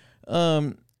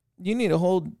 Yeah. You need to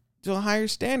hold to a higher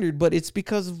standard, but it's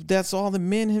because that's all the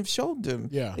men have showed them.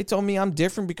 Yeah. They told me I'm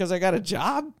different because I got a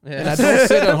job Yeah. and I don't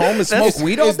sit at home and smoke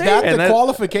weed all Is day. that And the that-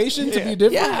 qualification to be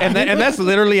different? Yeah. And that's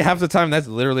literally half the time. That's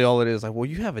literally all it is. Like, well,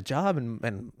 you have a job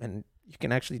and you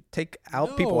can actually take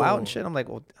out people out and shit. I'm like,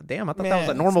 well, damn, I thought that was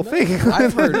a Man, normal thing.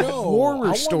 I've heard No, horror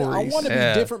I stories. want to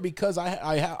Yeah. be different because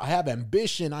I have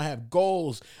ambition. I have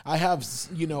goals. I have,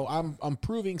 I'm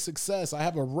proving success. I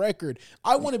have a record.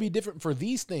 I want to be different for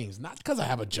these things, not because I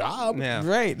have a job. Yeah.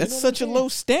 Right. That's know what such a I'm low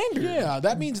standard. Yeah,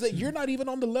 that means that you're not even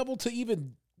on the level to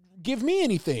even give me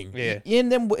anything. Yeah.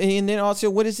 And then also,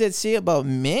 what does that say about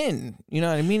men? You know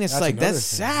what I mean? It's That's like another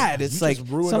that's thing. sad. You It's just like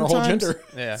ruined our whole sometimes, gender.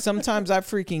 Yeah. sometimes I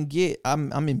freaking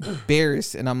I'm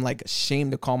embarrassed and I'm like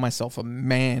ashamed to call myself a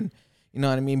man. You know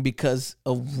what I mean? Because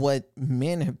of what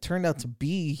men have turned out to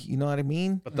be. You know what I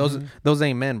mean? But those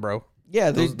ain't men, bro.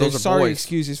 Yeah, Those there's are sorry boys.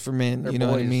 excuses for men. They're You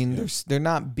know what I boys, mean? They're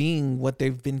not being what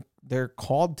they're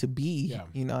called to be. Yeah.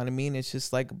 You know what I mean? It's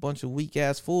just like a bunch of weak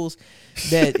ass fools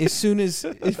that as soon as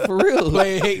for real,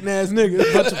 Play hating ass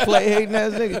niggas. bunch of play hating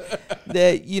ass niggas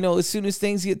that as soon as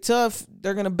things get tough,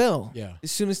 they're gonna bail. Yeah.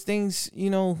 As soon as things,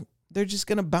 they're just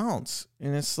gonna bounce.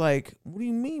 And it's like, what do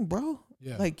you mean, bro?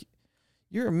 Yeah. Like,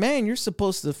 you're a man. You're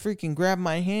supposed to freaking grab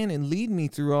my hand and lead me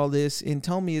through all this and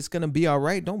tell me it's gonna be all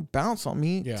right. Don't bounce on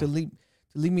me Yeah. to lead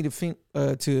me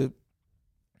to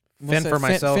Fend for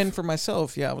myself. Fend for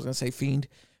myself. Yeah, I was gonna say fiend.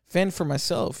 Fend for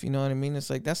myself. You know what I mean? It's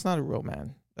like that's not a real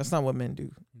man. That's not what men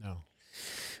do. No.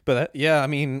 But I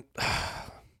mean,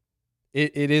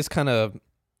 it is kind of.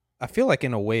 I feel like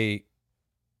in a way,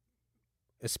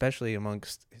 especially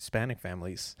amongst Hispanic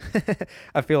families,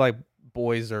 I feel like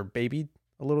boys are babied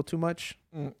a little too much,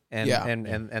 and Yeah.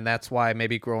 and that's why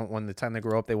maybe when the time they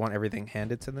grow up, they want everything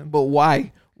handed to them. But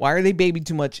why? Why are they babied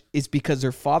too much? It's because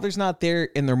their father's not there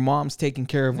and their mom's taking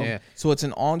care of them. Yeah. So it's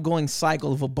an ongoing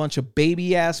cycle of a bunch of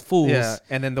baby ass fools. Yeah,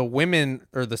 and then the women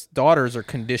or the daughters are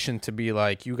conditioned to be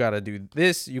like, you got to do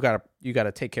this, you got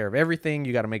to take care of everything,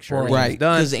 you got to make sure everything's Right.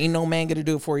 done. Because ain't no man gonna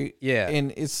do it for you. Yeah.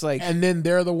 And it's like And then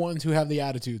they're the ones who have the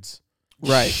attitudes.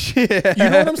 right. You know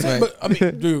what I'm saying? Right. But I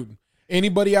mean, dude,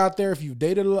 anybody out there, if you've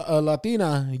dated a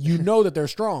Latina, you know that they're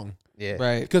strong Yeah,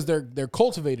 Right. because they're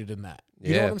cultivated in that.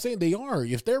 You know Yeah. what I'm saying? They are.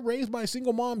 If they're raised by a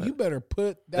single mom, you better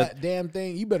put that damn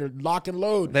thing. You better lock and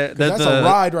load. 'Cause that's a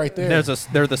ride right there.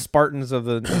 They're the Spartans of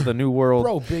the new world.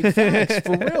 Bro, big facts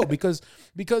for real. Because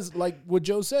like what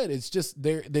Joe said, it's just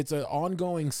it's an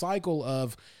ongoing cycle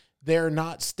of they're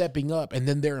not stepping up, and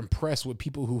then they're impressed with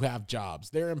people who have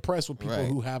jobs. They're impressed with people Right.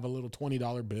 who have a little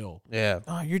 $20 bill. Yeah,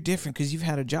 Oh, you're different because you've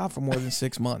had a job for more than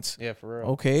 6 months. yeah, for real.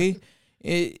 Okay.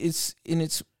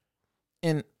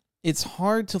 It's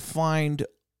hard to find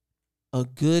a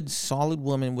good solid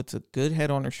woman with a good head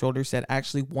on her shoulders that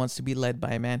actually wants to be led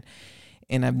by a man.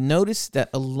 And I've noticed that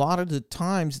a lot of the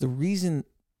times the reason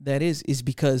that is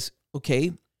because,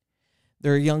 okay,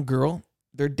 they're a young girl,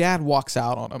 their dad walks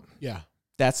out on them. Yeah.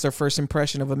 That's their first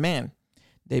impression of a man.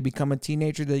 They become a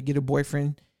teenager, they get a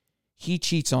boyfriend. He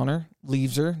cheats on her,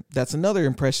 leaves her. That's another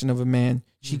impression of a man.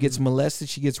 She gets molested.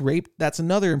 She gets raped. That's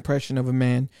another impression of a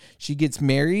man. She gets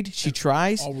married. She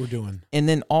tries. All we're doing. And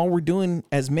then all we're doing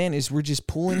as men is we're just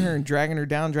pulling her and dragging her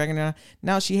down, dragging her down.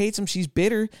 Now she hates him. She's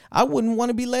bitter. I wouldn't want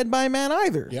to be led by a man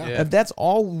either. Yeah. Yeah. If that's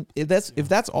all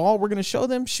we're gonna show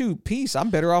them, shoot, peace.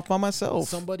 I'm better off by myself.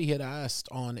 Somebody had asked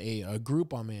on a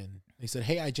group I'm in. They said,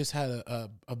 "Hey, I just had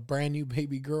a brand new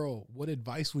baby girl. What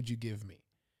advice would you give me?"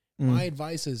 My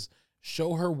advice is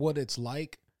show her what it's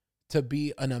like to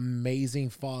be an amazing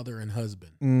father and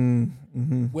husband.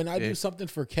 When I do something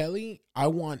for Kelly, I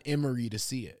want Emery to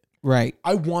see it. Right.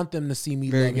 I want them to see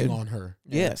me Very loving good. on her.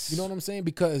 Yes. You know what I'm saying?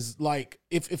 Because like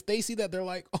if they see that, they're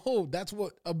like, oh, that's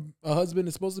what a husband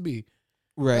is supposed to be.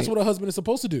 Right. That's what a husband is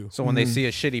supposed to do. So when they see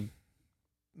a shitty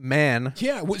man,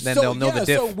 Yeah. then they'll know the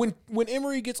diff. So when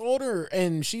Emery gets older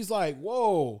and she's like,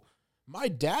 whoa, my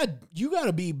dad, you got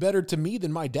to be better to me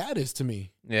than my dad is to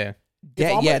me. yeah,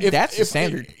 that's the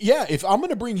standard. If I'm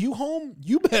gonna bring you home,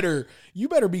 you better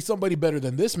be somebody better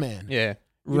than this man. yeah,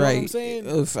 You know what right. I'm saying?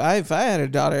 If I had a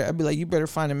daughter, I'd be like, you better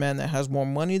find a man that has more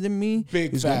money than me,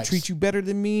 Big who's gonna facts. treat you better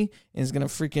than me, and is gonna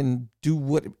freaking do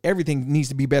what everything needs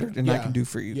to be better than I Yeah. can do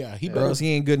for you. Yeah, he or better. else he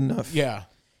ain't good enough. Yeah,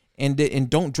 And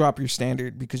don't drop your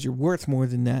standard because you're worth more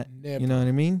than that. Never. You know what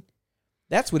I mean?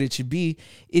 That's what it should be.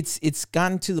 It's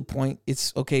gotten to the point.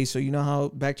 It's okay. So you know how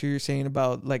back to what you're saying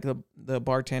about like the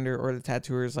bartender or the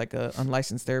tattooer is like a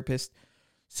unlicensed therapist.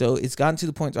 So it's gotten to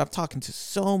the point. I'm talking to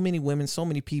so many women, so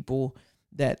many people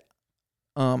that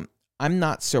I'm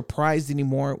not surprised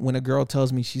anymore when a girl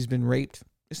tells me she's been raped.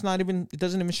 It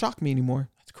doesn't even shock me anymore.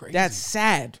 that's crazy. That's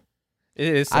sad. it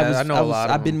is. Sad. I know a lot.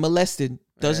 I've been molested.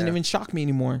 Doesn't Yeah. even shock me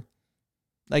anymore.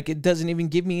 Like it doesn't even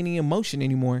give me any emotion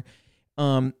anymore.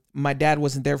 My dad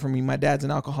wasn't there for me. My dad's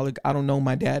an alcoholic. I don't know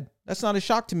my dad. That's not a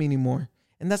shock to me anymore.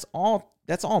 And that's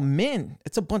all men.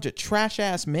 It's a bunch of trash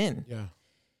ass men. yeah,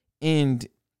 And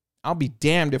I'll be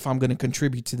damned if I'm going to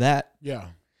contribute to that. yeah.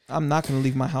 I'm not going to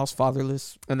leave my house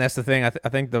fatherless. And that's the thing. I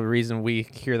think the reason we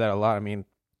hear that a lot. I mean,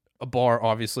 a bar,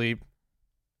 obviously,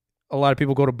 a lot of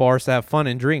people go to bars to have fun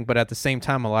and drink, but at the same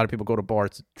time, a lot of people go to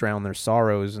bars to drown their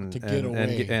sorrows and To get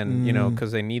away. and you know,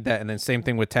 because they need that. And then same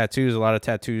thing with tattoos. A lot of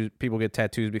people get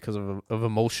tattoos because of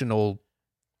emotional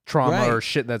trauma Right. or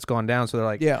shit that's gone down. So they're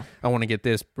like, Yeah. I want to get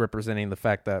this, representing the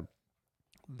fact that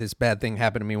this bad thing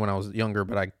happened to me when I was younger,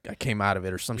 but I came out of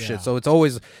it or some Yeah. shit. So it's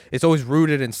always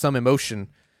rooted in some emotion,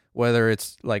 whether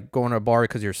it's like going to a bar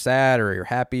because you're sad or you're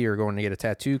happy, or going to get a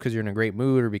tattoo because you're in a great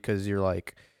mood, or because you're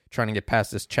like trying to get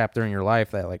past this chapter in your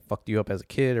life that like fucked you up as a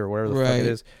kid or whatever the fuck Right. it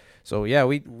is. So yeah,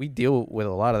 we deal with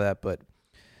a lot of that, but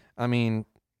I mean,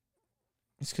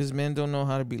 It's because men don't know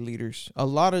how to be leaders. A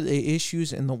lot of the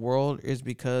issues in the world is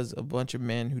because a bunch of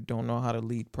men who don't know how to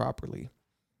lead properly.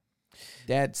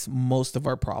 That's most of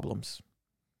our problems.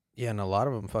 yeah, and a lot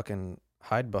of them fucking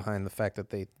hide behind the fact that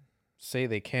they say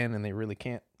they can and they really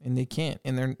can't. And they can't.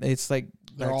 And it's like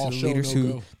They're back to all the show, leaders no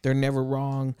who go. they're never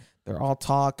wrong. They're all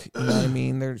talk. You know what I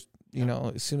mean? There's, you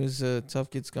know, as soon as tough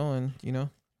gets going, you know,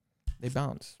 they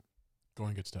bounce.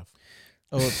 Going good stuff.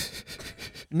 Oh,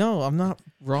 no, I'm not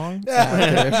wrong.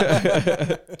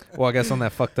 Well, I guess on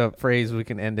that fucked up phrase, we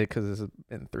can end it because it's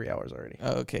been 3 hours already.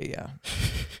 Okay, yeah.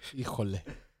 Híjole.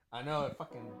 I know it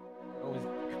fucking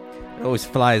always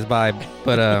flies by,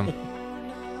 but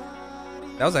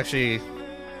that was actually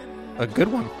a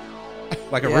good one,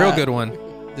 like a real Yeah. good one.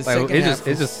 The Like second it half just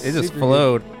was it just super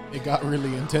flowed. It got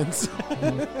really intense.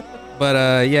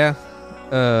 But yeah,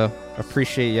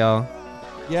 appreciate y'all. good.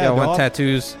 If Yeah, y'all want dog.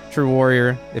 tattoos, True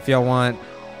Warrior. If y'all want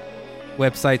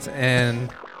websites and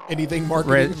Anything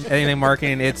marketing. anything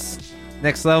marketing, it's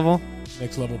Next Level.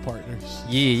 Next level partners.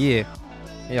 Yeah.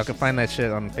 Y'all can find that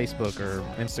shit on Facebook or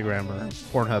Instagram or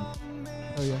Pornhub.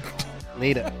 Oh, yeah.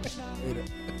 Later. Later.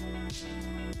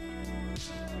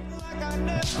 like I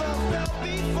never felt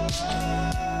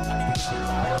before.